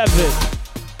 7.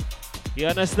 You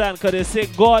understand? Because they say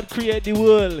God created the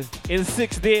world in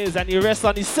 6 days and he rests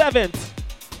on the 7th.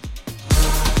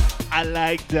 I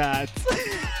like that.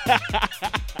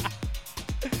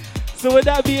 So with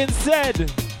that being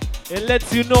said, it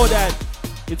lets you know that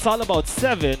it's all about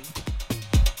 7.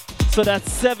 So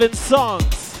that's 7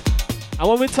 songs. And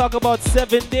when we talk about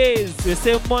 7 days, we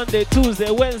say Monday,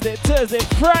 Tuesday, Wednesday, Thursday,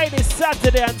 Friday,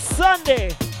 Saturday, and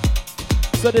Sunday.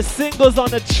 So the singles on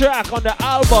the track, on the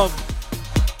album,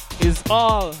 is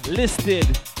all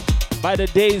listed by the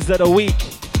days of the week.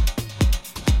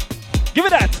 Give me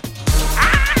that.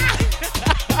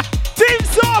 Team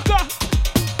Soca.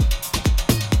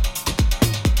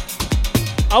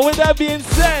 And with that being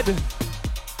said,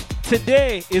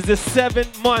 today is the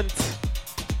 7th month.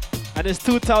 And it's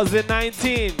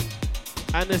 2019.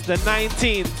 And it's the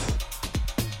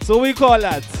 19th. So we call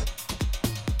that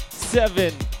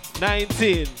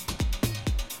 7-19.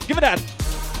 Give me that.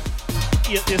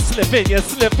 You're slipping.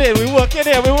 We working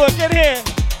here. We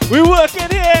working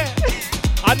here.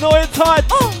 I know it's hard.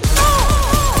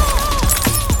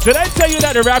 Did I tell you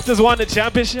that the Raptors won the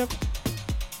championship?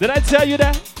 Did I tell you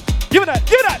that? Give me that.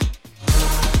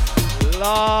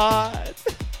 Lord.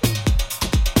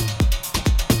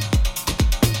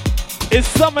 It's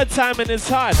summertime and it's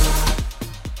hot.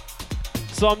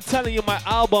 So I'm telling you, my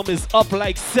album is up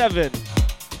like 7.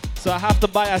 So I have to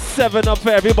buy a 7 up for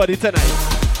everybody tonight.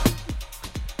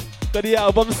 Cause the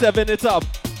album 7 it up.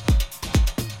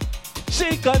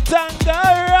 She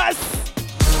cantangerous.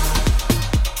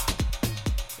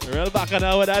 Real back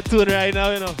on with that tune right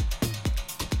now, you know.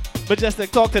 But just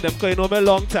like talk to them, cause you know me a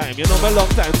long time.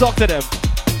 Talk to them.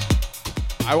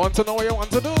 I want to know what you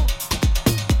want to do.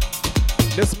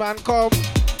 This man come.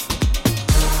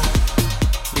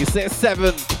 He says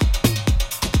 7.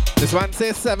 This one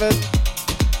says 7.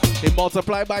 He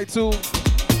multiply by 2.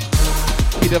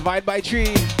 He divide by 3.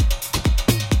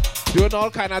 Doing all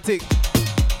kind of things.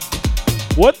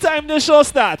 What time the show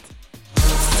start?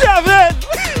 7!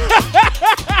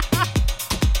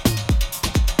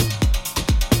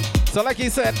 So like he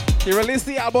said, he released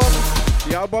the album.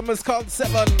 The album is called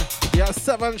 7. He has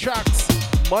 7 tracks,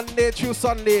 Monday through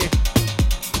Sunday.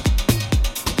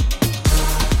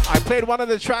 I played one of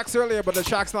the tracks earlier, but the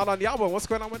track's not on the album. What's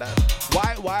going on with that?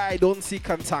 Why I don't see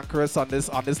Cantankerous on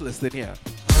this list in here?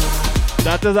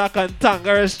 That is a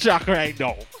Cantankerous track right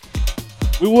now.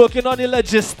 We're working on the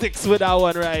logistics with that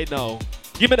one right now.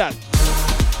 Give me that.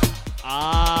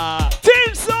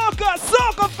 Team Soca,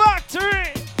 Soca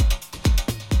Factory.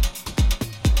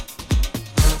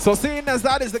 So seeing as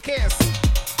that is the case,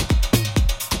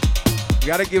 you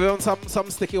gotta give him some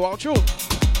sticky wow tune.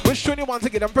 Which tune you want to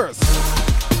get him first?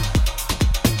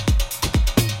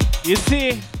 You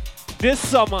see, this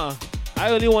summer,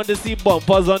 I only want to see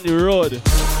bumpers on the road.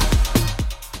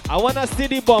 I want to see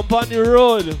the bumper on the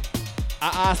road.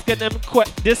 I'm asking them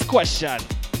this question.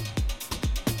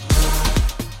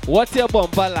 What's your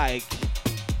bumper like?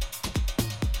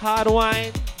 Hard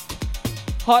wine?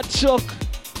 Hot choke?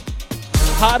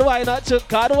 Hard wine, hot choke?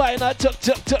 Hard wine, hot choke?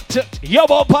 Your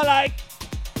bumper like?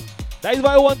 That is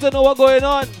why I want to know what's going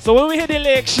on. So when we hit the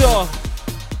lake show,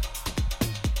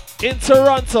 in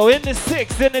Toronto, in the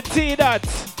 6, in the T-Dot,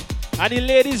 and the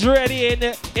ladies ready in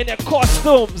the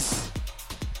costumes.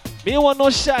 Me want no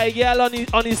shy girl on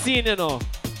the scene, you know.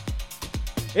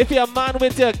 If you're a man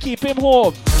with you, keep him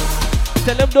home.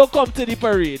 Tell him don't come to the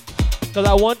parade. Because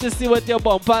I want to see what your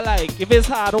bumper like. If it's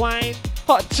hard wine,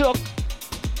 hot choke.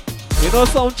 You know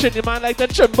some Trinity man like to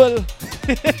tremble.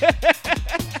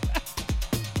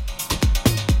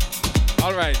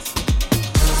 Alright.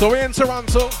 So we're in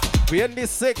Toronto. We're in the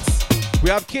 6. We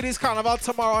have Kiddies Carnival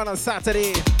tomorrow on a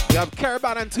Saturday. We have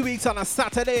Caravan in 2 weeks on a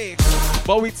Saturday.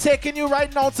 But we're taking you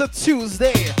right now to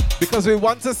Tuesday because we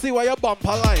want to see what your bumper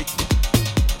like.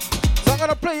 So I'm going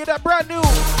to play you that brand new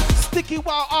Sticky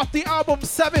Wow off the album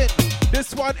 7.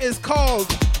 This one is called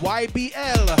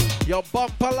YBL, Your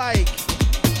Bumper Like.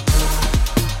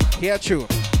 Here tune.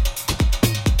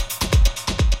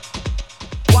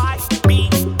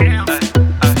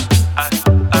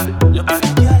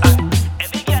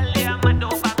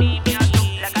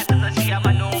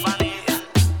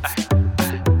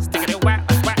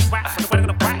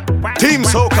 Team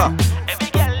Soca.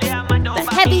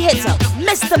 The heavy hitter,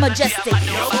 Mr. Mejustik.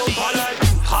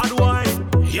 Hard wine,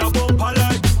 your bumper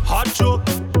like hot choke,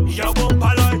 your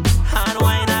bumper like hard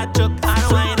wine, hot choke,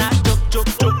 hard wine, hot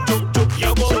choke,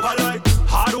 your bumper like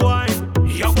hard wine,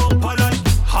 your bumper like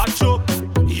hot choke,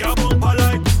 your bumper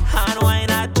like hard wine,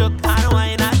 hot choke, hard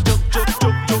wine, hot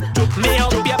choke. Me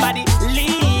up your body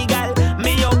legal,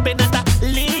 me up in that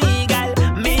legal,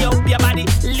 me up your body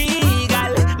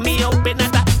legal, me up in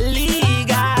that legal.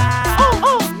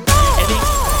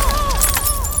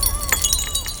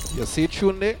 You see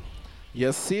tune there?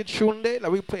 You see tune there?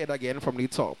 Let me play it again from the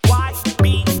top.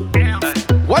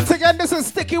 Once again, this is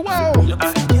Sticky Wow.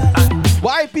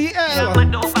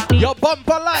 YBL, your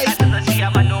bumper like.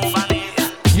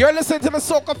 You're listening to the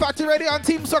Soca Factory Radio on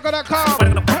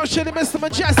TeamSoca.com. Pushing the Mr.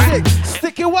 Mejustik.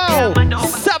 Sticky Wow,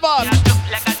 7.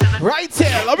 Right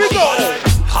here, let me go.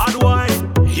 Hard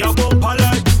wine, your bumper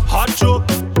like hot choke,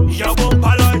 your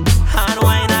bumper like hard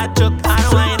wine, hot choke,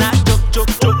 hard wine, hot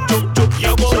choke,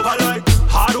 your bumper like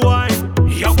hard wine,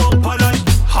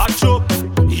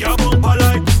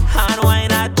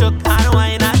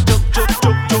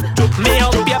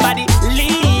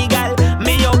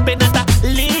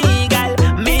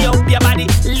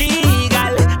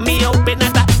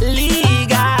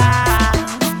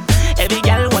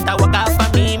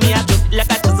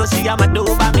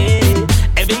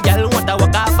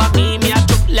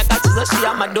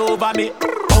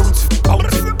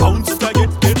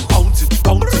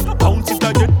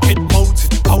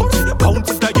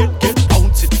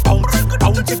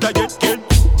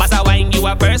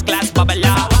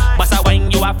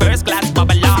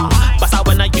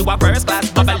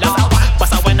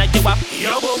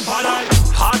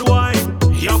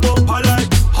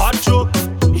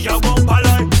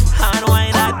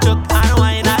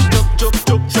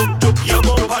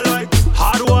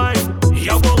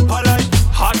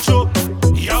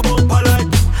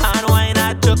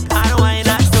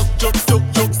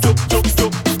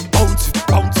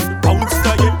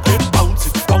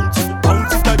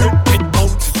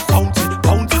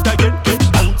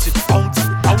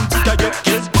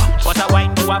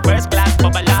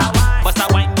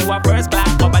 a first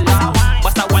class bubble.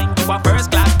 Bust a wine, you a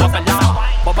first class bubble.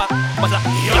 Bubba, bust a.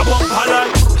 Your bumper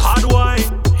like hard wine.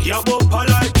 Your bumper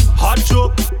like hot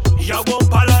choke. Your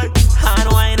bumper like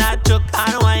hard wine, hot choke,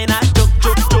 hard wine, hot choke,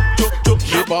 choke, choke, choke, choke.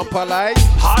 Your bumper like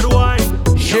hard wine.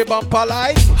 Your bumper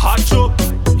like hot choke.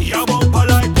 Your bumper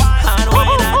like hard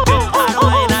wine, hot choke, hard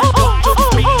wine, hot choke, choke,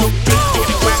 choke.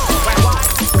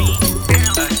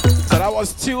 So that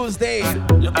was Tuesday.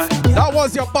 That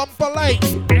was your bumper like.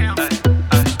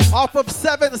 Off of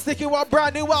 7, sticking with a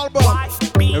brand new album.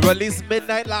 It released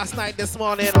midnight last night, this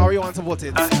morning, or you want to vote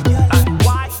it?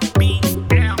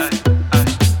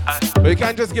 But you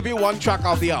can't just give you one track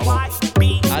of the album.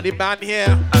 And the band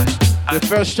here, the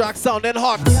first track sounding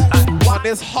hot. On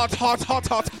this hot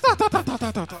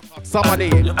somebody.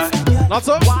 Not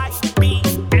so?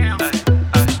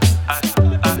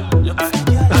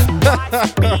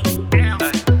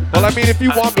 Well, I mean, if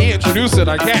you want me to introduce it,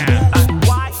 I can.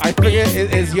 I figure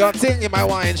it's your thing, you might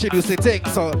want to introduce the thing.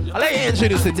 So I'll let you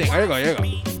introduce the thing. Here you go.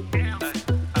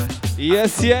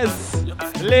 Yes.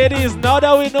 Ladies, now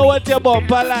that we know what your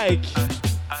bumper like,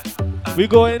 we're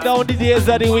going down the days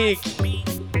of the week.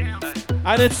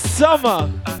 And it's summer.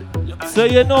 So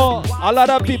you know, a lot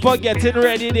of people getting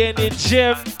ready there in the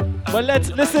gym. But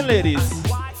listen, ladies.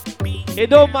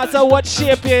 It don't matter what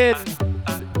shape you're in.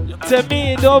 To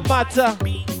me, it don't matter.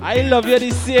 I love you the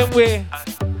same way.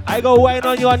 I go wine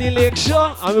on you on the lake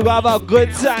show and we go have a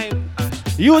good time.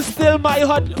 Use still my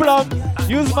hot plum.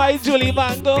 Use my Julie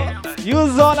Mango.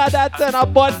 Use all of that in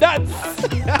abundance.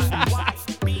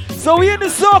 So we in the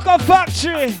Soca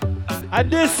factory.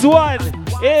 And this one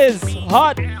is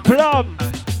Hot Plum.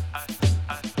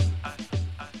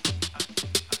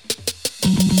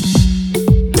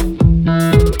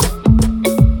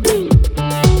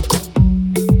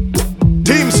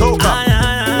 Team Soca.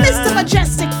 Mr.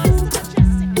 Mejustik.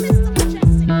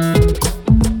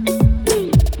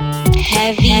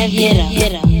 Heavy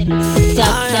hitter.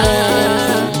 Soca.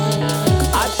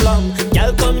 Hot plum,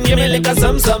 y'all come give me like a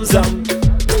some.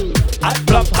 Hot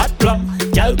plum,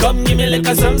 y'all come give me like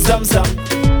a some.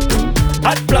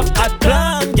 Hot plum,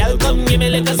 y'all come give me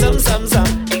like a some.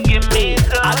 Give me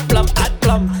hot plum,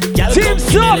 y'all come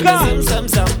give me like a some.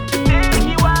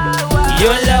 You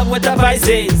love what the price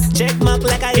is. Check mark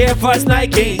like a Air Force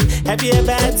Nike. Have you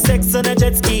ever had sex on a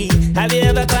jet ski? Have you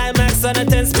ever climaxed on a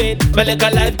 10-speed? My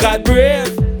little life got brave.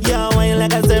 You're wine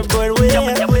like a surfboard wheel.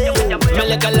 My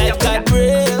little life got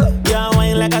brave. You're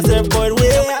wine like a surfboard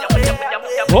wheel.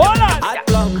 Hold on. Hot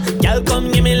plum, y'all come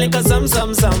give me like a some.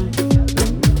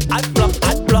 Hot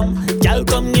plum, y'all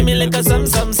come give me like a some.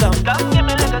 Hot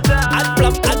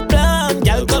plum,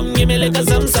 y'all come give me like a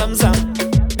some.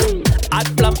 Hot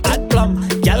plum,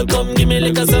 y'all come give me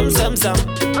like a some.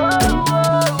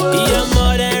 You're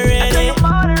more than ready.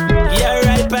 You're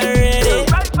ripe and ready.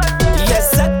 You're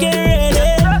sucking ready.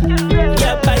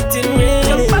 You're biting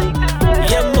ready.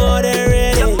 You're more than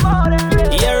ready.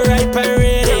 You're ripe and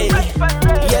ready.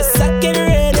 You're sucking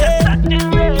ready.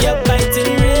 You're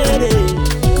biting ready.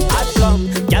 Hot plum,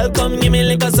 y'all come give me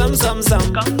like a some. Hot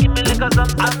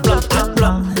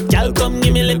plum, y'all come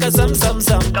give me like a some. Hot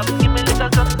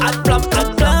plum,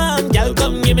 y'all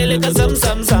come give me like a some.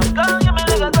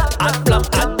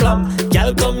 Hot plum,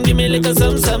 y'all come give me like a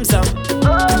some.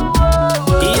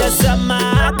 Yes, I'm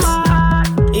hot.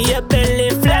 Your belly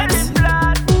flat.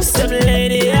 Some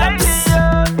lady ups.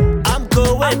 I'm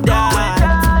cool with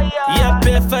that. You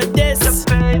pay for this.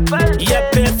 You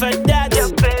pay for that.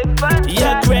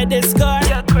 Your credit score.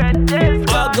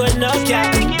 All good no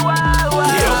cap.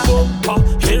 Your bumper,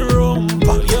 your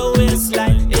rumpa, your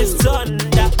waistline is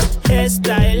thunder.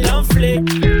 Hairstyle on flick.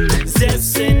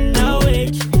 Zest in a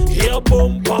wig. Your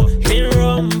bumper, your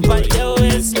rumpa, your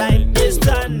waistline is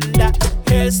thunder.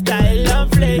 Hairstyle on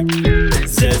flick.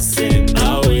 Zest in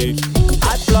a wig.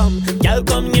 Hot plum, y'all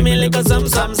come give me like a some.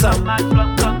 Hot plum,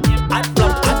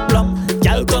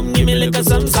 y'all come give me like a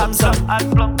some. Hot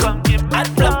plum,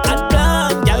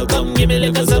 y'all come give me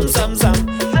like a some.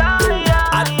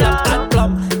 Hot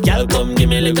plum, y'all come give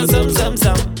me like a some.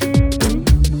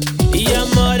 You're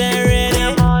more than ready.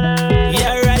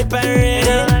 You're ripe and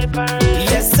ready.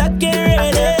 You're sucking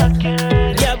ready.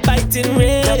 You're biting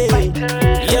ready.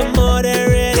 You're more than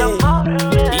ready.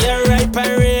 You're ripe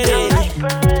and ready.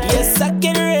 You're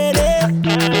sucking ready.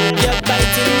 You're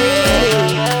biting ready.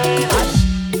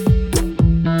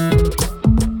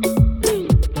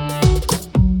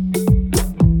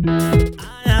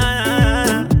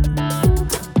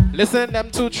 Listen, them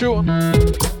two true.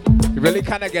 You really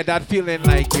kind of get that feeling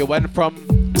like you went from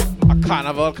a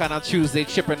carnival kind of Tuesday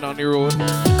chipping on the road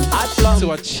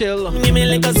to a chill, Give me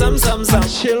like a some.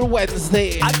 chill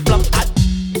Wednesday.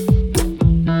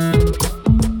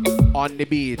 on the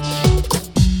beach.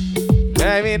 You know what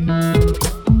I mean?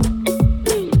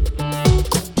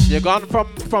 You're gone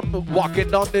from walking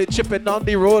down the, chipping down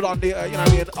the road on the, you know what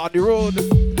I mean, on the road.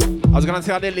 I was gonna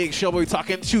say on the lake show, but we're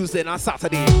talking Tuesday and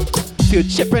Saturday. So you're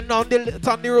chipping down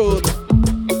the road,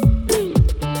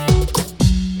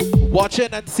 watching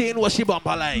and seeing what she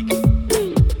bumper like.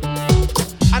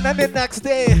 And then the next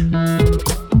day,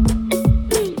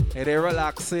 they're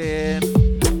relaxing.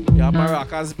 You're at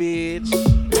Maracas Beach.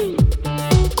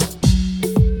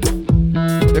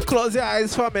 You close your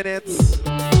eyes for a minute,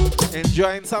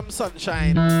 enjoying some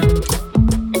sunshine.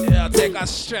 Yeah, take a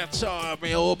stretch up,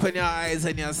 you open your eyes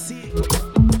and you see.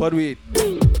 But wait,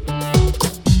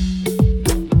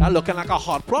 that's looking like a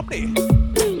hot plum day.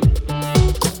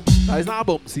 That is not a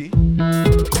bump, see?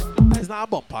 That is not a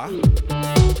bumper.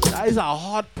 That is a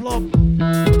hot plum.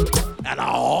 And I'm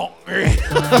hungry.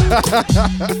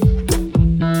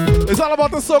 It's all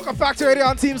about the Soca Factory here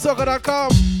on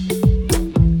TeamSoca.com.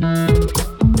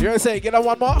 You gonna say, get them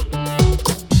one more?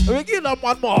 Let me give them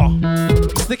one more.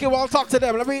 Sticky, we'll talk to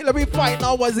them. Let me find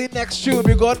out what's the next tune.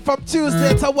 We're going from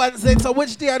Tuesday to Wednesday to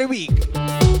which day of the week?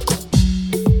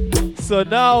 So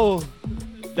now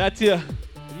that you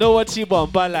know what she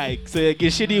bumper like, so you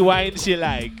give she the wine she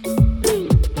like.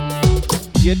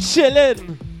 You're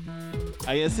chilling.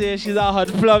 And you say she's a hot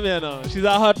plum, you know. She's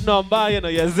a hot number, you know.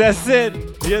 You're zesting.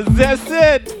 You're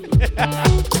zesting.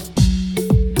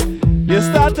 You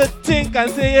start to think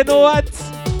and say, you know what?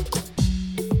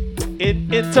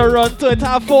 In Toronto, it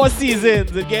have 4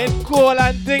 seasons. It's getting cold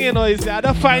and thing, you know. You say, I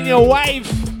don't find your wife.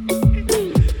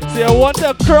 So you want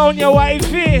to crown your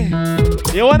wifey.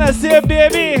 You want to say,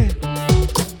 baby,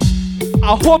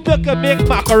 I hope you can make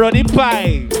macaroni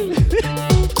pie.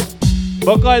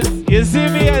 Because you see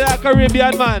me as a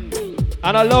Caribbean man,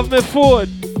 and I love my food.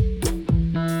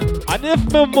 And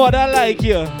if my mother like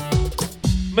you,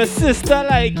 my sister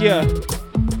like you,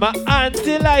 my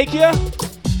auntie like you,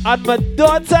 and my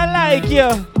daughter like you,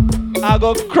 I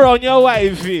go crown your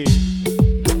wifey.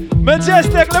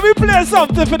 Mejustik, let me play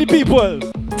something for the people.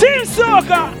 Team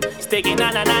Soca! Stick it na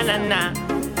na na na na.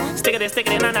 Stick it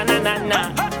na na na na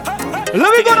na.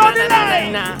 Let me go down the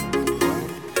line.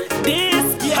 This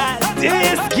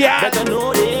girl, better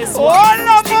know this. Oh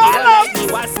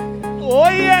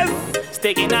yes.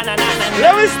 Stick it na na na na.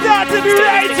 Let me start it the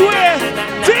right way.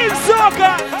 Team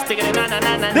Soca. Stick it na na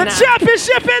na na. The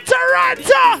championship in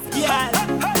Toronto.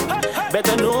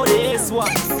 Better know this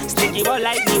one. Stick it out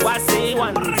like me was say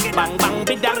one. Bang bang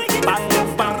bidang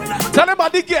bang bang. Tell them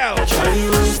about the girl.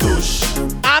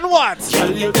 And what?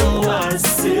 Tell you the one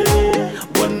say.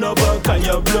 One number can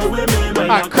you blow with me?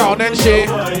 And crown and shake.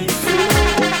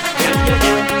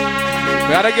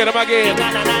 We gotta get him again.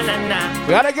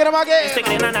 We gotta get him again. Stick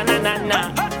it na na na na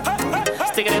na.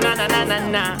 Stick it na na na na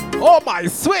na. Oh my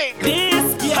swing.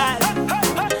 This girl.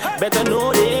 Better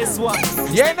know this one.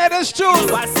 Yeah, that is true.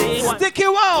 Sticky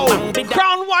wow.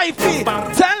 Crown wifey.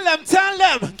 Tell them.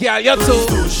 Girl, you're too.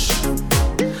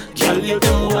 Girl, you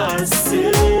don't want to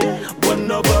see. One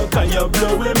number can you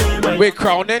blow with me? We're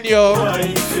crowning you.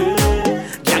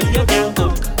 Girl, you can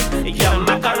cook. Your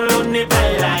macaroni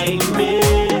pie like me.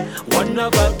 One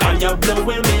number can you blow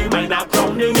with me? Mine are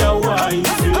crowning your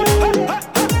wife.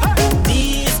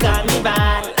 This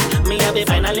carnival. Me have the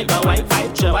final little white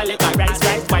fight. Show a little rice.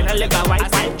 Final little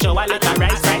white fight. Show a little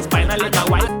rice. Final little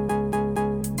white.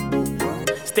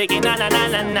 Stick it na na na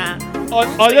na na.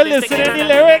 Are you listening to the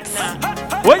lyrics?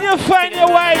 When you find your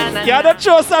wife, you gotta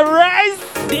throw some rice.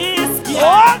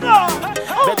 Oh no!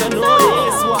 Better know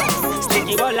this one.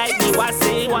 Sticky ball like me was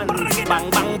say one. Bang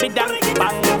bang bidang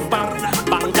bang bang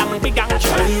bang bang bidang.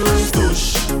 Chinese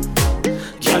douche.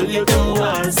 Girl, you don't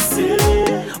want to see.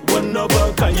 One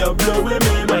number can you blow with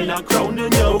me? Mine a crown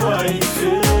in your wife.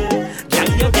 Girl,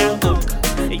 you can cook.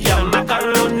 Your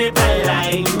macaroni pie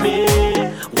like me.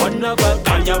 One number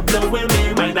can you blow with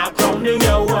me? Mine a crown in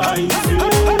your wife.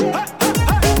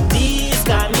 This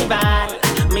carnival,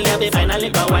 me have the final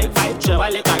little white fight. Show a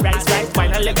little rice.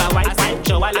 Final little white fight.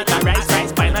 Show a little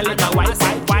rice. Final little white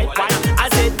fight. I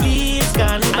said this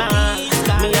carnival,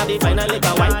 me have the final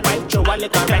little white fight. Show a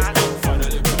little rice.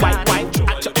 White,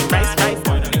 rice.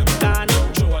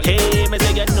 Hey, me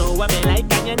say you know what me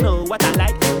like and you know what I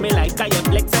like. Me like how you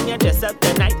flex and you dress up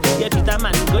tonight. You treat a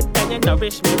man good and you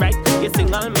nourish me right. You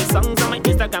sing all my songs on my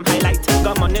Instagram highlight.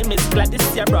 Come on in, Miss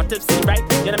Gladys, you brought up see right.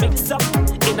 You know mix up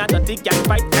in a dirty gang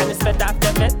fight. And it's fed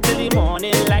after bed till the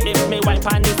morning light. If me wife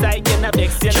on the side, you know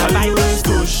vex, you know fight.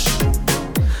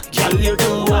 Girl, you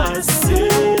don't want to see.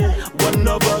 One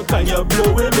number can you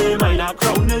blow with me? Mine a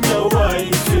crown in your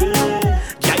wife.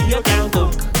 Girl, you can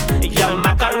cook. Your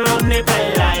macaroni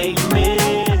pie like me.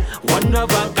 One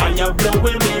number can you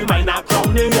blowing me, might not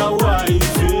crown in your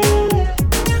wife.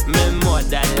 Me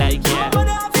mother like ya,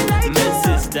 me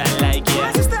sister like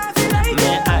ya, me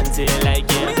auntie like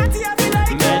ya,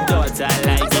 me daughter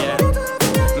like ya,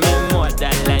 me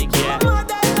mother like ya,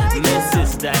 me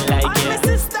sister like ya,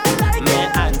 me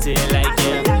auntie like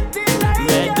ya,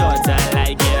 me daughter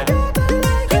like ya.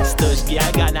 Stushki I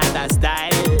got another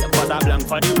style, but I'm blank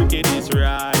for the wickedness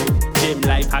right. Gym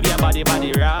life have your body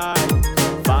right.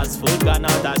 Fast food got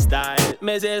another style.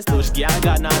 Me say Stushki I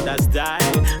got another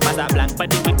style, but I'm blank for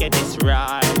the wickedness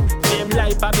right. Gym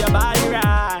life have your body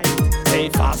right. Say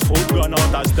fast food got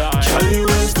another style. Girl you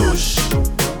is Stush,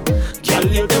 girl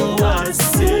you do want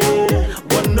see.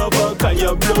 One of a kind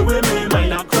you blowing me,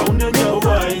 mine a crown in your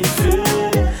wife.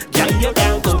 Girl you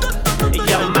can cook,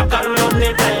 your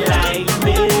macaroni like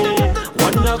me.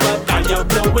 One of a kind you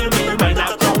blowing me, mine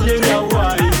a crown in your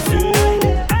wife.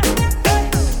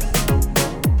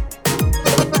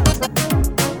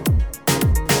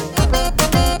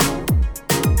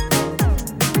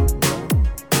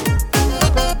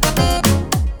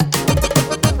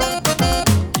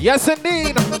 Yes,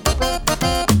 indeed.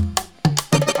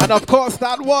 And of course,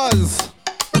 that was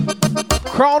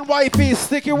Crown Wifey,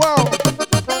 Sticky Well.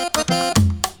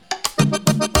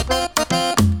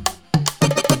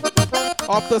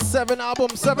 Of the 7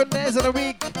 albums, 7 days in a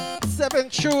week, 7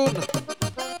 tune.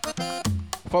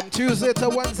 From Tuesday to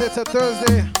Wednesday to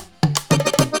Thursday.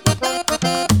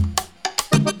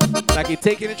 Like you're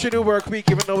taking it through the work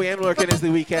week, even though we ain't working, it's the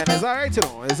weekend. It's alright, you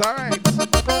know, it's alright.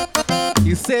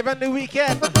 You saving the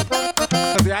weekend,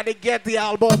 because you had to get the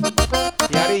album.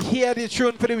 You had to hear the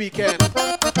tune for the weekend.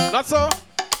 Not so?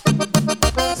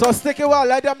 So stick it well,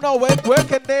 let them know where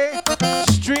can they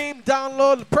stream,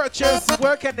 download, purchase,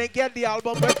 where can they get the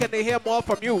album, where can they hear more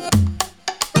from you?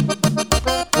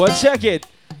 Well, check it.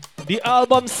 The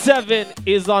album 7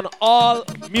 is on all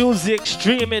music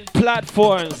streaming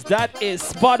platforms. That is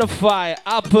Spotify,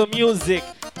 Apple Music,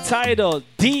 Tidal,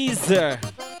 Deezer,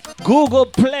 Google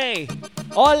Play,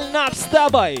 all Napster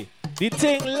boy. The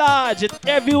thing large and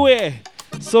everywhere.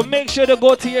 So make sure to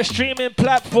go to your streaming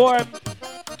platform,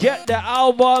 get the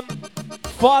album,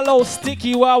 follow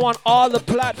Sticky Wow on all the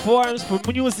platforms for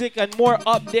music and more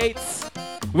updates.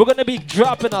 We're gonna be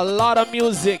dropping a lot of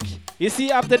music. You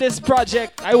see, after this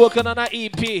project, I working on an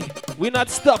EP. We're not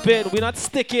stopping, we're not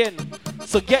sticking.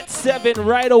 So get 7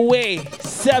 right away.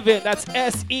 7, that's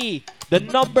S-E, the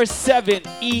number 7,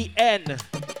 E-N.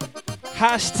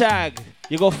 Hashtag,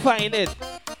 you go find it.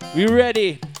 We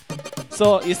ready.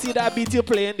 So you see that beat you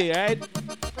playing there, right?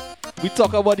 We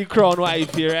talk about the Crown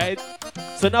Wifey, right?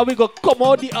 So now we go come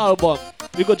out the album.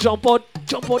 We go jump out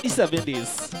the 7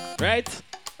 days, right?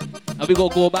 And we go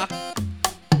back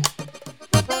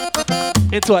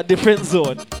into a different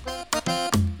zone.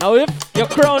 Now if you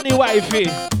crown the wifey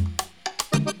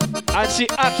and she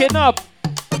acting up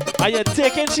and you're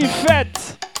taking she fat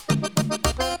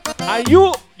and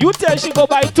you tell she go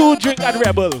buy 2 drink at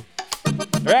Rebel,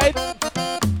 right?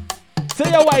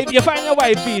 Say your wife, you find your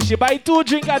wifey, she buy 2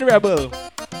 drink at Rebel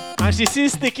and she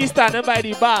sees Sticky standing by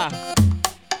the bar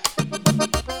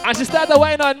and she start to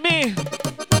whine on me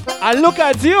and look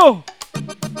at you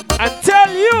and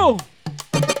tell you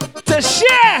to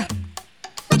share.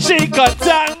 She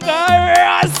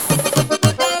cantangerous.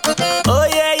 Oh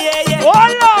yeah. Oh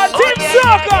Lord, Team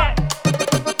Soca.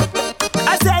 I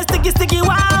say sticky,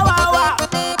 wow.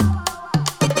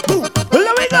 Boom.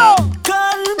 Let me go.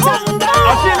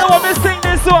 I feel like when me sing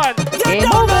this one. Hey.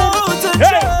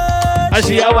 And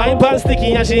she a wine pan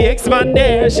Sticky and she expand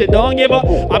there. She don't give up.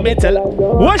 I me tell her.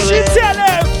 What she tell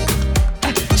him?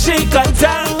 She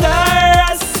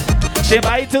cantangerous. She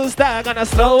buy 2 stag and a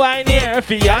slow wine here.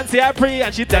 Fiance a pre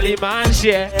and she tell him man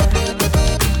share.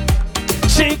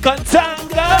 She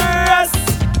cantangerous.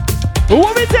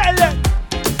 What me tell you?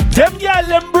 Them gyal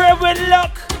them brave with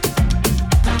luck.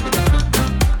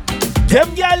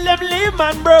 Them gyal them live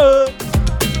man bro.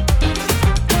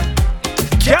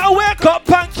 Can't wake up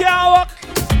and can't walk.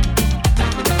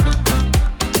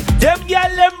 Them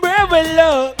gyal them brave with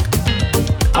luck.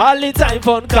 All the time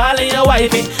phone calling your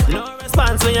wifey. No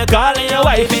response when you're calling your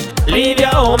wifey. Leave your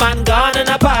home and gone in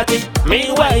a party.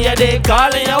 Meanwhile you're there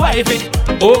calling your wifey.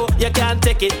 Oh, you can't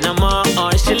take it no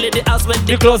more. She leave the house with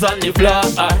the clothes on the floor.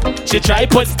 She try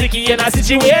put Sticky in a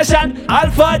situation. All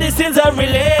for the sins of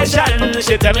relation.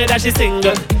 She tell me that she's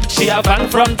single. She a fan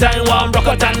from time warm, rock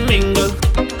out and mingle.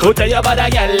 Who tell you about a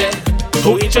gal?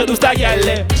 Who introduced a gal?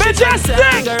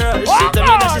 Mejustik! She tell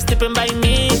me that she's sleeping by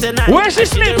me tonight. Where she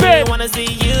sleeping? She really wanna see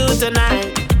you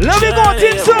tonight. Let me go,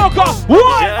 Team Soca. 1,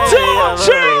 2,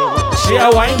 3. She a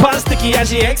wine pan Sticky and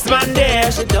she expand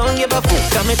there. She don't give a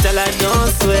fuck. Come me tell her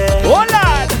don't swear. Oh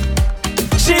Lord.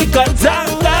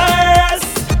 cantankerous.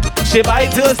 She buy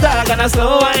 2 stock and a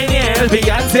slow wine here.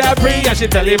 Beyonce a free and she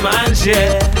tell him man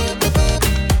share.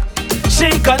 She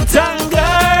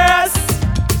cantankerous.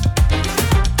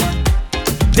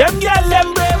 Them gyal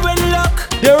them brave with luck.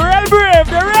 The real brave,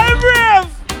 the real brave.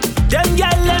 Them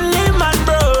gyal them live and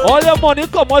bro. All your money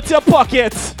come out your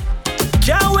pocket.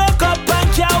 Can't wake up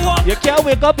and can't walk. You can't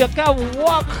wake up, you can't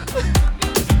walk.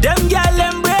 Them gyal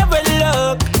them brave with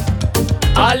luck.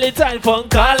 All the time phone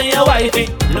calling your wifey.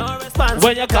 No response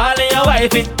when you're calling your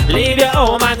wifey. Leave your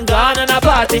home and gone on a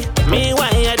party.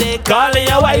 Meanwhile you're there calling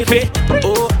your wifey.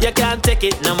 Oh, you can't take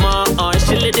it no more.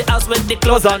 She leave the house with the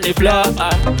clothes on the floor.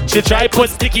 She try put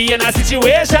sticky in a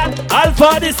situation. All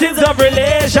for the sins of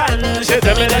relation. She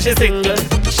tell me that she's single.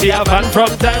 She have fun from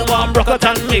time one broke out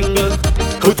and mingle.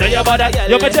 Who tell you about that girl?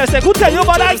 Yo, Mejustik, who tell you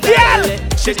about that girl?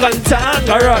 She's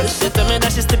cantankerous. She tell me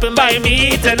that she's sleeping by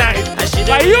me tonight. And she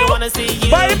don't really wanna see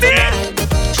you by me?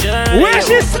 Where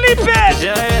she sleeping?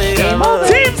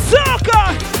 Team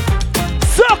Soca.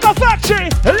 Soca Factory.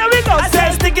 Let me go. I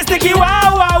say sticky, sticky,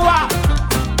 wow, wow, wow.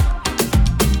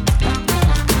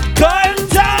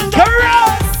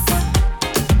 Cantankerous.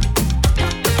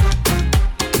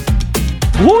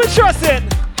 Who we trusting?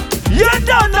 You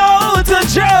don't know who to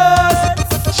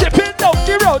trust. Chipping down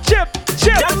the road, chip.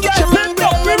 Chipping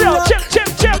down the road, chip.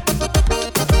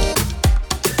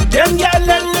 Them gyal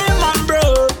them live and bro.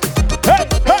 Hey.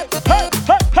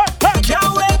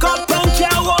 Can't wake up and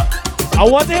can't walk. I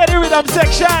want to hear the rhythm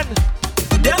section.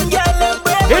 Them gyal them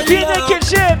brave. If you're in the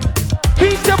kitchen,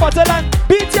 beat your bottle and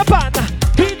beat your pan.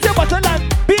 Beat your bottle and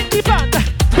beat the pan.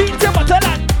 Beat your bottle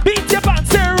and beat your pan.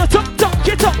 Say tunk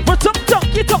it up,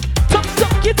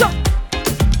 tunk it up.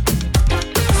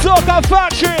 Soca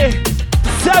Factory,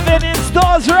 7 in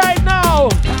stores right now.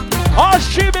 All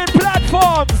streaming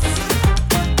platforms.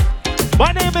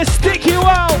 My name is Sticky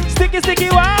Wow. Sticky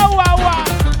wow.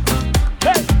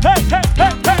 Hey.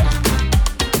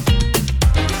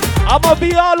 I'ma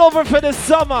be all over for the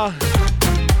summer.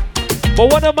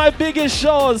 But one of my biggest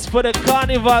shows for the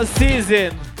carnival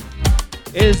season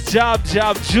is Jab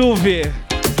Juvie.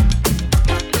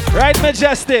 Right,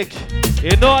 Mejustik?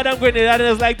 You know what I'm going to do?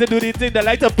 They like to do the thing. They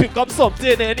like to pick up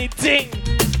something, anything.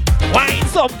 Wine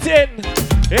something,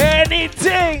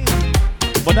 anything.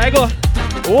 But I go,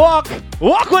 walk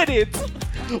with it.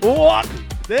 Walk.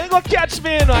 They ain't gonna catch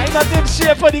me, you know. I ain't not in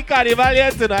shape for the carnival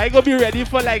yet, you know. I ain't gonna be ready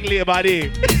for like Labor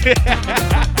Day.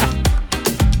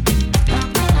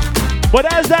 But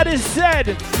as that is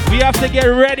said, we have to get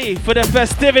ready for the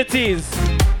festivities.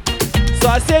 So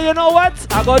I say, you know what?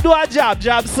 I gonna do a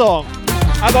jab song.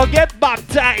 I gonna get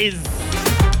baptized.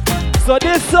 So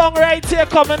this song right here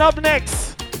coming up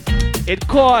next, it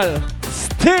called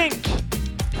Stink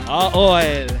of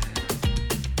Oil.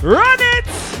 Run it!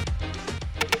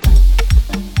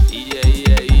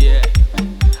 Yeah.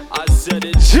 I said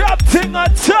it. Drop thing or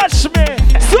touch me.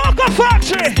 Soca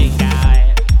Factory.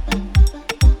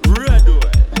 Red oil,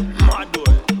 mad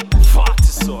oil, fat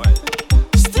soil.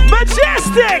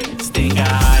 Mejustik. Stink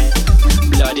eye,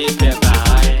 bloody pepper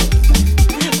eye.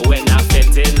 When I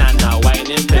fit in and I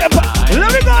whining pepper eye.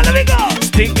 Let me go.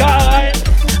 Stink eye,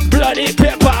 bloody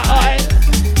pepper eye.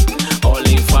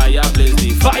 Only fire blaze the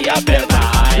fire pepper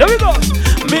eye. Let me go.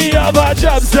 Me have a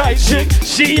job side chick,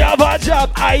 she have a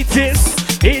job itis.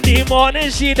 In the morning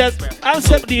she does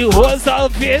accept the whole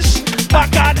fish.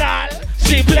 Bacchanal,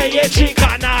 she play a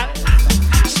chicanal.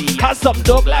 She has some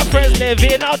Douglas friends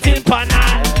living out in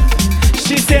Panal.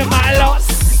 She say my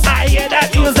loss, I hear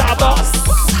that you's a boss.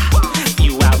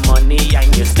 You have money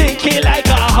and you stinky like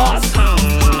a horse.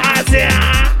 I say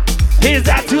is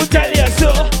that to tell you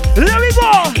so? Let me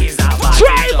go.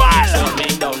 Tribal.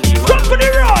 Come for the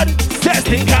road.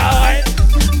 Stink oil,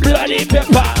 bloody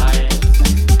pepper.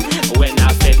 When I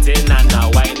fit in and I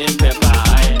whining pepper.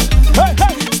 Hey.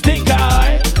 Stink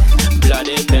oil,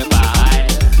 bloody pepper.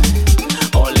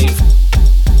 Only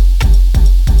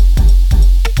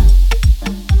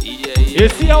You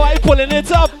see how I pulling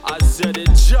it up? I said it.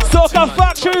 Soca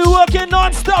Factory working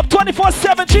non-stop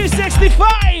 24/7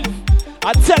 365.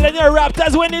 I'm telling you,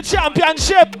 Raptors win the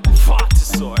championship. Fat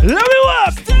soil. Let me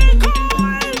work.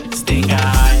 Stink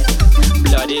eye,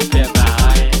 bloody pepper.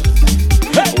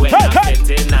 When I fit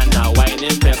in and I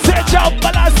whining pepper. Say jump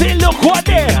and I say look what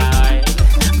there.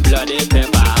 Bloody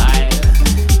pepper.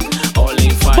 Only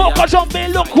fire. Boca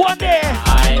jumping, look what there.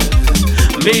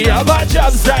 Me have a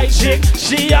job side chick,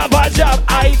 she have a job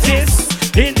itis.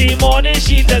 In the morning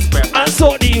she does prep and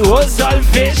so the whole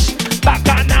fish.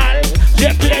 Bacchanal,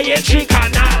 they play a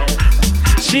tricanal.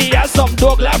 She has some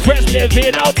Douglas friends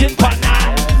living out in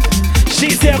Panal. She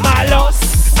say my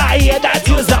loss, I hear that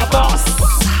you's a boss.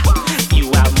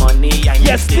 You have money.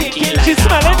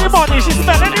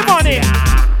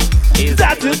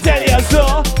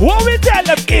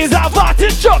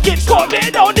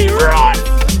 on the run.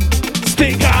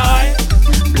 Stinker oil,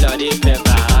 bloody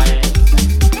pepper oil.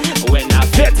 When I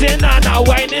fitting and a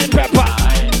whining pepper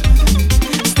oil.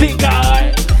 Stinker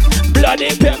oil,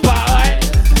 bloody pepper oil.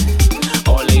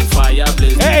 Only fire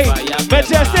blaze, hey, fire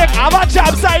Mejustik, I'm a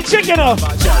job side chicken up.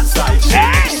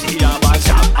 Hey, she have a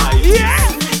job side. Yeah.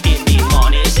 In the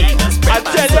morning she does I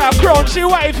tell you, a crunchy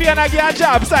wifey and I get a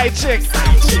job side chick.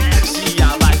 She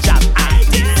have a job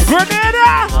idea.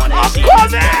 Grenada, I'm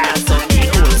coming.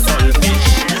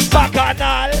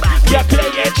 Bacchanal, you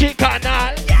play a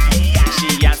chicanal. She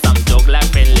has some dog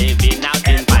life and living out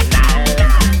in Panal.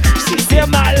 She say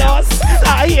my loss,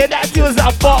 I hear that you's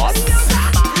a boss.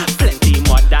 Plenty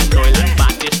more than oil and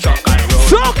fat is truck and road.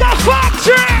 Soca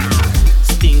factory.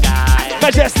 Stinger,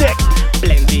 Mejustik,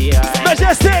 plenty oil.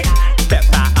 Mejustik,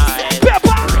 pepper oil.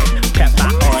 Pepper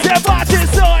oil. The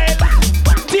party's oil.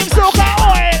 Team Soca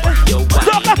oil.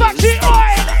 Soca factory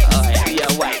oil.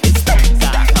 Your wife is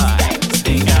stinger oil.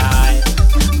 Stinger oil.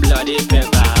 Bloody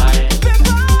pepper oil.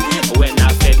 When I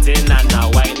fit in and I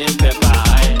whining pepper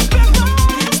oil.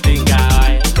 Stinger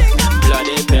oil.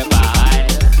 Bloody pepper oil.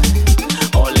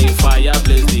 Only fire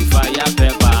blaze the fire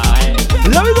pepper oil.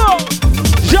 Let me go.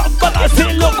 Jump back and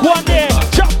say look one day.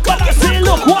 Jump back and say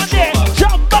look one day.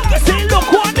 Jump back and say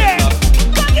look one day.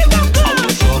 Cock it up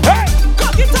good. Hey.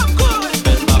 Cock it up good.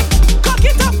 Cock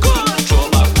it up good.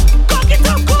 Cock it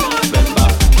up good.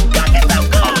 Cock it up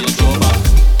good.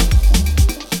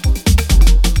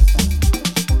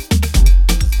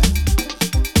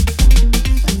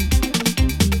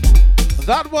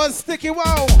 That was Sticky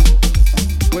Wow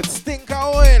with Stinker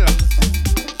Oil.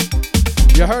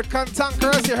 You heard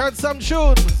Cantankerous, you heard some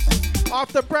tune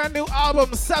off the brand new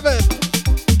album 7.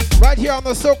 Right here on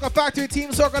the Soca Factory,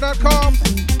 TeamSoca.com.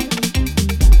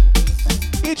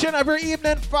 Each and every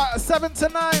evening, 7 to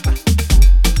 9.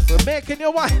 We're making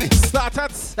your wine start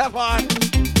at 7.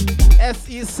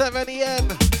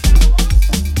 SE7EN.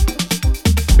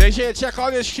 Make sure you check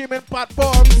all your streaming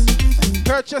platforms.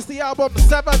 Purchase the album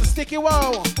 7, Sticky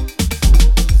Wow.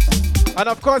 And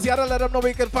of course, you gotta let them know where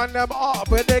you can find them all,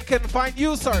 where they can find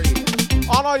you, sorry.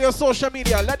 On all your social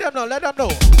media. Let them know, let them know.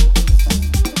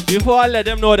 Before I let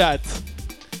them know that,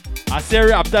 I say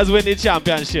Raptors win the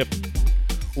championship.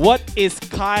 What is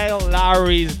Kyle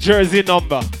Lowry's jersey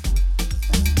number?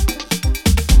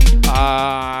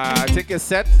 I think it's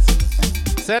set.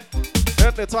 Then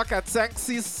they talk at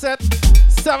sexy set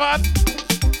 7.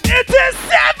 It is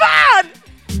 7!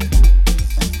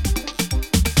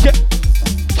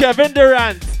 Kevin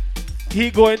Durant, he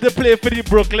going to play for the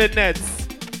Brooklyn Nets.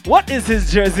 What is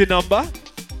his jersey number?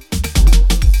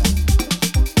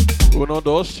 Uno,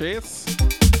 dos, tres,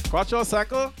 cuatro,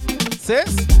 cinco,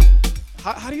 seis.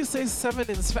 How do you say 7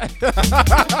 in Spanish?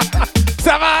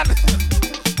 7!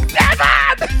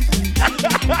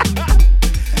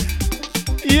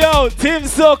 Yo, Team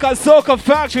Soca, Soca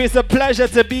Factory, it's a pleasure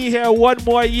to be here one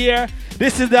more year.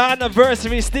 This is the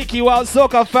anniversary, Sticky Wow,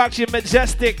 Soca Factory,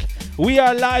 Mejustik. We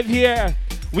are live here.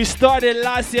 We started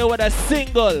last year with a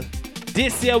single.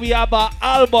 This year we have an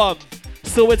album.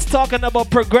 So it's talking about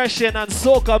progression and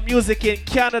soca music in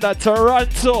Canada,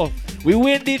 Toronto. We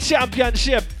win the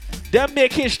championship. Then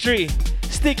make history.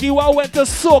 Sticky Wow went to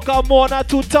Soca Mona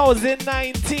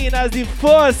 2019 as the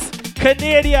first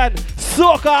Canadian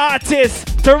soca artist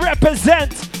to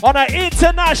represent on an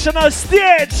international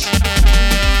stage.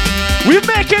 We're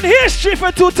making history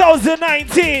for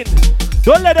 2019.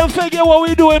 Don't let them forget what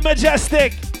we do in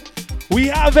Mejustik. We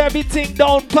have everything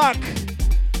down pack.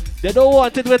 They don't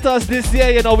want it with us this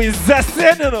year, you know. We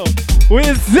zessin, you know. We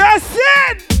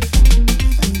zessin!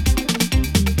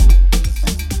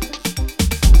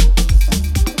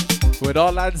 With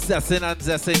all that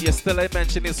zessin, you still ain't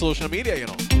mentioning social media, you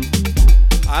know.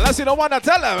 Unless you don't want to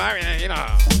tell them, I mean, you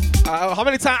know. How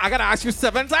many times? I gotta ask you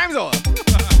 7 times or?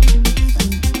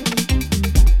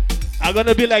 I'm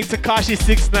gonna be like Tekashi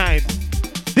 69.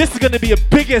 This is gonna be a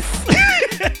biggest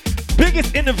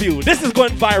interview. This is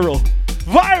going viral.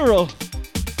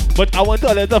 But I want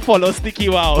all of you to follow Sticky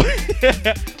Wow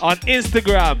on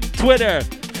Instagram, Twitter,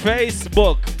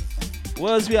 Facebook.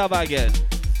 What else we have again?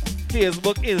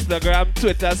 Facebook, Instagram,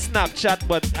 Twitter, Snapchat,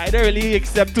 but I don't really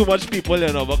accept too much people,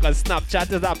 you know, because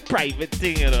Snapchat is a private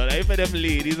thing, you know. Like for them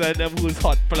ladies and them who's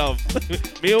hot plum.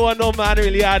 Me want no man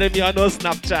really add me on no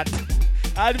Snapchat.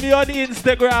 Add me on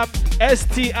Instagram,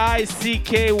 STICKYWOW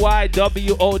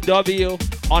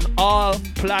on all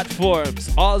platforms,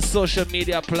 all social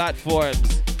media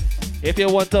platforms. If you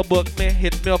want to book me,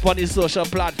 hit me up on the social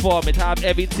platform. It have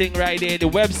everything right there. The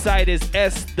website is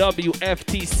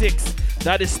SWFT6.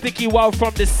 That is Sticky Wow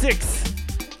from the 6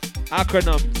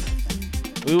 acronyms.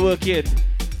 We work in.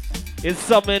 It's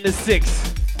summer in the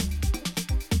 6.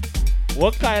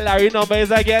 What Kyle Larry number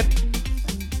is again?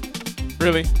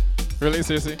 Really? Really?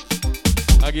 Seriously?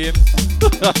 Again?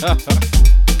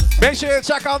 Make sure you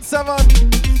check out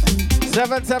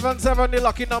 777, the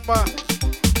lucky number.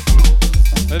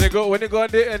 When you go in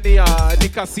the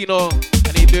casino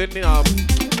and you doing them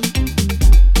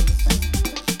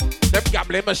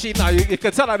gambling machine now, you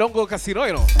can tell I don't go casino,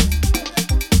 you know.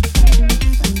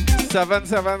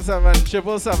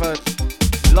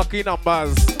 777 lucky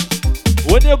numbers.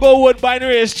 When you go Woodbine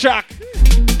racetrack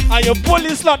and you pull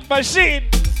the slot machine,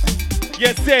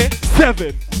 you say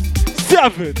 7,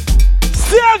 7,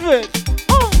 7.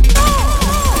 Oh no!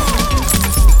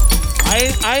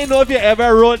 I know if you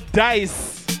ever rolled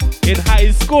dice in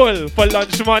high school for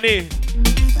lunch money,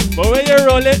 but when you're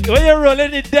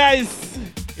rolling the dice,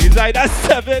 it's either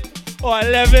 7 or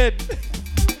 11.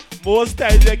 Most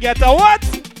times you get a what?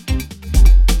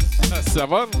 A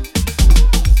 7.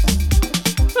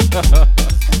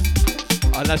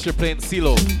 Unless you're playing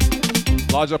CeeLo.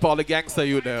 Large up all the gangster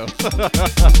you there.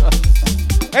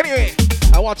 Anyway,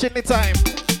 I'm watching the time.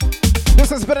 This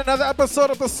has been another episode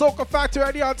of the Soca Factory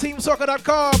right here on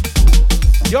TeamSoca.com.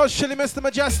 Yours truly, Mr.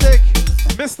 Mejustik.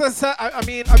 I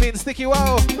mean Sticky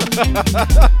Wow.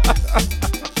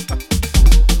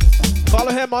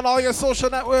 Follow him on all your social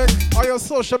network, all your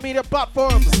social media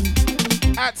platforms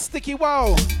at Sticky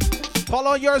Wow.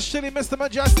 Follow yours truly, Mr.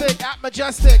 Mejustik, at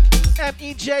Mejustik,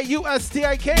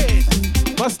 MEJUSTIK.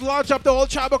 Must launch up the whole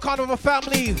Tribal Carnival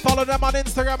family. Follow them on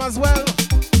Instagram as well.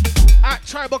 At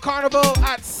Tribal Carnival,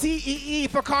 at CEE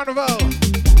for Carnival.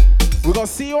 We're going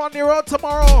to see you on the road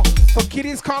tomorrow for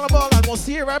Kitty's Carnival, and we'll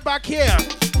see you right back here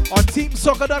on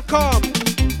TeamSoca.com.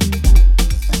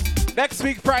 Next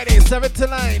week, Friday, 7 to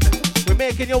 9. We're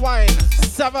making you wine.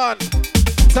 7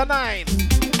 to 9.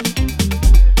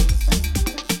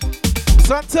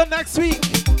 So until next week,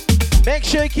 make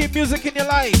sure you keep music in your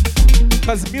life,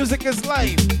 because music is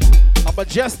life. A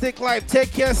Mejustik life.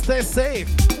 Take care, stay safe.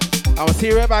 I will see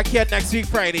you right back here next week,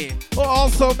 Friday. Oh,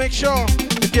 also, make sure,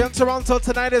 if you're in Toronto,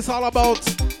 tonight is all about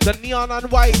the Neon and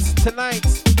White. Tonight,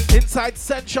 inside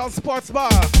Central Sports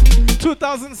Bar,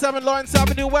 2007 Lawrence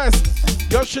Avenue West.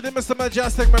 Yours truly, Mr.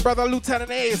 Mejustik, my brother,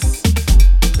 Lieutenant Ace.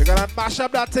 We're going to mash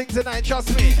up that thing tonight,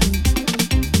 trust me.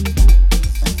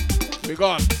 We're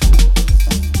gone.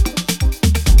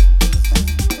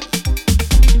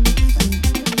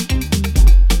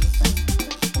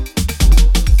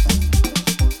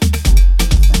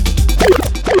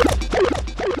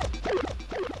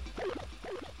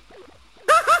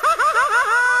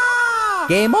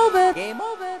 Game over. Game over.